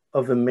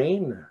of a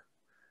man,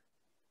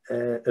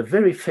 a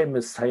very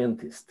famous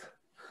scientist.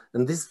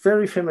 And this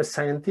very famous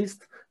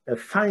scientist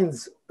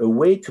finds a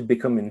way to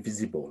become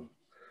invisible.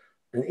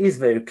 And he's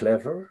very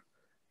clever,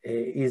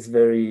 he's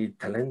very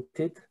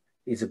talented,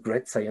 he's a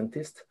great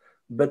scientist.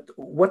 But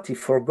what he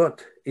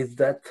forgot is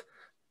that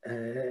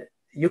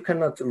you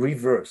cannot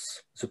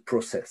reverse the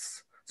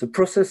process. The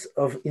process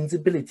of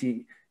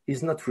invisibility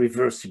is not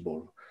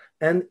reversible.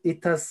 And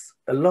it has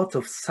a lot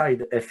of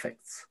side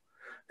effects.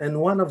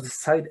 And one of the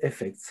side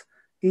effects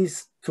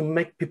is to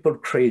make people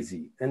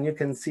crazy. And you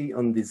can see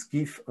on this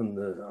GIF on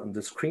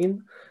the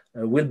screen,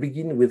 we'll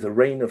begin with a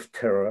reign of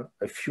terror,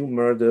 a few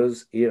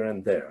murders here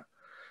and there.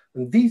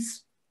 And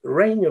this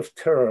reign of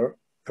terror,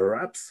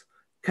 perhaps,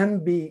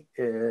 can be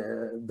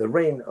the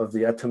reign of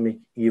the atomic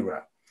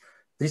era.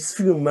 These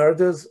few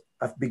murders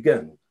have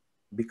begun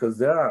because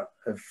there are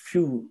a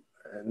few,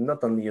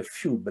 not only a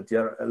few, but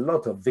there are a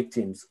lot of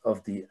victims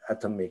of the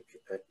atomic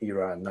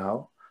era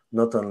now,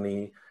 not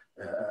only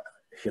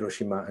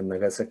Hiroshima and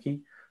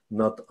Nagasaki,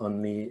 not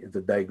only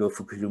the Daigo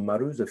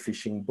Fukushima, the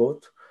fishing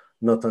boat,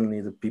 not only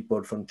the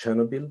people from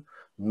Chernobyl,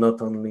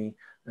 not only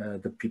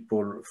the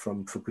people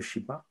from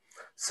Fukushima.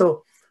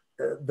 So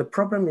the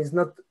problem is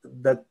not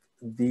that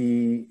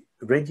the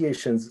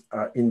radiations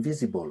are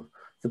invisible.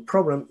 The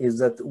problem is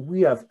that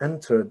we have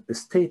entered a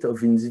state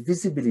of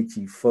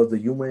invisibility for the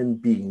human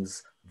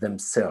beings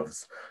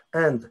themselves.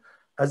 And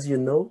as you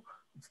know,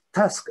 the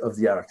task of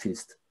the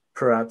artist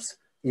perhaps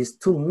is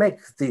to make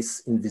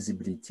this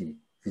invisibility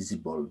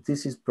visible.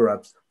 This is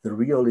perhaps the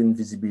real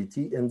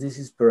invisibility, and this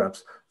is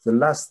perhaps the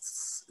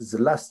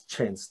last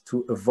chance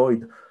to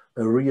avoid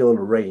a real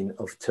reign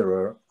of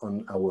terror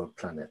on our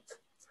planet.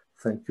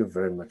 Thank you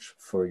very much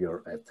for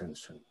your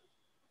attention.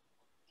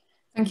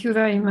 Thank you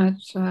very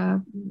much,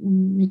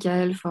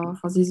 Michael,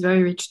 for this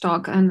very rich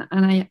talk. And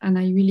I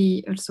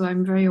really also,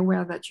 I'm very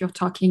aware that you're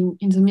talking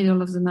in the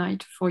middle of the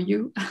night for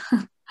you.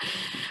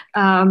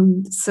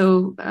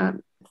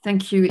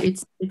 Thank you.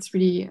 It's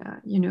really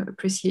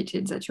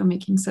appreciated that you're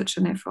making such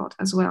an effort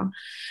as well.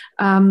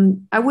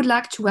 I would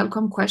like to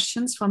welcome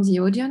questions from the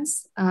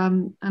audience,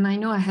 and I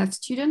know I have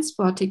students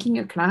who are taking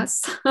a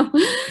class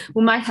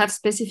who might have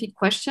specific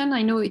questions.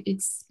 I know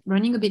it's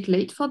running a bit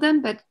late for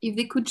them, but if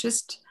they could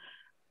just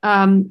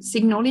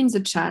signal in the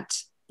chat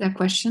their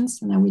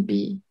questions, and I would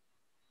be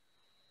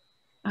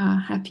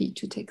happy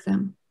to take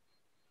them.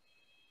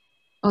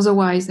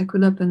 Otherwise, I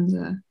could open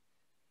the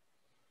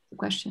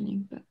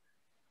questioning. But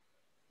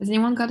Has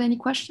anyone got any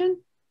question?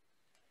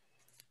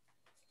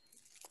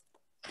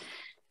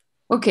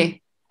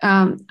 Okay,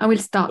 I will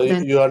start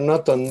then. You are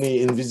not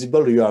only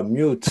invisible, you are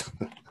mute.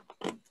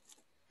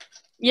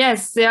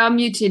 Yes, they are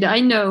muted. I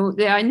know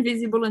they are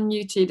invisible and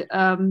muted.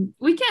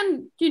 We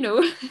can,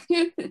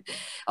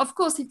 of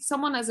course, if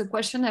someone has a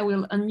question, I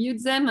will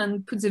unmute them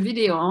and put the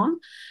video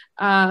on.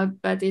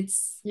 But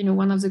it's,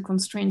 one of the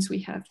constraints we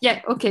have.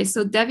 Yeah, okay,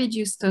 so David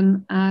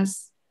Houston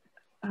has,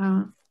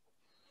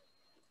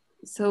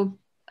 so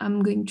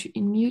I'm going to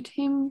unmute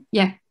him.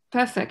 Yeah,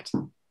 perfect.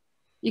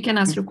 You can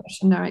ask your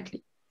question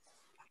directly.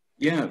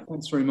 Yeah,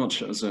 thanks very much.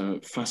 That was a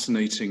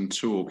fascinating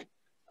talk.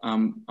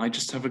 I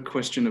just have a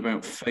question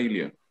about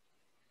failure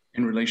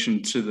in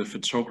relation to the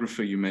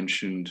photographer you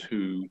mentioned,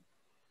 who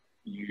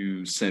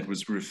you said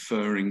was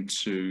referring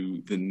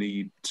to the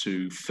need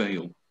to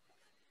fail.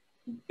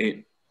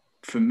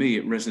 For me,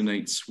 it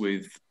resonates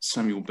with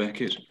Samuel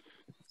Beckett.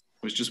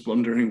 I was just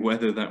wondering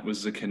whether that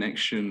was a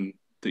connection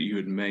that you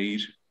had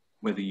made,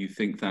 whether you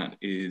think that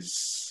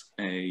is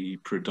a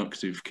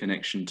productive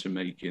connection to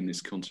make in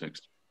this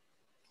context.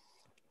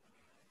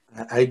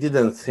 I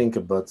didn't think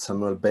about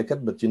Samuel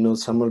Beckett, but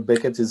Samuel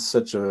Beckett is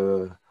such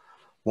a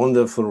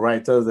wonderful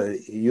writer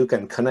that you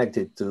can connect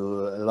it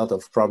to a lot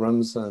of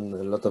problems and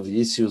a lot of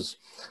issues.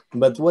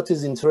 But what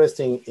is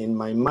interesting in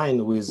my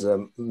mind with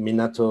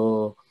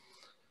Minato-san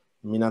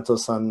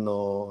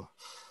no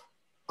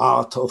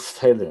Art of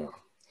Failure,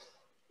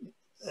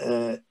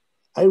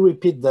 I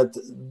repeat that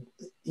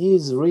he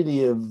is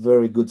really a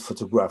very good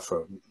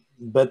photographer,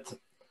 but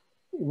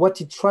what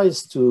he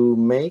tries to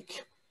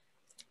make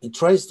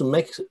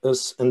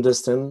us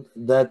understand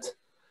that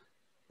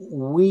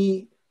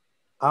we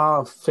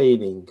are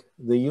failing.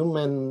 The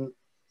human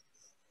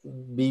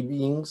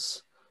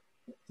beings,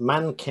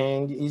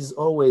 mankind is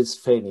always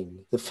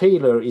failing. The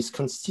failure is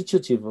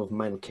constitutive of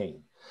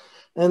mankind.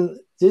 And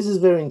this is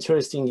very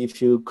interesting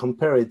if you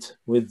compare it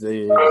with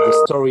the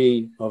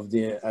story of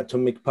the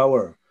atomic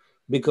power,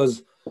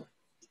 because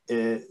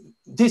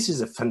this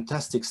is a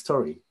fantastic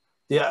story.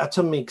 The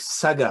atomic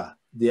saga,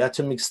 the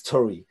atomic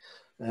story.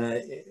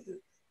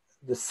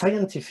 The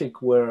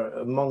scientific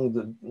were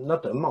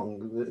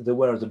they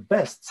were the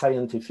best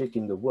scientific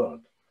in the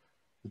world.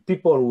 The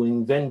people who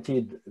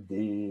invented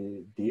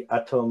the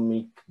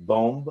atomic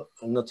bomb,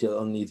 not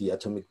only the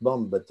atomic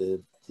bomb, but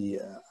the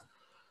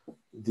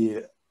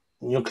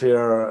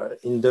nuclear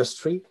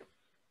industry,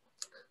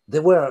 they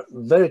were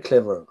very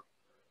clever.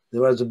 They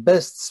were the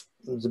best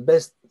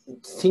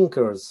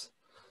thinkers.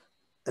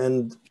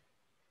 And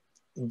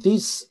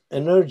this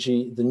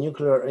energy, the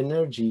nuclear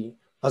energy,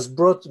 has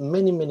brought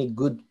many, many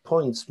good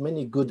points,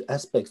 many good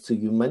aspects to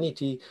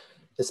humanity,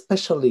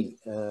 especially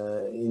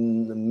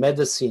in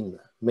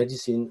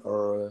medicine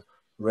or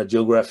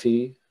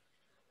radiography,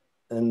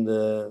 and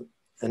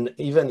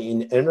even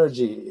in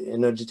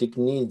energetic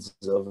needs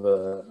of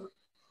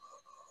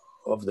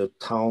the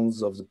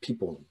towns, of the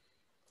people.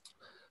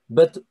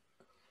 But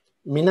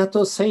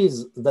Minato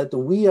says that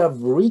we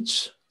have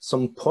reached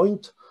some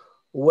point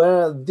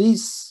where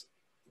this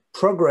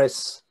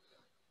progress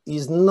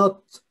is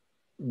not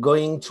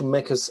going to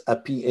make us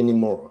happy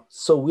anymore.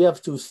 So we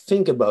have to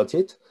think about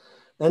it,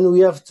 and we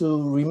have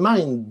to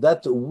remind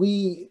that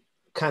we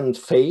can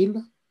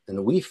fail,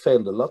 and we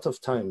failed a lot of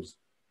times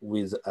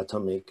with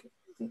atomic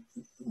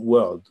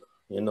world.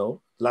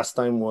 Last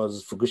time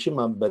was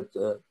Fukushima, but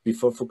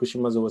before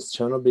Fukushima there was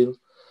Chernobyl,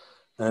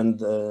 and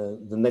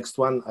the next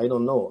one I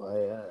don't know.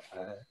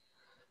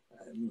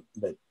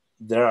 But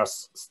there are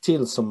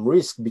still some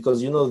risk,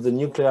 because the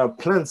nuclear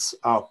plants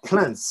are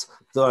plants,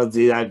 so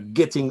they are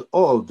getting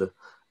old.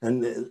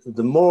 And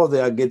the more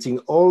they are getting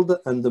old,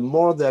 and the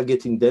more they are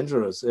getting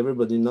dangerous.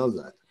 Everybody knows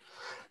that.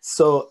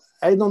 So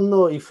I don't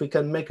know if we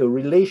can make a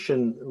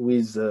relation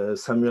with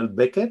Samuel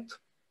Beckett,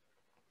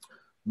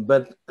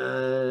 but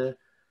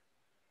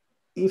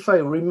if I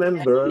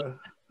remember,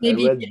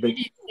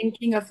 maybe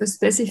thinking of a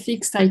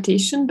specific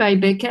citation by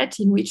Beckett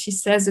in which he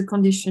says the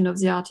condition of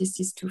the artist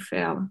is to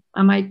fail.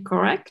 Am I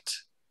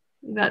correct?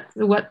 Is that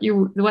what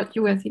you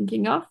were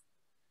thinking of?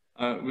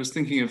 I was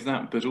thinking of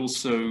that, but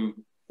also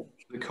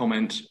the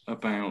comment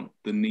about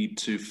the need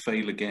to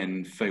fail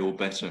again, fail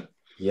better.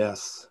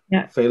 Yes,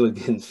 yeah. Fail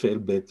again, fail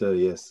better,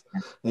 yes.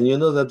 Yeah.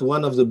 And that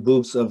one of the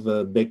books of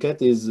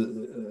Beckett is,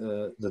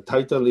 the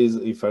title is,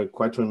 if I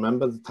quite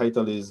remember, the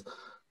title is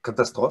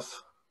Catastrophe.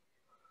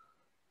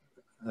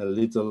 A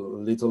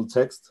little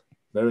text,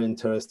 very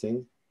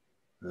interesting.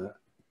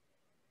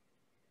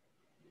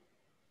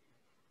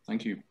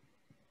 Thank you.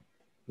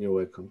 You're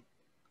welcome.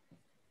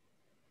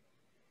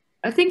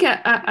 I think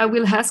I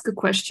will ask a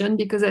question,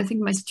 because I think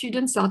my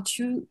students are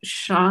too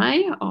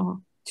shy or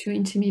too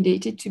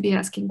intimidated to be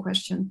asking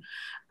questions.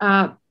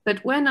 But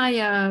when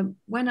I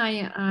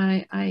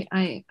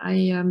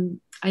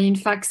in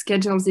fact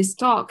scheduled this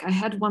talk, I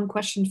had one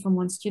question from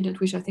one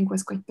student, which I think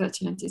was quite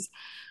pertinent. Is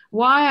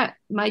why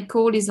my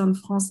call is on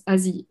France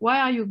Asie?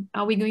 Why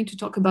are we going to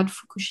talk about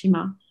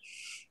Fukushima?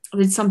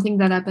 It's something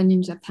that happened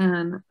in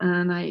Japan,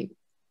 and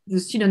the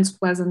students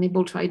was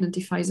unable to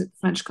identify the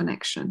French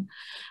connection.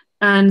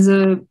 And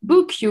the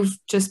book you've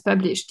just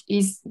published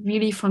is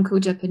really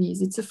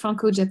Franco-Japanese. It's a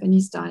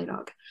Franco-Japanese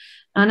dialogue.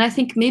 And I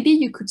think maybe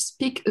you could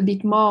speak a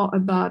bit more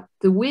about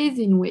the ways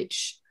in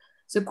which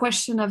the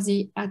question of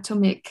the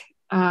atomic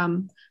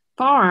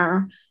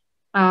power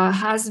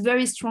has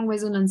very strong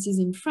resonances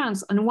in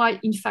France, and why,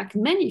 in fact,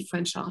 many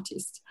French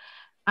artists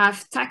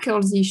have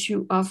tackled the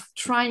issue of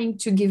trying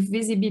to give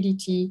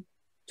visibility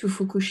to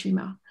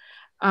Fukushima.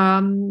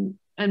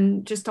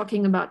 And just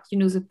talking about,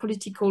 the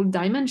political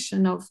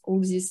dimension of all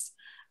these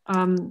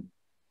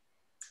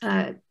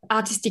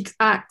artistic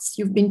acts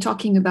you've been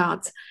talking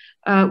about,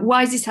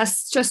 why this has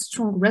such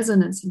strong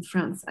resonance in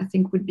France, I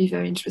think would be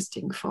very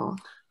interesting for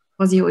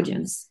the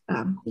audience.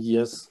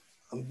 Yes,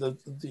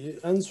 the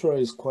answer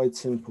is quite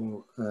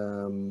simple.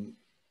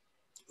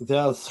 There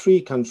are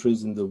 3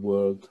 countries in the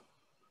world.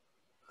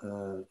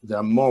 There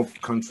are more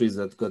countries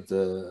that got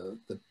the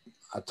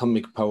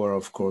atomic power,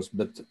 of course,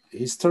 but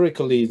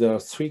historically there are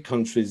 3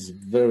 countries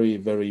very,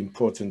 very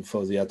important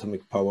for the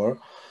atomic power.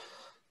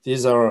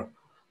 These are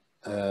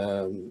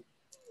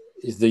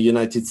is the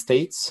United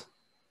States,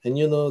 and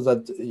you know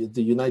that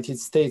the United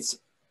States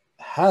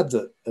had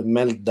a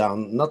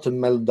meltdown, not a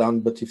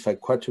meltdown, but if I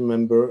quite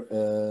remember,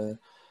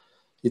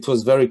 it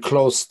was very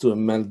close to a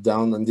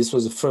meltdown, and this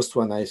was the first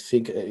one, I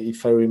think,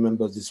 if I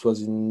remember, this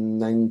was in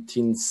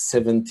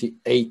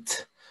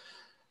 1978.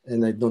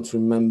 And I don't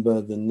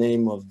remember the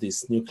name of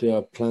this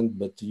nuclear plant,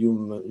 but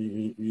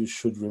you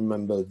should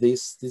remember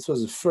this. This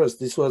was the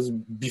first. This was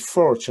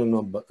before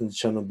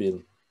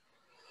Chernobyl,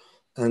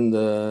 and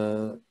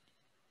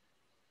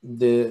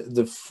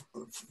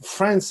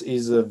France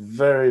is a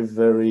very,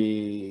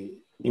 very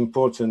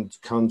important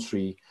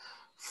country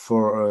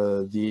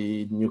for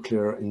the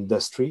nuclear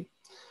industry,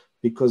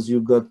 because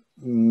you got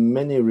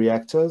many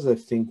reactors. I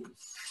think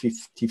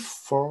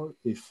 54,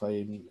 if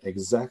I'm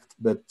exact,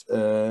 but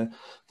the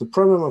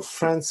problem of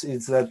France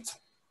is that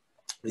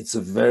it's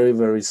a very,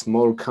 very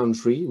small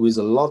country with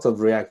a lot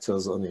of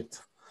reactors on it.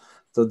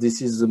 So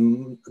this is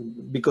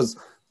because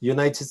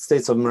United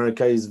States of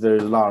America is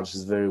very large,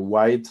 it's very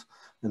wide,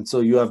 and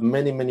so you have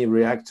many, many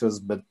reactors,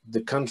 but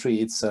the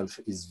country itself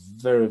is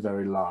very,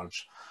 very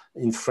large.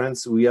 In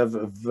France, we have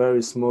a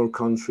very small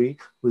country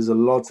with a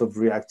lot of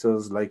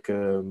reactors, like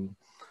the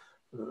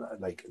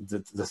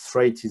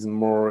threat is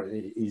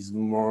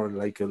more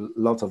like a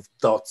lot of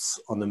dots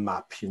on a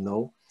map,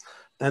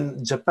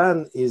 And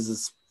Japan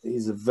is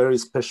a very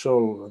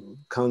special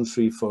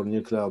country for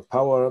nuclear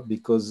power,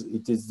 because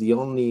it is the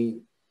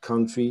only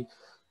country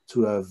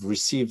to have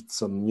received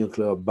some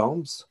nuclear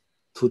bombs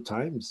 2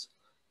 times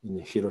in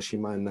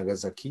Hiroshima and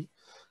Nagasaki,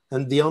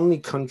 and the only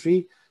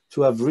country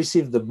to have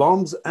received the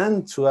bombs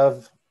and to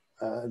have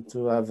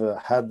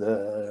had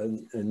a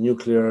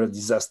nuclear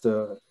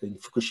disaster in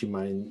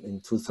Fukushima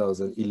in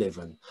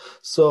 2011.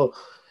 So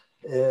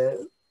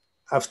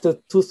after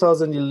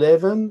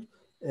 2011,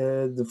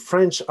 the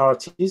French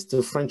artists,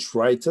 the French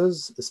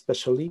writers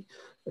especially,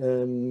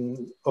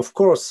 of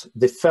course,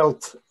 they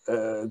felt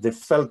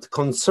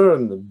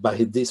concerned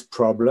by this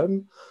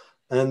problem.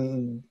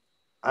 And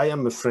I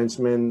am a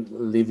Frenchman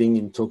living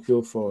in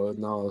Tokyo for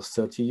now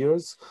 30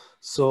 years.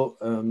 So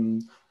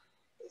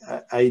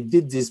I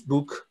did this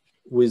book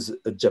with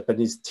a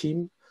Japanese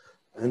team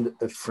and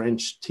a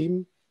French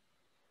team.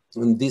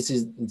 And this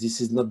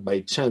is not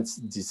by chance.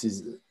 This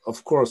is,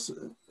 of course,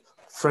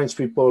 French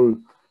people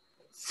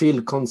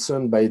feel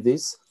concerned by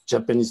this.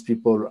 Japanese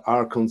people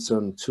are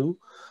concerned too.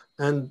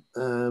 And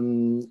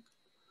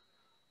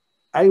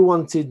I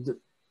wanted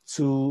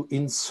to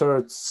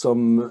insert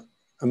some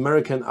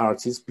American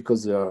artists,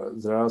 because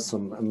there are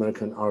some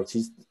American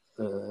artists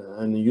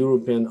and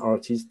European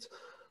artists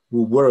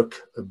who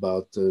work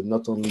about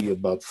not only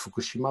about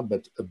Fukushima,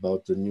 but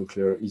about the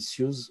nuclear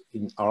issues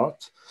in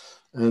art.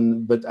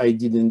 But I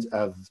didn't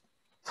have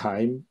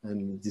time,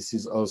 and this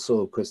is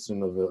also a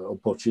question of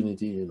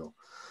opportunity,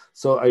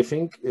 So I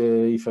think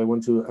if I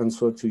want to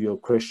answer to your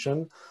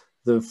question,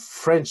 the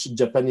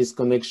French-Japanese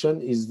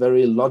connection is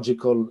very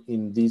logical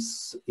in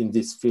this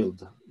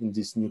field, in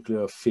this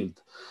nuclear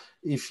field.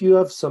 If you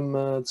have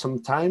some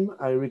time,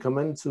 I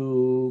recommend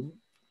to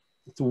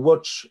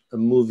watch a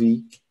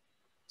movie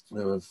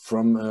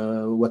from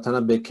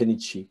Watanabe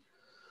Kenichi.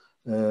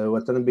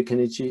 Watanabe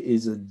Kenichi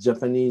is a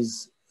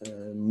Japanese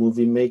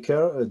movie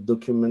maker, a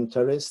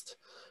documentarist,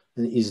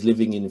 and he's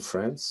living in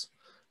France.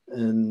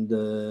 And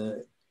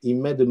he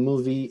made a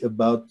movie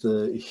about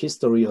the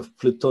history of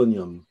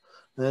plutonium.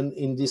 And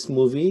in this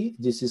movie,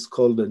 this is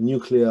called the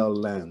Nuclear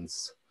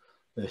Lands,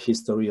 the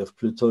history of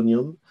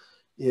plutonium.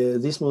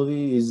 This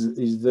movie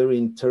is very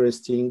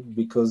interesting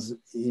because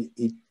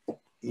it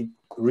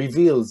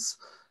reveals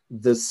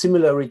the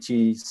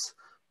similarities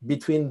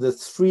between the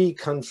 3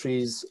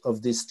 countries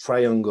of this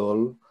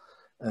triangle,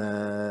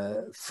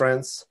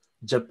 France,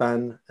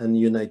 Japan, and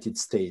United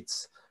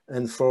States.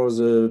 And for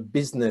the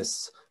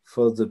business,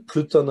 for the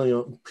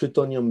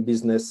plutonium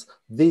business,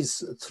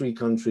 these 3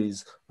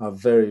 countries are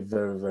very,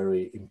 very,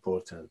 very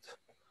important.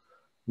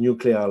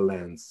 Nuclear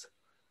lands.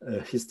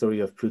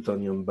 History of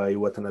Plutonium by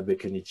Watanabe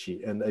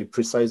Kenichi, and I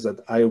precise that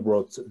I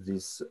wrote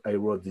this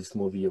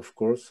movie, of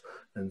course,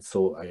 and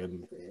so I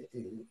am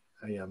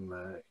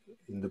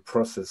in the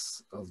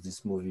process of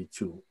this movie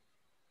too.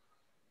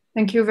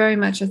 Thank you very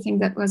much. I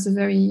think that was a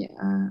very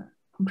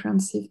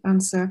comprehensive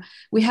answer.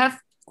 We have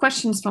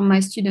questions from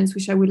my students,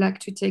 which I would like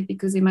to take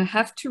because they might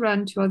have to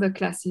run to other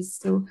classes.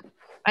 So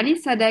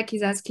Ali Sadek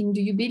is asking,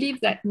 do you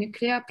believe that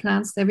nuclear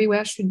plants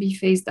everywhere should be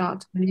phased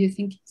out? And do you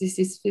think this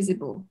is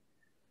feasible?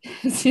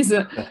 This is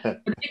a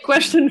big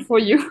question for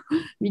you,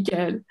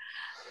 Michael.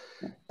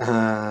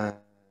 I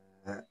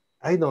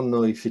don't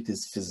know if it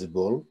is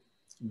feasible,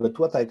 but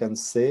what I can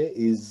say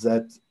is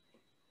that,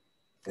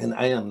 and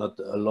I am not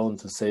alone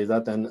to say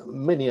that, and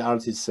many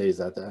artists say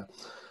that.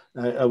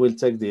 I will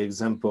take the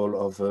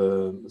example of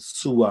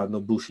Suwa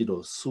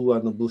Nobuhiro. Suwa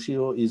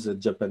Nobuhiro is a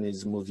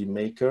Japanese movie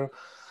maker.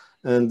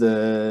 And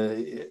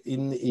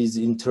in his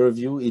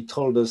interview, he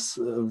told us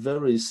a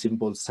very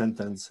simple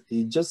sentence.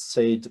 He just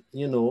said,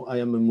 you know, I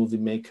am a movie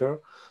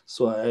maker,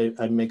 so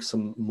I make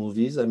some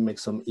movies, I make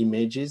some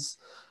images,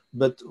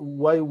 but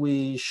why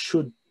we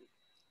should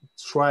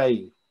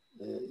try,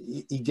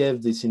 he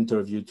gave this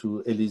interview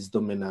to Elise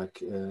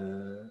Domenac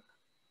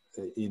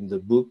in the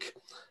book,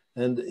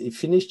 and he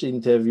finished the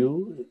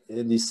interview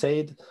and he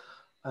said,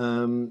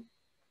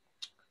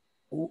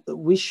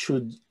 we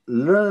should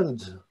learn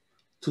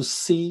to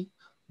see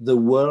the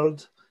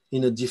world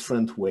in a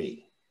different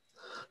way.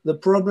 The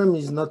problem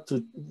is not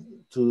to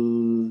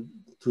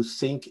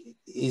think,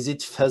 is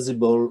it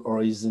feasible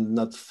or is it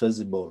not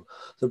feasible?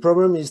 The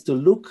problem is to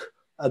look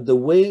at the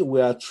way we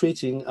are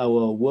treating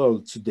our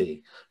world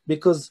today,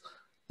 because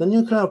the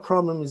nuclear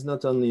problem is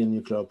not only a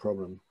nuclear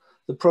problem.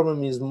 The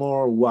problem is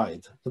more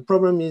wide. The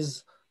problem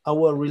is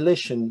our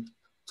relation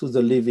to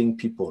the living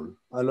people,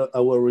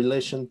 our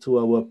relation to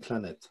our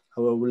planet,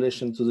 our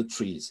relation to the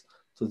trees,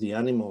 to the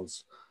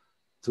animals,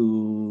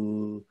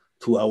 to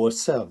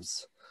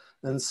ourselves.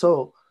 And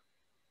so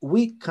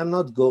we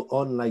cannot go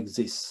on like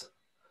this.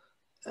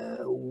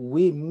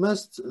 We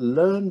must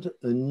learn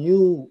a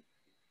new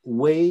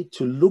way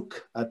to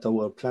look at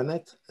our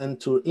planet and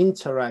to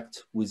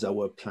interact with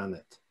our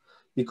planet,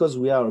 because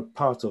we are a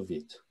part of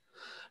it.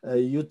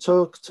 You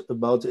talked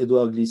about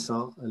Edouard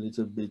Glissant a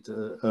little bit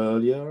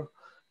earlier.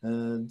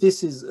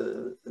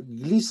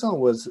 Glissant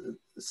was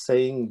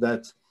saying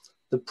that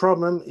the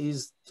problem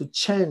is to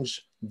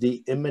change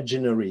the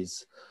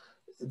imaginaries.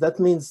 That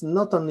means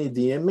not only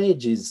the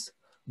images,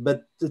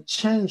 but to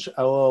change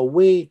our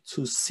way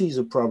to see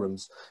the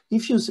problems.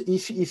 If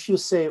you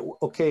say,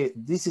 okay,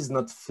 this is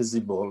not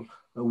feasible,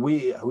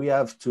 we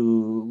have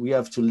to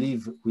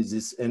live with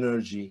this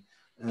energy,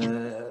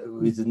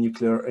 with the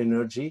nuclear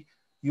energy,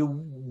 you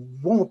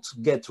won't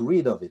get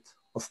rid of it,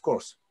 of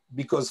course,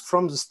 because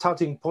from the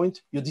starting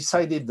point, you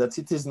decided that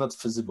it is not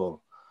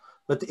feasible.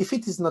 But if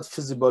it is not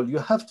feasible, you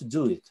have to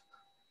do it.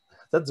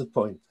 That's the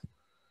point.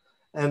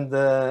 And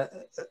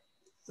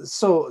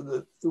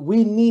so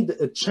we need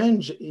a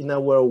change in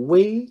our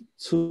way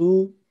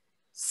to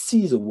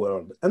see the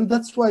world. And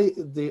that's why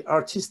the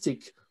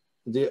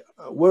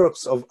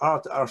works of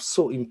art are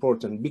so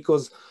important,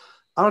 because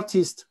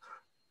artists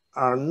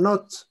are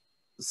not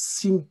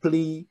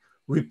simply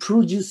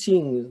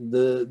reproducing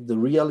the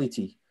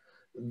reality.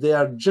 They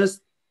are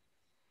just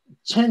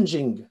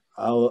changing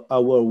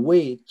our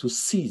way to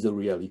see the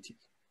reality.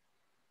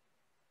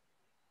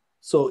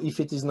 So if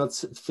it is not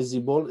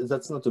feasible,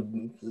 that's not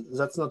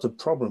a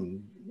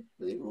problem.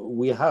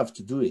 We have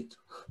to do it.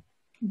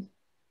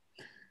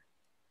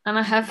 And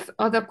I have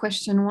other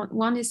questions.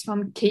 One is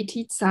from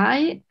Katie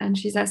Tsai, and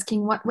she's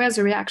asking, what were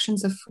the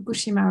reactions of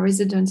Fukushima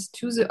residents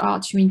to the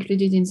art you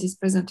included in this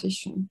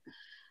presentation?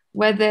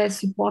 Were they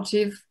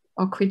supportive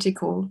or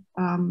critical?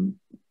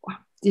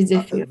 Did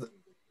they feel?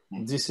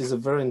 This is a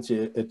very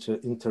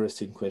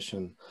interesting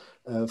question.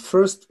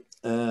 First,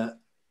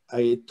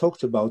 I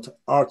talked about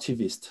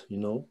artivist, you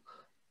know,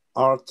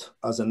 art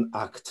as an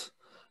act.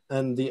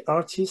 And the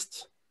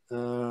artists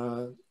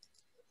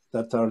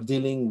that are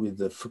dealing with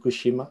the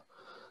Fukushima,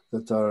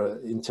 that are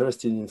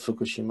interested in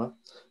Fukushima,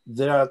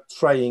 they are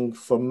trying,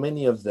 for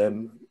many of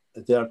them,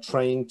 they are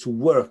trying to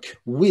work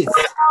with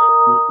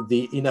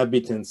the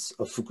inhabitants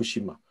of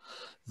Fukushima.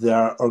 They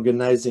are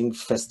organizing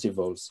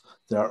festivals,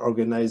 they are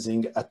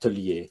organizing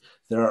ateliers,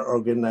 they are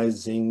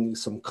organizing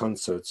some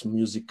concerts,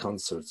 music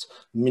concerts.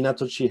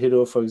 Minato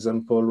Chihiro, for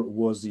example,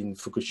 was in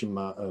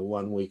Fukushima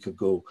 1 week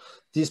ago.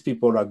 These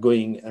people are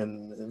going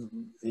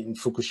in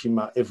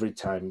Fukushima every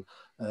time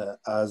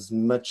as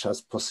much as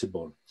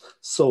possible.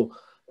 So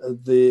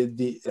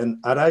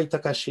and Arai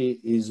Takashi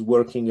is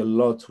working a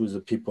lot with the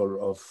people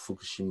of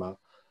Fukushima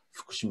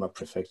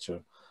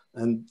prefecture.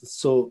 And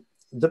so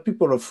the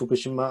people of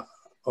Fukushima,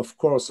 of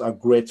course, are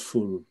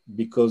grateful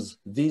because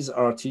these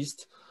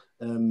artists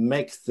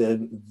make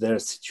their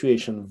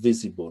situation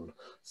visible.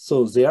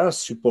 So they are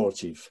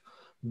supportive.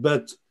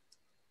 But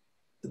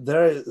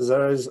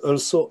there is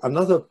also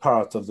another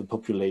part of the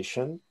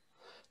population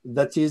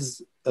that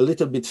is a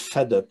little bit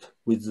fed up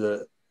with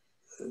the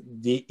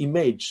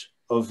image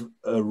of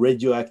a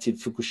radioactive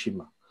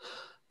Fukushima.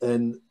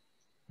 And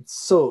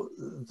so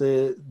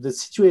the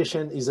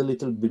situation is a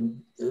little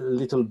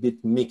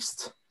bit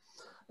mixed.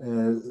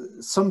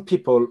 Some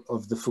people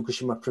of the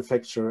Fukushima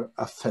prefecture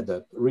are fed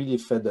up, really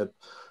fed up,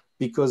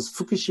 because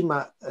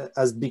Fukushima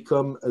has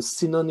become a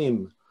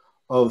synonym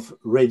of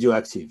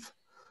radioactive.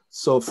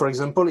 So, for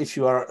example, if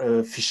you are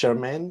a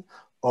fisherman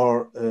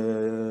or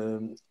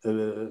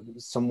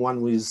someone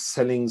who is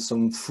selling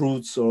some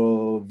fruits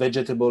or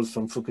vegetables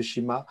from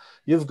Fukushima,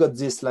 you've got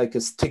this like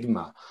a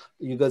stigma.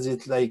 You got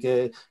it like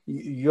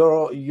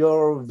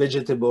your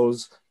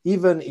vegetables,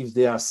 even if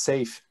they are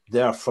safe,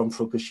 they are from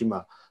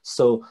Fukushima.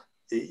 So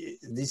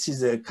this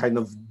is a kind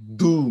of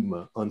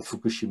doom on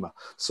Fukushima.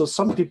 So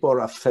some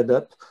people are fed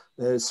up.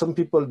 Some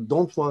people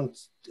don't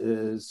want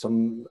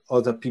some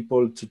other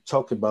people to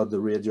talk about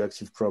the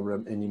radioactive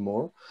problem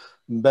anymore.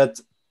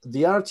 But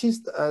the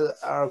artists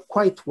are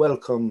quite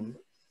welcome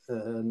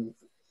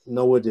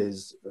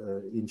nowadays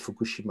in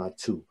Fukushima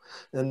too.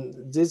 And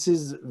this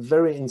is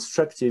very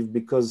instructive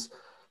because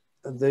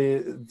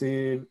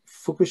the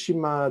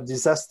Fukushima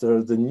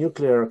disaster, the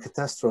nuclear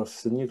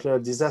catastrophe, the nuclear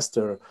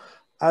disaster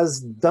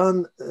has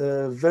done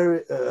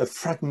a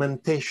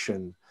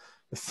fragmentation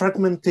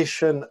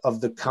of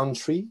the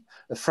country,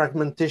 a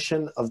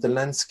fragmentation of the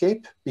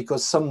landscape,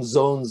 because some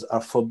zones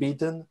are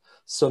forbidden,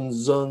 some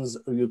zones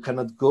you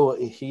cannot go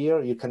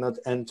here, you cannot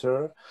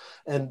enter.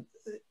 And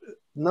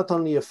not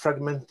only a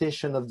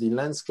fragmentation of the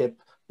landscape,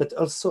 but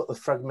also a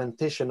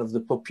fragmentation of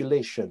the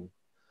population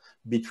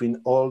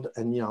between old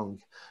and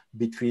young,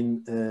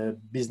 between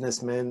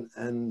businessmen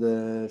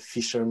and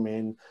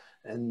fishermen.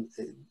 And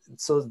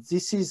so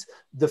this is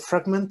the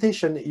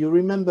fragmentation. You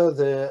remember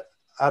the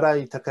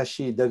Arai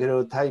Takashi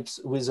daguerreotypes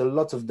with a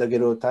lot of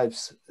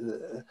daguerreotypes.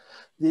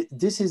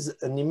 This is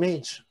an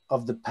image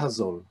of the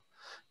puzzle.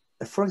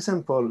 For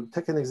example,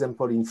 take an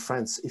example in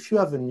France. If you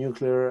have a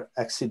nuclear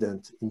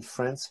accident in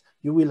France,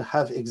 you will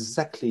have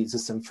exactly the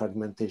same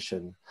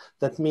fragmentation.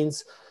 That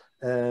means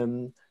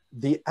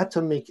the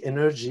atomic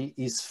energy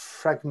is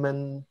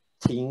fragmentating,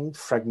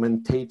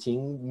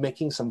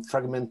 making some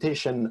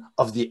fragmentation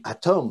of the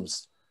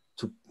atoms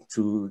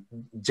to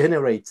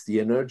generate the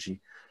energy,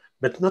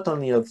 but not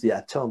only of the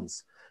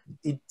atoms.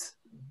 It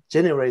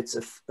generates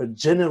a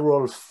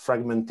general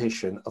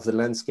fragmentation of the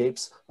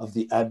landscapes, of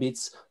the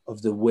habits,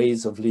 of the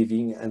ways of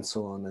living, and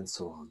so on and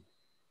so on.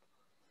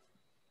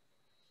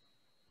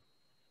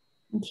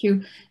 Thank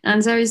you.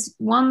 And there is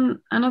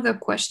another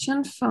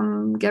question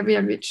from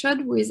Gabriel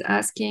Richard, who is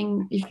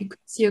asking if you could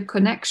see a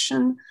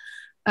connection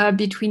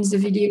between the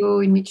video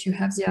in which you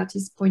have the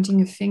artist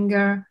pointing a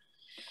finger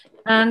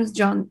and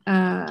John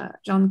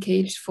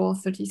Cage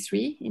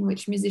 433, in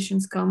which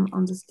musicians come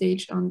on the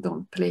stage and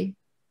don't play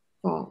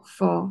for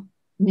 4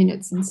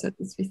 minutes and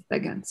 33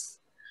 seconds.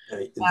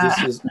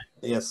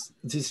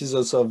 This is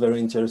also a very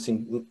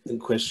interesting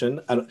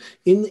question.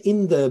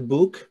 In the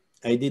book,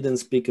 I didn't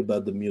speak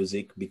about the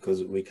music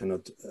because we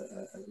cannot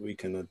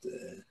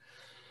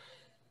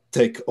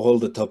take all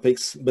the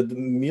topics, but the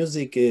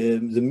music,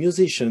 the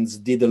musicians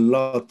did a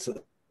lot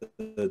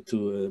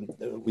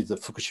with the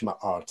Fukushima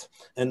art.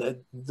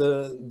 And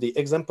the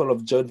example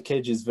of John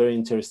Cage is very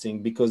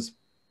interesting because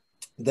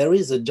there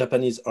is a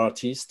Japanese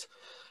artist,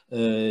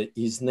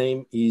 his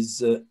name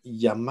is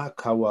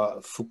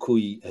Yamakawa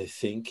Fukui, I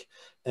think,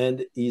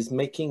 and he's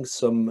making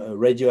some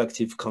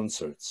radioactive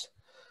concerts.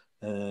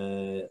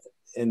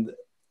 And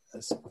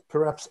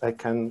perhaps I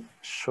can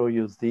show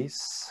you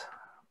this,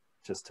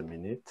 just a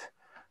minute.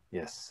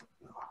 Yes,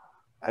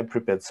 I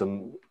prepared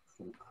some.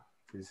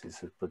 This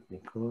is a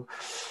Sputniku.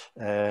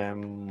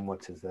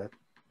 What is that?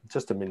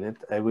 Just a minute,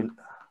 I will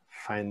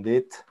find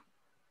it.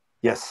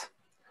 Yes,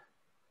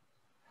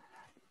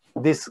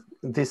 this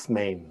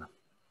man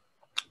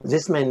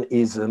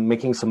is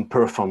making some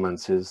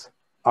performances,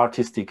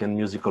 artistic and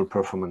musical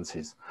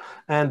performances.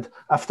 And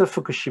after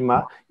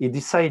Fukushima, he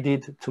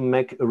decided to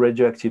make a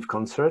radioactive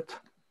concert.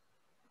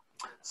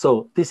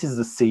 So this is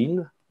the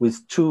scene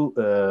with two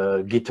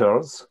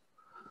guitars,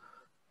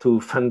 two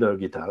Fender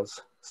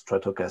guitars,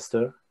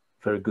 Stratocaster,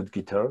 very good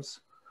guitars,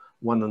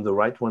 one on the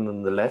right, one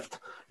on the left.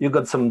 You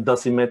got some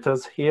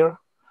dosimeters here.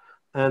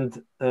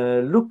 And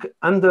look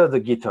under the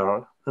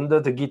guitar. Under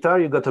the guitar,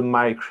 you got a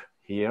mic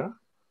here,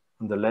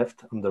 on the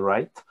left, on the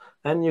right.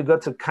 And you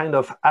got a kind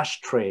of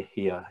ashtray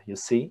here, you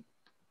see?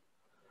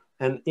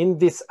 And in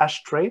this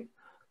ashtray,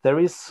 there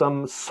is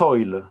some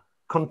soil,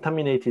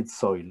 contaminated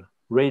soil,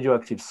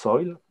 radioactive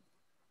soil.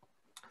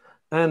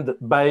 And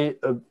by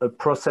a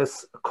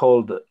process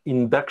called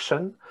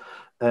induction,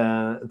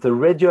 the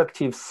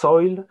radioactive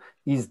soil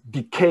is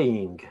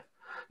decaying.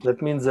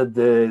 That means that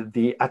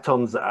the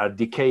atoms are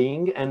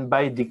decaying, and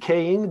by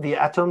decaying, the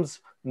atoms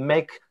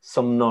make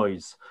some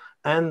noise.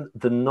 And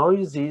the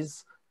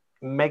noises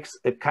makes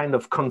a kind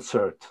of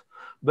concert.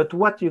 But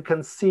what you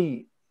can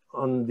see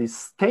on this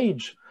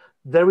stage,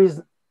 there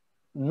is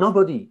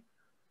nobody.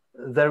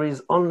 There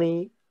is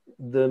only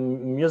the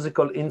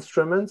musical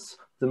instruments,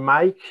 the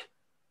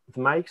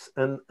mics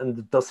and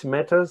the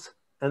dosimeters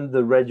and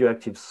the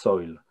radioactive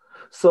soil.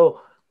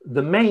 So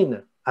the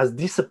main has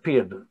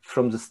disappeared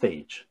from the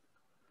stage.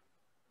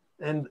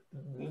 And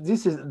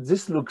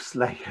this looks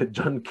like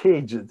John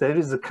Cage. There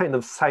is a kind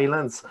of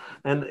silence.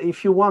 And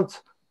if you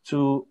want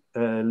to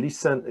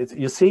listen,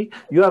 you see,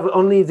 you have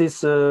only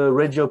this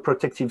radio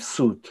protective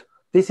suit.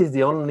 This is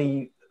the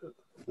only,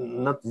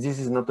 this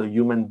is not a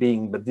human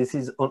being, but this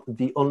is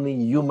the only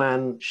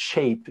human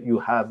shape you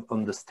have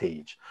on the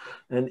stage.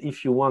 And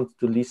if you want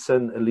to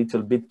listen a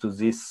little bit to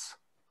this,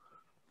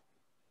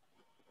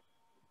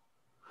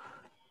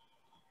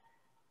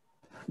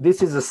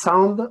 this is a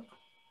sound,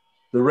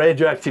 the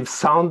radioactive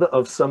sound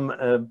of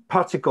some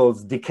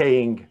particles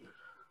decaying.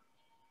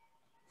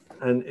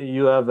 And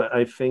you have,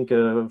 I think,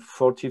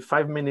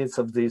 45 minutes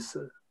of this.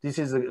 This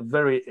is a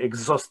very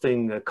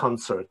exhausting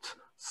concert,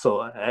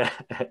 so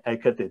I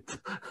cut it.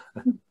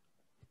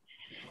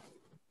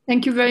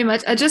 Thank you very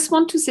much. I just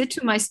want to say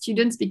to my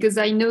students, because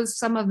I know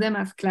some of them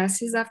have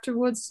classes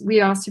afterwards,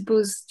 we are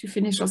supposed to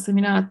finish our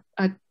seminar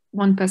at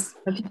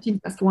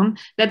 1:15 past 1,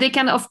 that they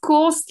can, of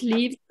course,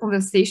 leave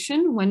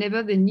conversation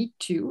whenever they need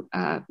to,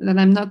 that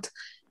I'm not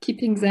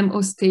keeping them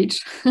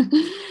hostage,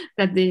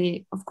 that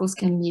they, of course,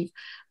 can leave.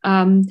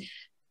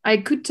 I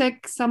could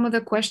take some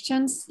other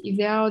questions. If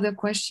there are other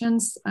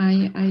questions,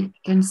 I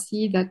can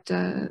see that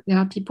there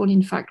are people,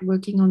 in fact,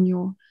 working on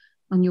your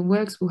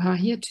works who are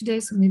here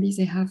today, so maybe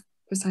they have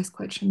precise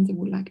questions they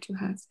would like to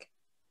ask.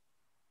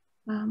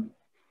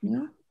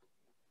 Yeah,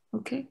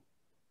 okay.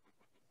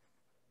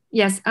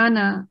 Yes,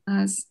 Anna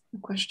has a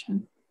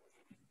question.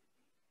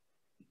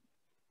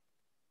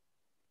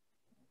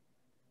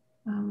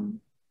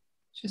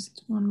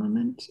 Just one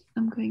moment.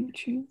 I'm going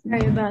to.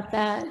 Sorry about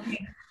that.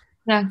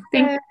 Yeah,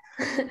 thank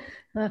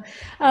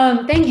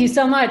you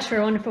so much for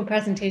a wonderful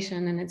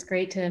presentation, and it's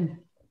great to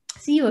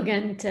see you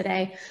again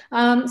today.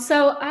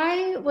 So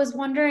I was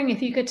wondering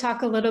if you could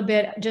talk a little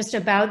bit just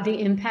about the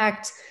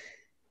impact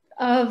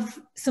of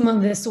some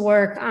of this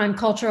work on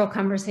cultural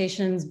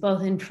conversations,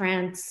 both in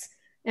France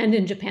and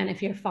in Japan,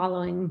 if you're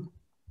following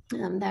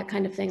that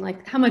kind of thing.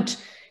 Like how much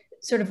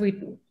sort of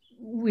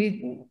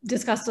we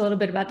discussed a little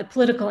bit about the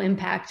political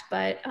impact,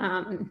 but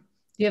do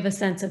you have a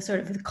sense of sort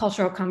of the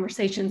cultural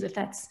conversations, if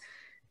that's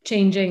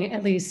changing,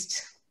 at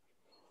least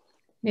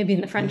maybe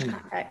in the French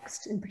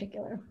context in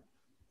particular?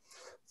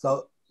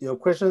 So your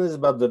question is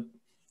about the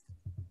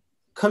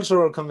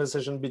cultural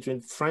conversation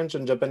between French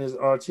and Japanese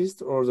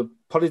artists, or the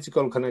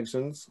political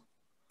connections?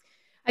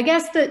 I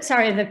guess that,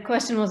 sorry, the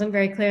question wasn't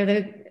very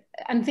clear.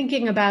 I'm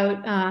thinking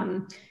about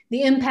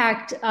the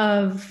impact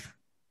of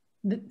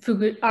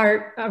the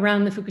art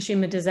around the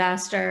Fukushima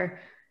disaster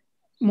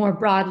more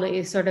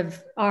broadly, sort of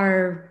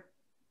our,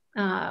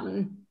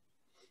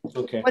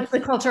 what's the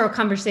cultural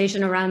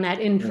conversation around that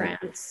in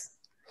France,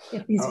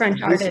 if these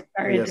French artists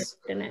are interested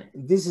in it?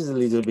 This is a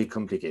little bit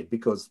complicated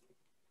because,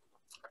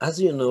 as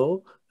you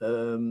know,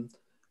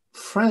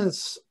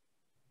 France,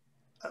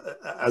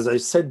 as I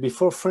said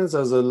before, France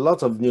has a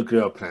lot of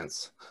nuclear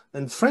plants.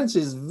 And France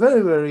is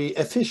very, very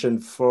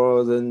efficient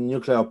for the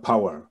nuclear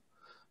power.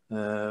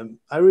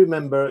 I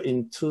remember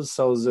in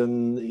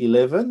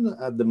 2011,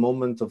 at the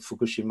moment of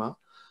Fukushima,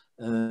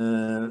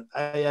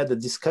 I had a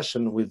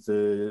discussion with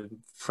the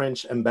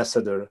French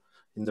ambassador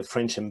in the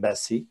French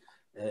embassy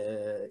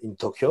in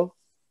Tokyo.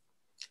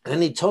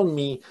 And he told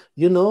me,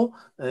 you know,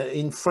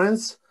 in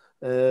France,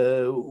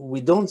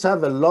 we don't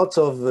have a lot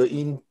of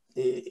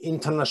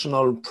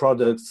international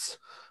products.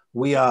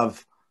 We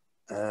have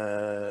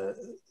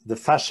the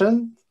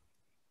fashion,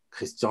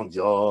 Christian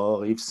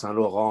Dior, Yves Saint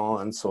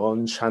Laurent, and so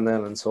on,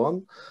 Chanel, and so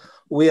on.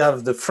 We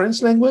have the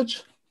French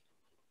language,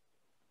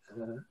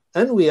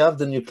 and we have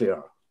the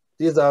nuclear.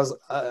 These are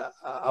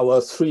our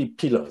three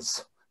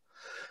pillars.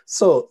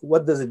 So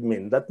what does it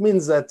mean? That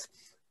means that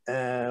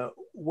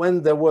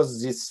when there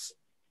was this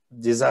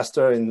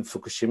disaster in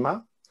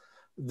Fukushima,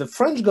 the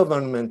French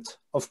government,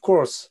 of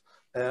course,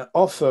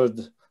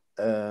 offered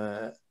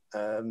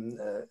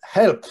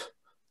help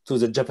to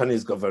the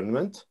Japanese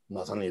government,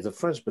 not only the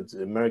French, but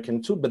the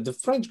American too, but the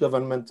French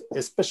government,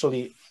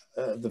 especially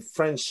the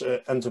French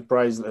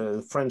enterprise,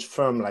 French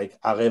firm like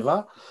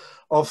Areva,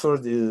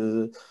 offered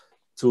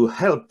to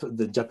help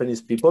the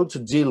Japanese people to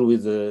deal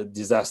with the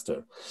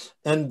disaster.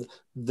 And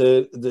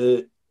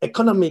the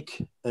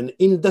economic and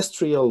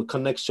industrial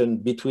connection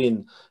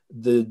between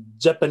the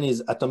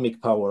Japanese atomic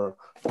power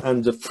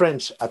and the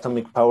French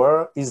atomic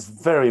power is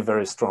very,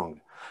 very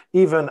strong.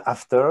 Even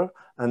after,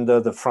 under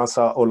the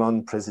François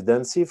Hollande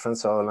presidency,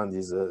 François Hollande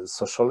is a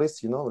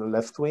socialist, you know,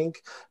 left wing,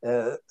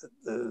 the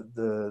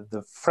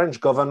French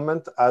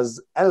government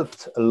has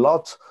helped a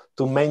lot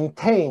to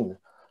maintain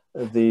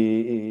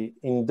the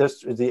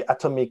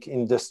atomic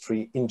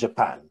industry in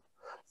Japan.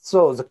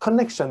 So the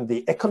connection,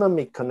 the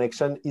economic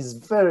connection is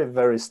very,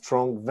 very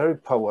strong, very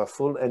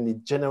powerful, and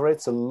it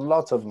generates a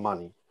lot of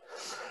money.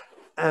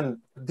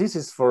 And this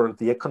is for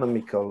the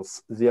economic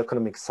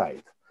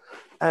side.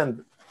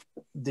 And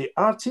the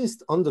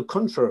artists, on the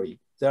contrary,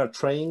 they are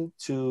trying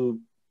to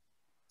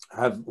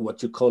have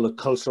what you call a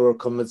cultural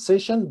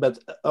conversation, but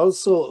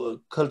also a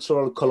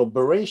cultural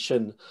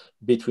collaboration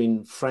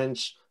between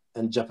French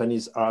and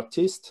Japanese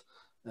artists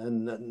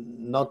and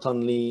not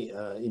only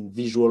in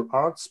visual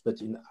arts, but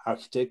in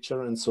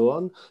architecture and so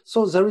on.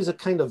 So there is a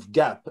kind of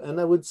gap. And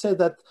I would say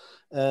that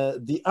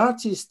the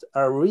artists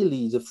are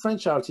really, the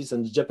French artists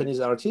and the Japanese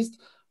artists,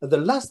 are the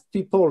last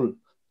people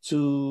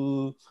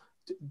to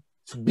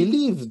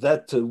believe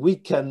that we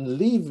can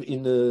live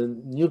in a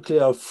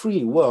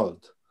nuclear-free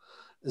world.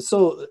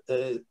 So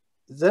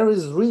there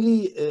is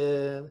really,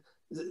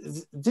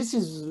 this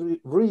is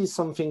really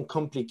something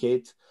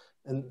complicated.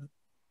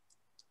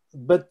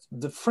 But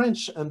the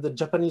French and the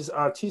Japanese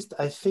artists,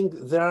 I think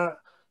they are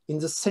in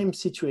the same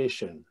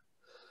situation.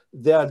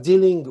 They are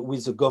dealing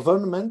with a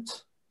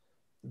government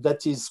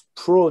that is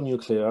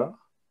pro-nuclear,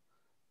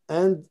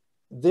 and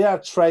they are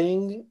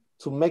trying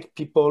to make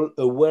people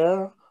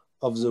aware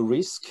of the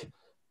risk,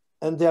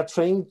 and they are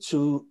trying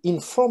to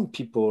inform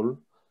people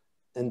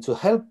and to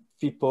help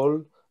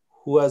people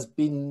who has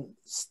been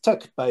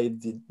stuck by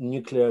the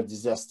nuclear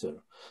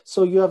disaster.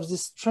 So you have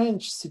this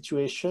strange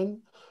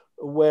situation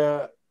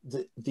where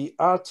the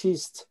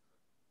artists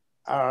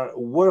are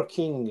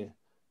working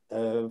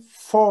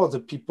for the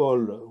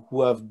people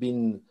who have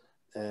been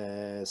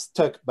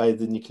stuck by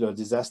the nuclear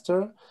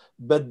disaster,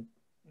 but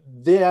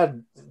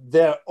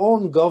their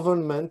own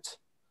government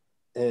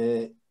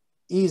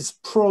is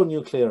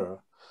pro-nuclear.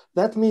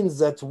 That means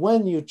that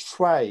when you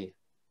try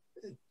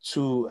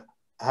to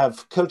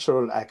have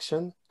cultural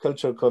action,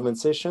 cultural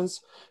conversations,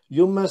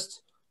 you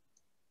must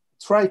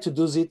try to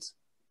do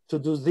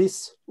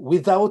this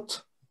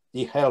without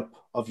the help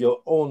of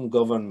your own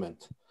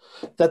government.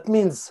 That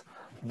means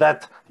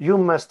that you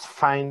must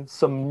find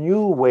some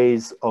new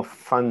ways of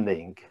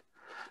funding.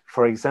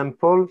 For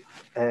example,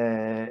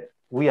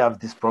 we have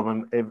this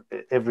problem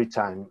every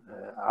time.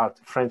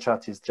 French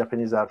artists,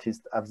 Japanese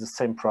artists have the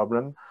same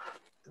problem.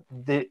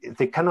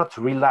 They cannot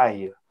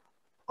rely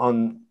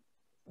on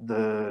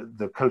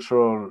the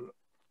cultural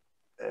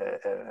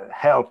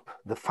help,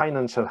 the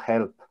financial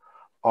help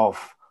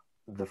of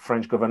the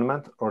French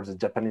government or the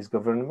Japanese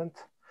government.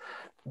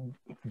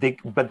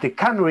 But they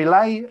can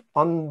rely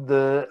on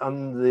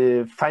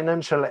the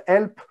financial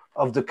help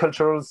of the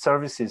cultural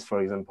services,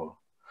 for example.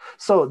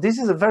 So this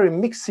is a very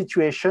mixed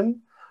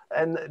situation,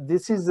 and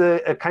this is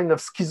a kind of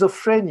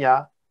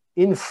schizophrenia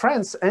in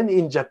France and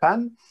in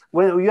Japan,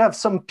 where you have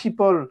some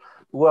people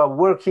who are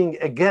working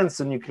against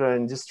the nuclear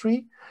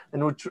industry,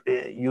 and which,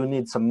 you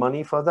need some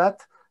money for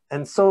that.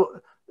 And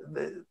so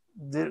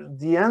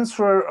the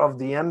answer of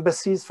the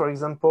embassies, for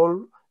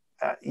example,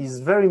 is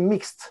very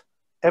mixed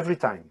every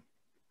time.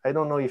 I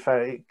don't know if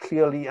I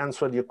clearly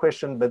answered your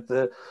question, but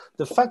the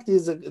fact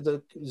is that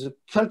the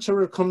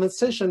cultural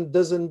conversation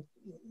doesn't,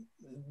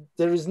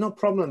 there is no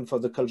problem for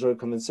the cultural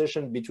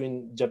conversation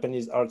between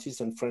Japanese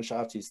artists and French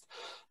artists.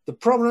 The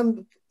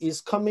problem is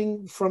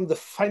coming from the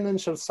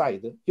financial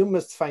side. You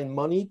must find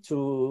money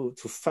to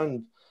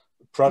fund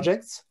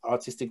projects,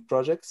 artistic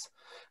projects.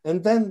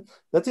 And then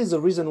that is the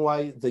reason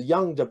why the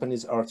young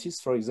Japanese artists,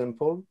 for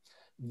example,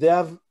 they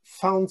have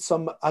found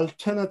some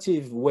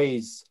alternative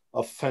ways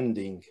of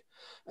funding.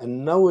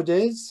 And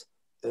nowadays,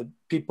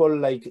 people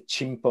like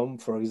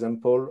Chimpom, for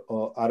example,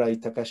 or Arai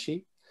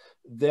Takashi,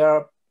 they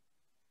are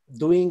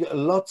doing a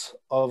lot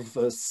of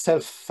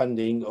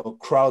self-funding or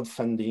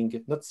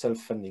crowdfunding, not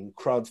self-funding,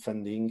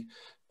 crowdfunding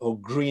or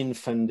green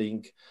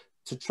funding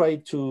to try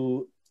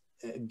to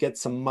get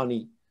some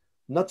money,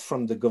 not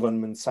from the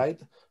government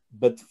side,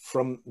 but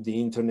from the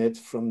internet,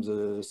 from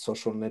the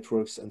social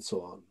networks and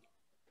so on.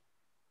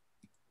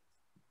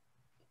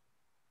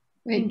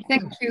 Great,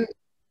 thank you.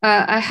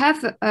 I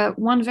have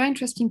one very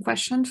interesting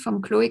question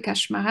from Chloe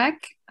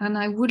Kashmarek, and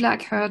I would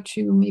like her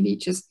to maybe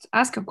just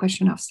ask a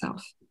question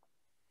herself,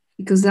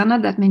 because there are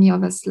not that many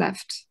of us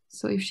left.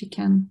 So if she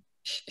can.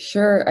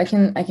 Sure, I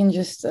can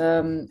just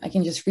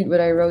read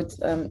what I wrote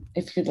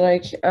if you'd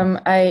like.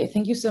 I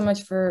thank you so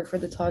much for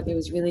the talk. It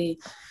was really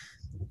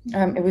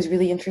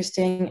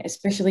interesting,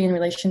 especially in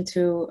relation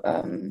to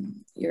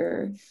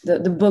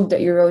the book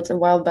that you wrote a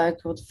while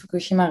back called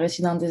Fukushima,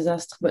 récit d'un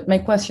désastre. But my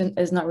question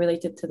is not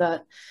related to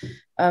that.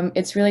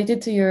 It's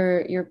related to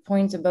your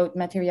point about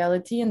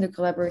materiality and the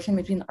collaboration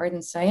between art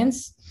and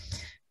science.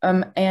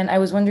 And I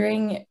was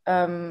wondering,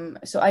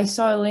 so I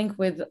saw a link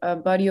with a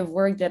body of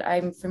work that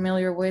I'm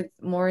familiar with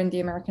more in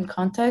the American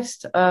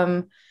context,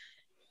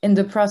 in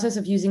the process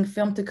of using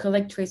film to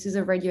collect traces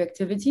of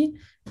radioactivity.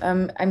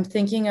 I'm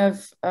thinking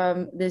of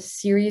this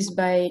series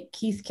by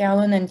Keith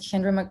Callan and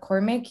Chandra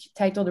McCormick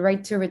titled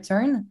Right to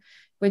Return,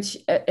 which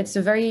it's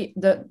a very,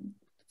 the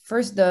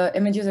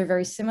images are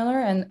very similar,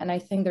 and I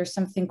think there's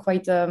something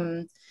quite,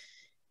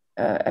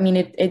 I mean,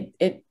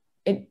 it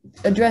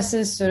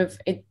addresses sort of,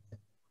 it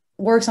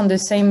works on the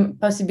same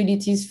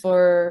possibilities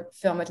for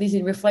film, at least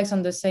it reflects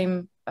on the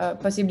same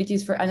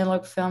possibilities for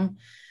analog film.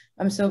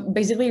 So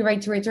basically,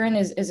 Right to Return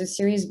is a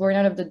series born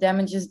out of the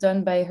damages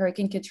done by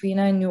Hurricane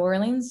Katrina in New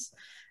Orleans.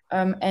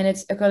 And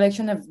it's a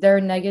collection of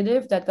their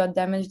negative that got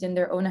damaged in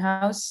their own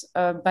house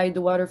by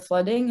the water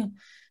flooding.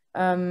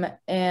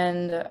 Basically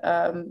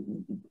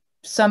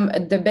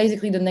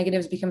the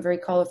negatives become very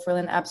colorful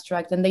and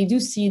abstract, and they do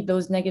see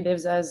those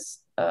negatives as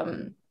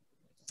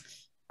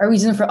a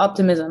reason for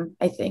optimism.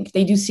 I think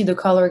they do see the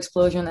color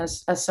explosion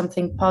as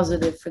something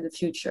positive for the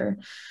future.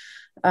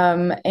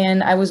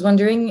 And I was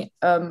wondering,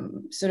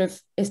 sort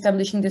of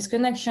establishing this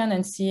connection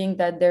and seeing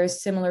that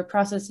there's similar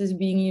processes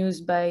being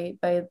used by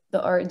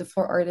the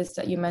four artists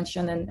that you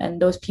mentioned,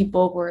 and those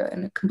people were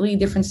in a completely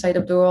different side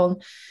of the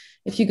world.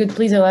 If you could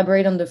please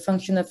elaborate on the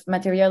function of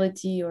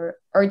materiality or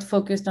art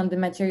focused on the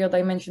material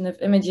dimension of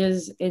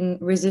images in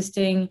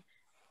resisting,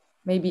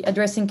 maybe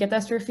addressing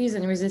catastrophes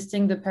and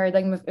resisting the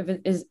paradigm of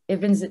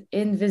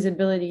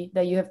invisibility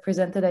that you have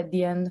presented at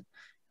the end.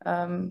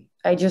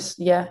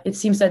 It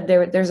seems that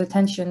there's a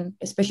tension,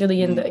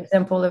 especially in the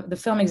example of the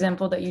film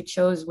example that you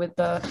chose with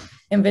the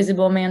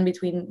invisible man,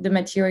 between the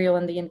material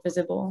and the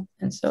invisible.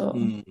 And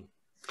so.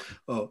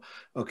 Oh,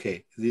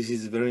 okay. This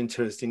is a very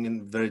interesting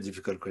and very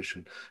difficult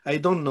question. I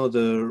don't know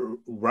the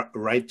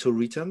right to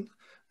return.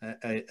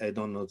 I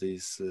don't know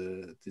this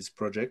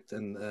project,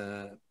 and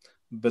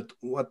but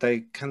what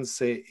I can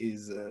say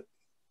is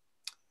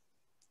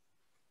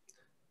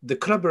the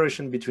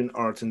collaboration between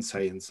art and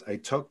science. I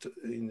talked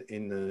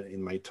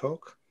in my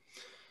talk.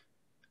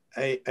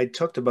 I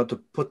talked about a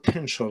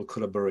potential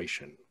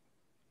collaboration.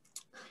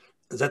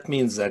 That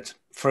means that,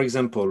 for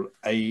example,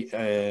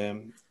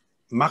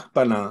 Marc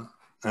Palin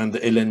and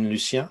Hélène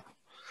Lucien,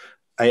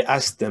 I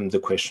asked them the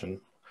question,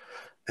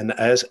 and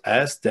I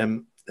asked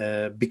them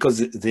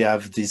because they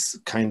have this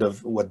kind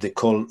of what they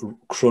call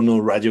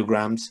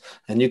chronoradiograms,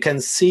 and you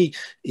can see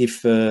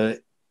if a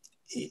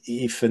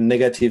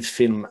negative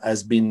film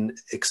has been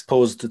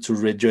exposed to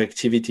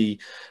radioactivity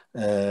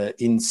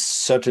in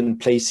certain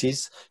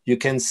places, you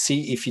can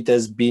see if it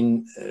has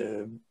been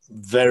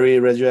very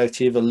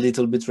radioactive, a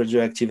little bit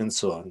radioactive, and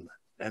so on.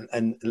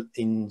 And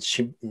in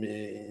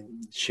Takeda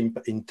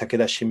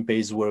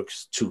Shimpei's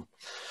works too.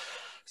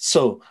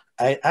 So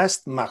I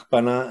asked Marc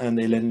Palin and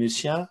Hélène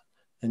Lucien,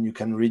 and you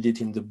can read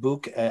it in the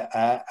book.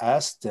 I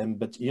asked them,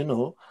 but you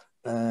know,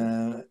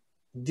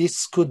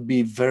 this could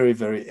be very,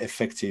 very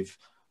effective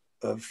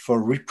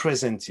for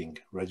representing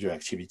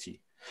radioactivity,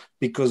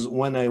 because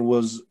when I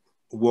was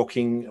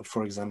working,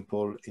 for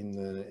example, in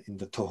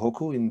the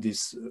Tohoku, in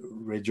this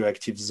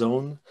radioactive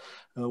zone,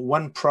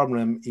 one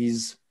problem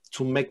is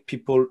to make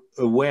people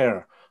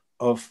aware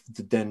of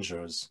the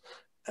dangers.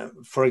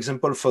 For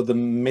example, for the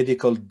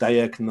medical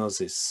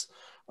diagnosis,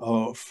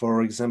 or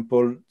for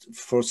example,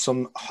 for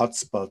some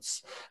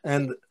hotspots.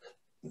 And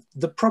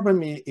the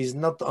problem is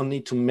not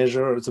only to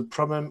measure, the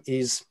problem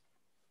is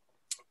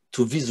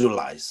to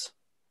visualize.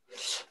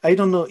 I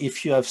don't know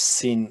if you have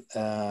seen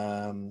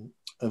a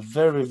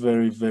very,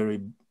 very, very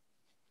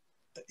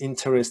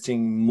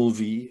interesting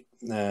movie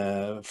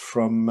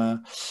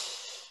from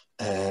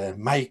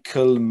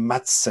Michael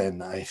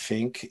Madsen, I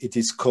think. It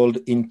is called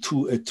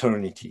Into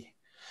Eternity.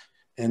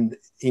 And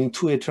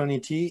Into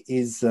Eternity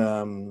is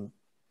a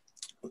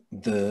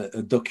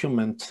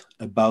document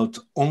about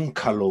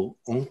Onkalo.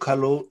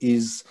 Onkalo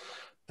is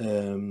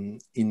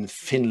in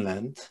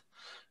Finland,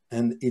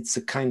 and it's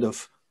a kind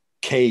of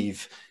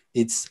cave.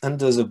 It's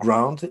under the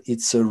ground.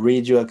 It's a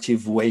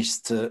radioactive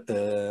waste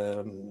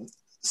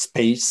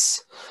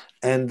space.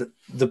 And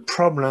the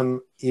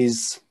problem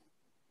is,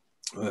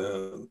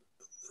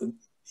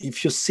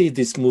 if you see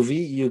this movie,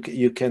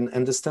 you can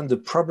understand the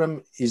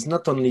problem is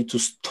not only to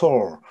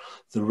store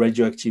the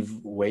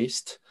radioactive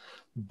waste,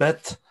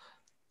 but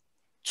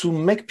to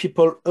make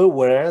people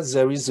aware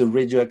there is a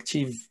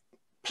radioactive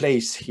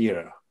place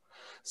here.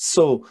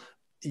 So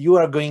you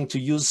are going to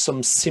use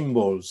some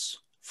symbols.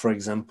 For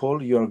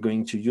example, you are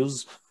going to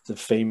use the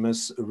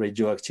famous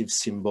radioactive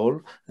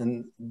symbol,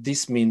 and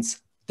this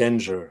means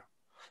danger.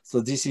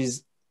 So this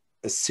is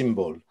a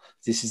symbol.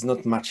 This is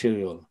not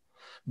material.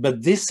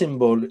 But this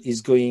symbol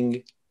is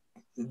going,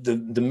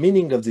 the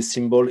meaning of the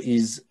symbol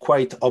is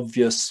quite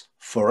obvious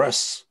for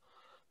us.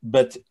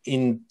 But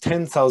in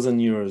 10,000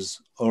 years,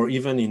 or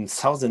even in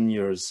 1,000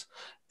 years,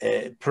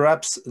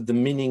 perhaps the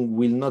meaning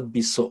will not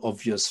be so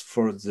obvious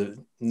for the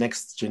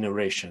next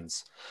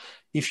generations.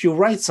 If you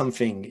write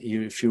something,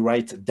 if you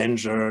write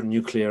danger,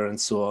 nuclear, and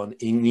so on,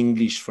 in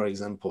English, for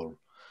example,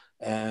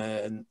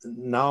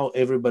 now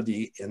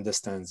everybody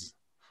understands.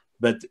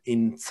 But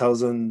in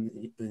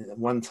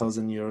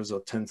 1,000 years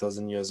or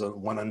 10,000 years or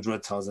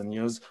 100,000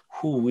 years,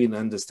 who will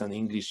understand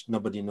English?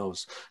 Nobody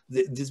knows.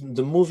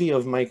 The movie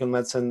of Michael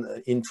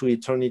Madsen, Into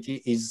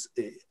Eternity, is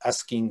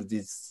asking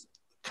this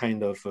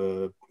kind of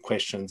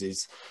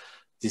questions,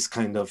 this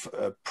kind of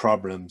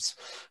problems.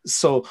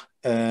 So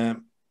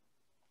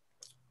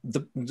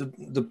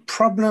the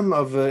problem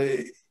of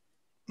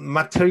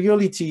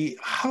materiality,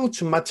 how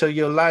to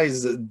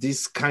materialize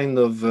this kind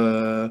of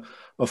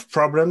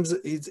problems,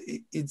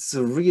 it's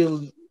a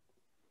real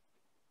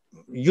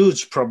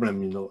huge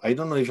problem, you know. I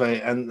don't know if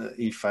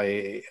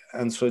I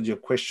answered your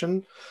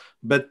question,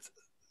 but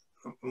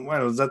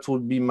well, that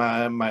would be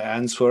my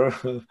answer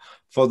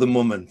for the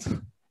moment.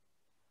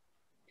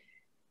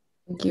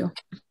 Thank you.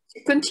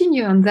 To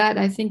continue on that,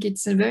 I think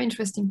it's a very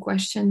interesting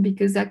question,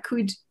 because that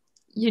could,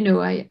 you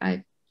know,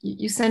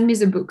 you sent me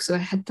the book, so I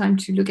had time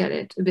to look at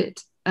it a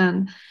bit.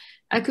 And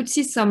I could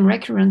see some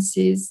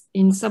recurrences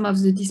in some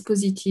of the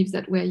dispositives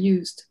that were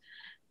used.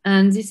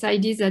 And this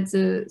idea that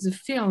the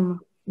film,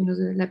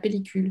 la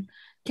pellicule,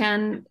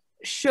 can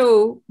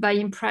show by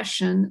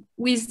impression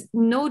with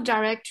no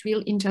direct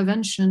real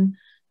intervention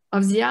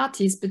of the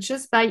artist, but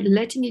just by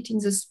letting it in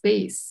the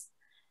space,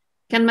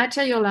 can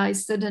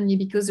materialize suddenly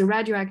because the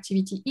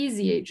radioactivity is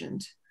the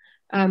agent,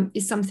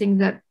 is something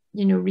that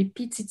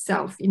repeats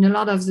itself in a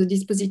lot of the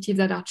dispositives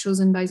that are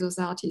chosen by those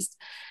artists.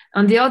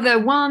 And the other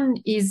one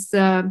is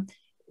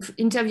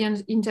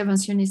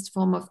interventionist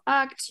form of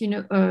act,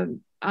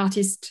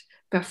 artist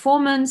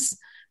performance.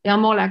 They are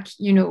more like,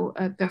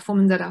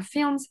 performance that are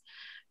filmed.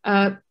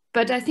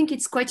 But I think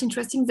it's quite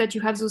interesting that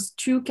you have those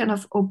two kind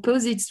of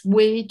opposite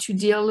way to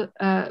deal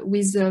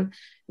with the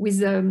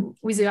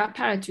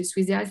apparatus,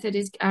 with the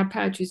aesthetic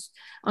apparatus.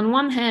 On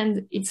one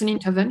hand, it's an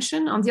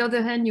intervention. On the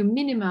other hand, you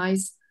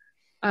minimize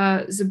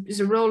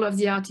the role of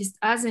the artist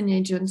as an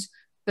agent,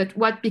 but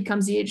what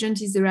becomes the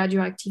agent is the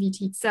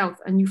radioactivity itself,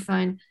 and you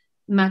find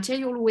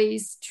material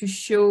ways to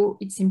show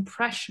its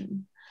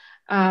impression.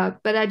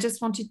 But I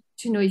just wanted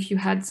to know if you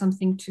had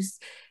something to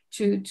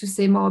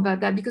say more about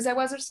that, because I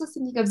was also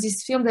thinking of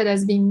this film that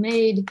has been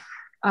made,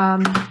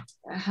 I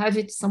have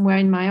it somewhere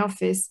in my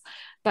office,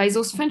 by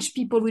those French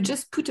people who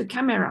just put a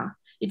camera.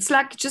 It's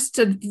like just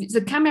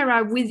the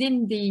camera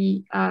within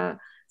the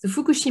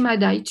Fukushima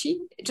Daiichi,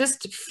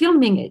 just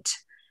filming it.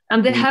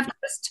 And they have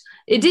just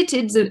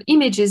edited the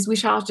images,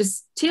 which are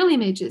just still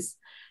images,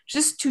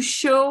 just to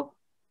show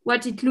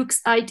what it looks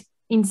like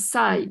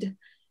inside.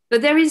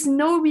 But there is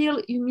no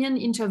real human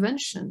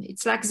intervention.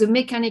 It's like the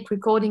mechanic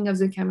recording of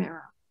the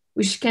camera,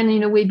 which can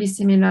in a way be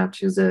similar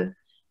to the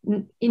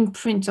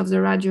imprint of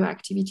the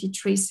radioactivity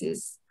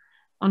traces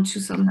onto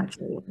some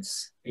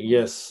materials.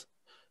 Yes,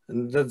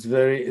 and that's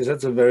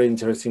a very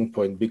interesting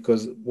point,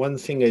 because one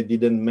thing I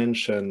didn't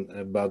mention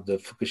about the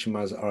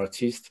Fukushima's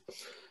artist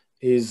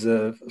is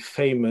a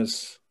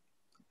famous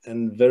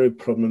and very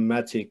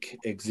problematic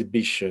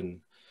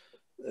exhibition.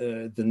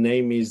 The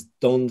name is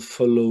Don't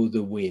Follow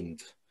the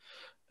Wind.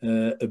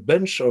 A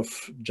bunch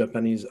of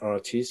Japanese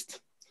artists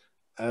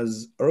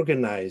has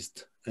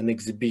organized an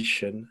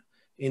exhibition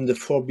in the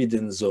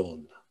Forbidden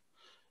Zone.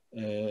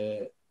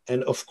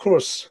 And of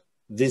course,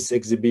 this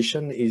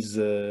exhibition is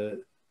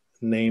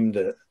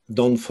named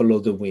Don't Follow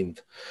the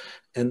Wind.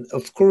 And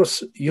of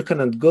course, you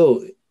cannot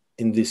go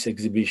in this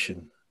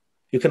exhibition.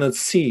 You cannot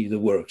see the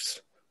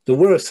works. The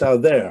works are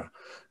there.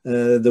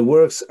 The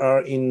works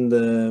are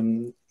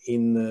in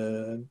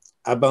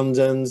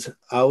abandoned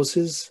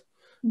houses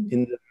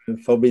in the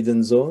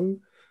Forbidden Zone.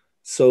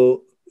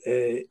 So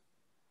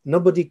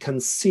nobody can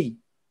see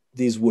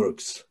these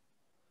works.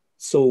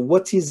 So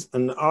what is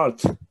an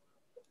art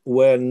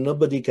where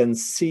nobody can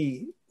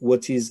see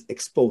what is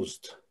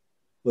exposed,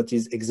 what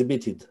is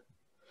exhibited?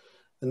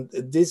 And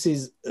this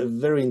is a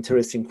very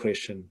interesting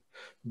question,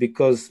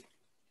 because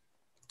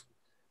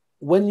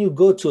when you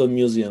go to a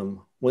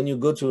museum, when you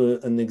go to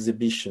an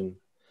exhibition,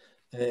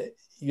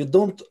 you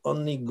don't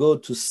only go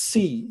to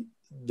see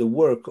the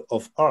work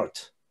of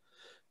art.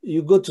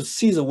 You go to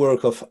see the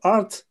work of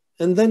art,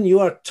 and then you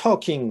are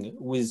talking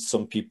with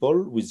some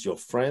people, with your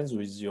friends,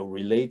 with your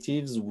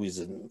relatives, with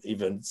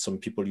even some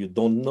people you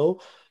don't know,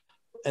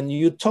 and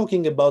you're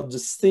talking about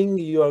this thing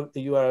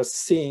you are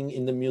seeing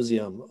in the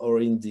museum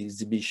or in the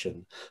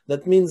exhibition.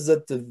 That means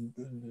that the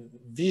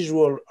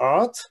visual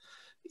art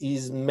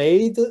is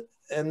made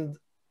and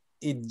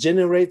it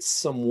generates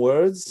some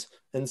words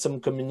and some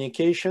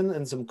communication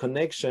and some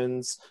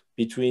connections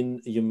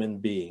between human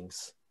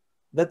beings.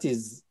 That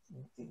is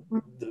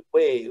the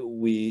way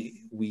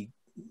we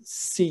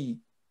see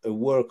a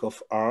work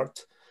of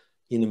art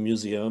in a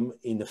museum,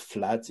 in a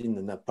flat, in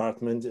an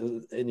apartment,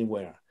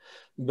 anywhere.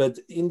 But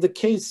in the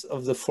case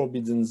of the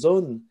Forbidden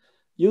Zone,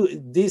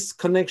 this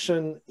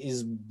connection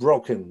is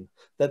broken.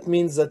 That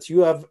means that you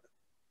have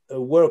a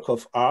work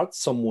of art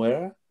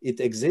somewhere, it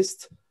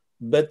exists,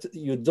 but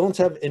you don't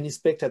have any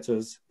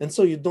spectators. And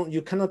so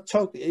you cannot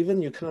talk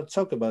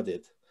about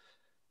it.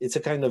 It's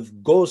a kind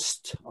of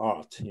ghost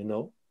art,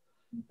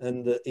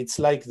 and it's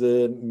like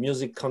the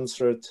music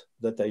concert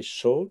that I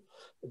showed.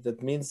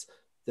 That means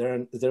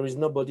there is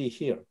nobody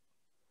here.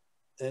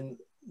 And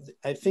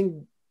I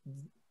think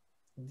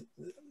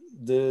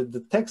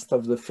the text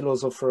of the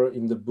philosopher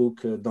in the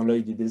book Dans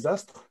l'œil du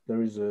désastre,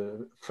 there is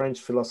a French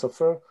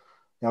philosopher,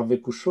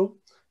 avec,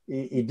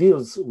 he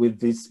deals with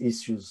these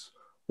issues.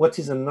 What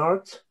is an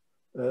art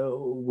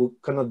who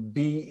cannot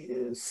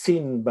be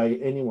seen by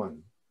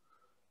anyone?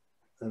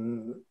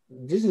 And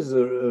this is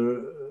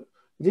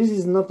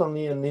not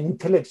only an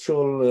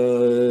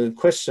intellectual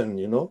question,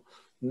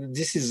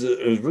 this is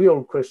a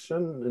real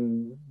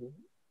question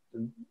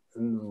and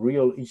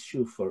real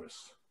issue for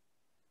us.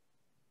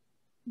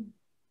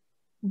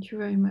 Thank you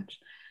very much.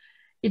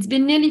 It's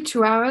been nearly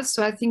 2 hours,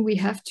 so I think we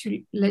have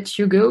to let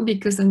you go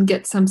and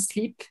get some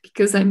sleep,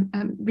 because I'm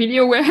really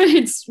aware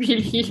it's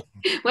really...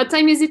 What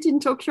time is it in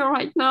Tokyo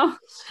right now?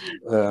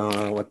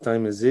 What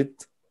time is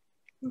it?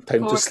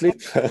 Time to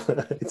sleep.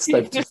 It's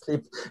time to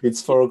sleep.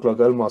 It's 4 o'clock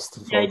almost.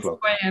 4 o'clock.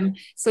 It's 4 a.m.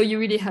 So you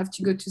really have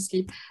to go to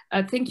sleep.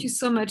 Thank you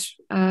so much,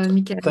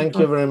 Michael. Thank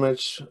you very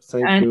much.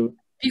 Thank you.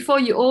 Before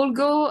you all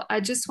go, I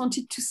just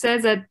wanted to say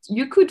that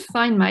you could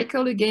find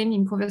Michael again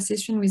in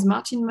conversation with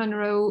Martin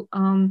Monroe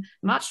on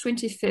March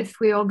 25th.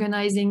 We're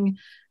organizing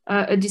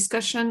a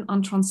discussion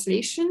on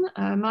translation.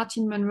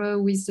 Martin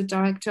Monroe is the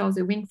director of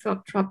the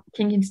Winthrop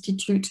King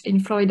Institute in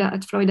Florida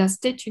at Florida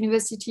State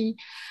University,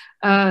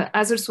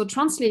 has also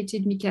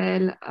translated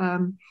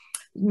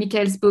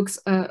Michael's books,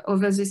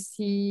 Over the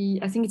Sea.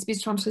 I think it's been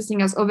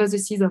translating as Over the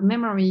Seas of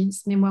Memory,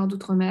 Mémoires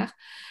d'Outre-mer.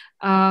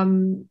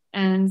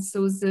 And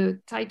so the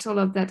title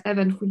of that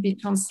event will be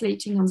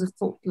Translating on the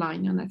Fault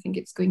Line, and I think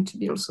it's going to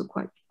be also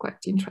quite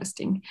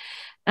interesting.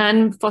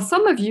 And for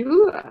some of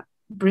you,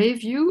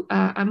 brave you,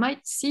 I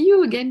might see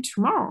you again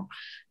tomorrow,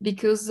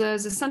 because the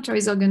center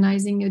is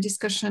organizing a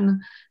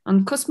discussion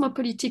on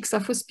cosmopolitics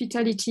of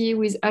hospitality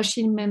with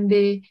Achille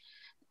Membe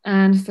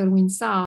and Felwine Sarr.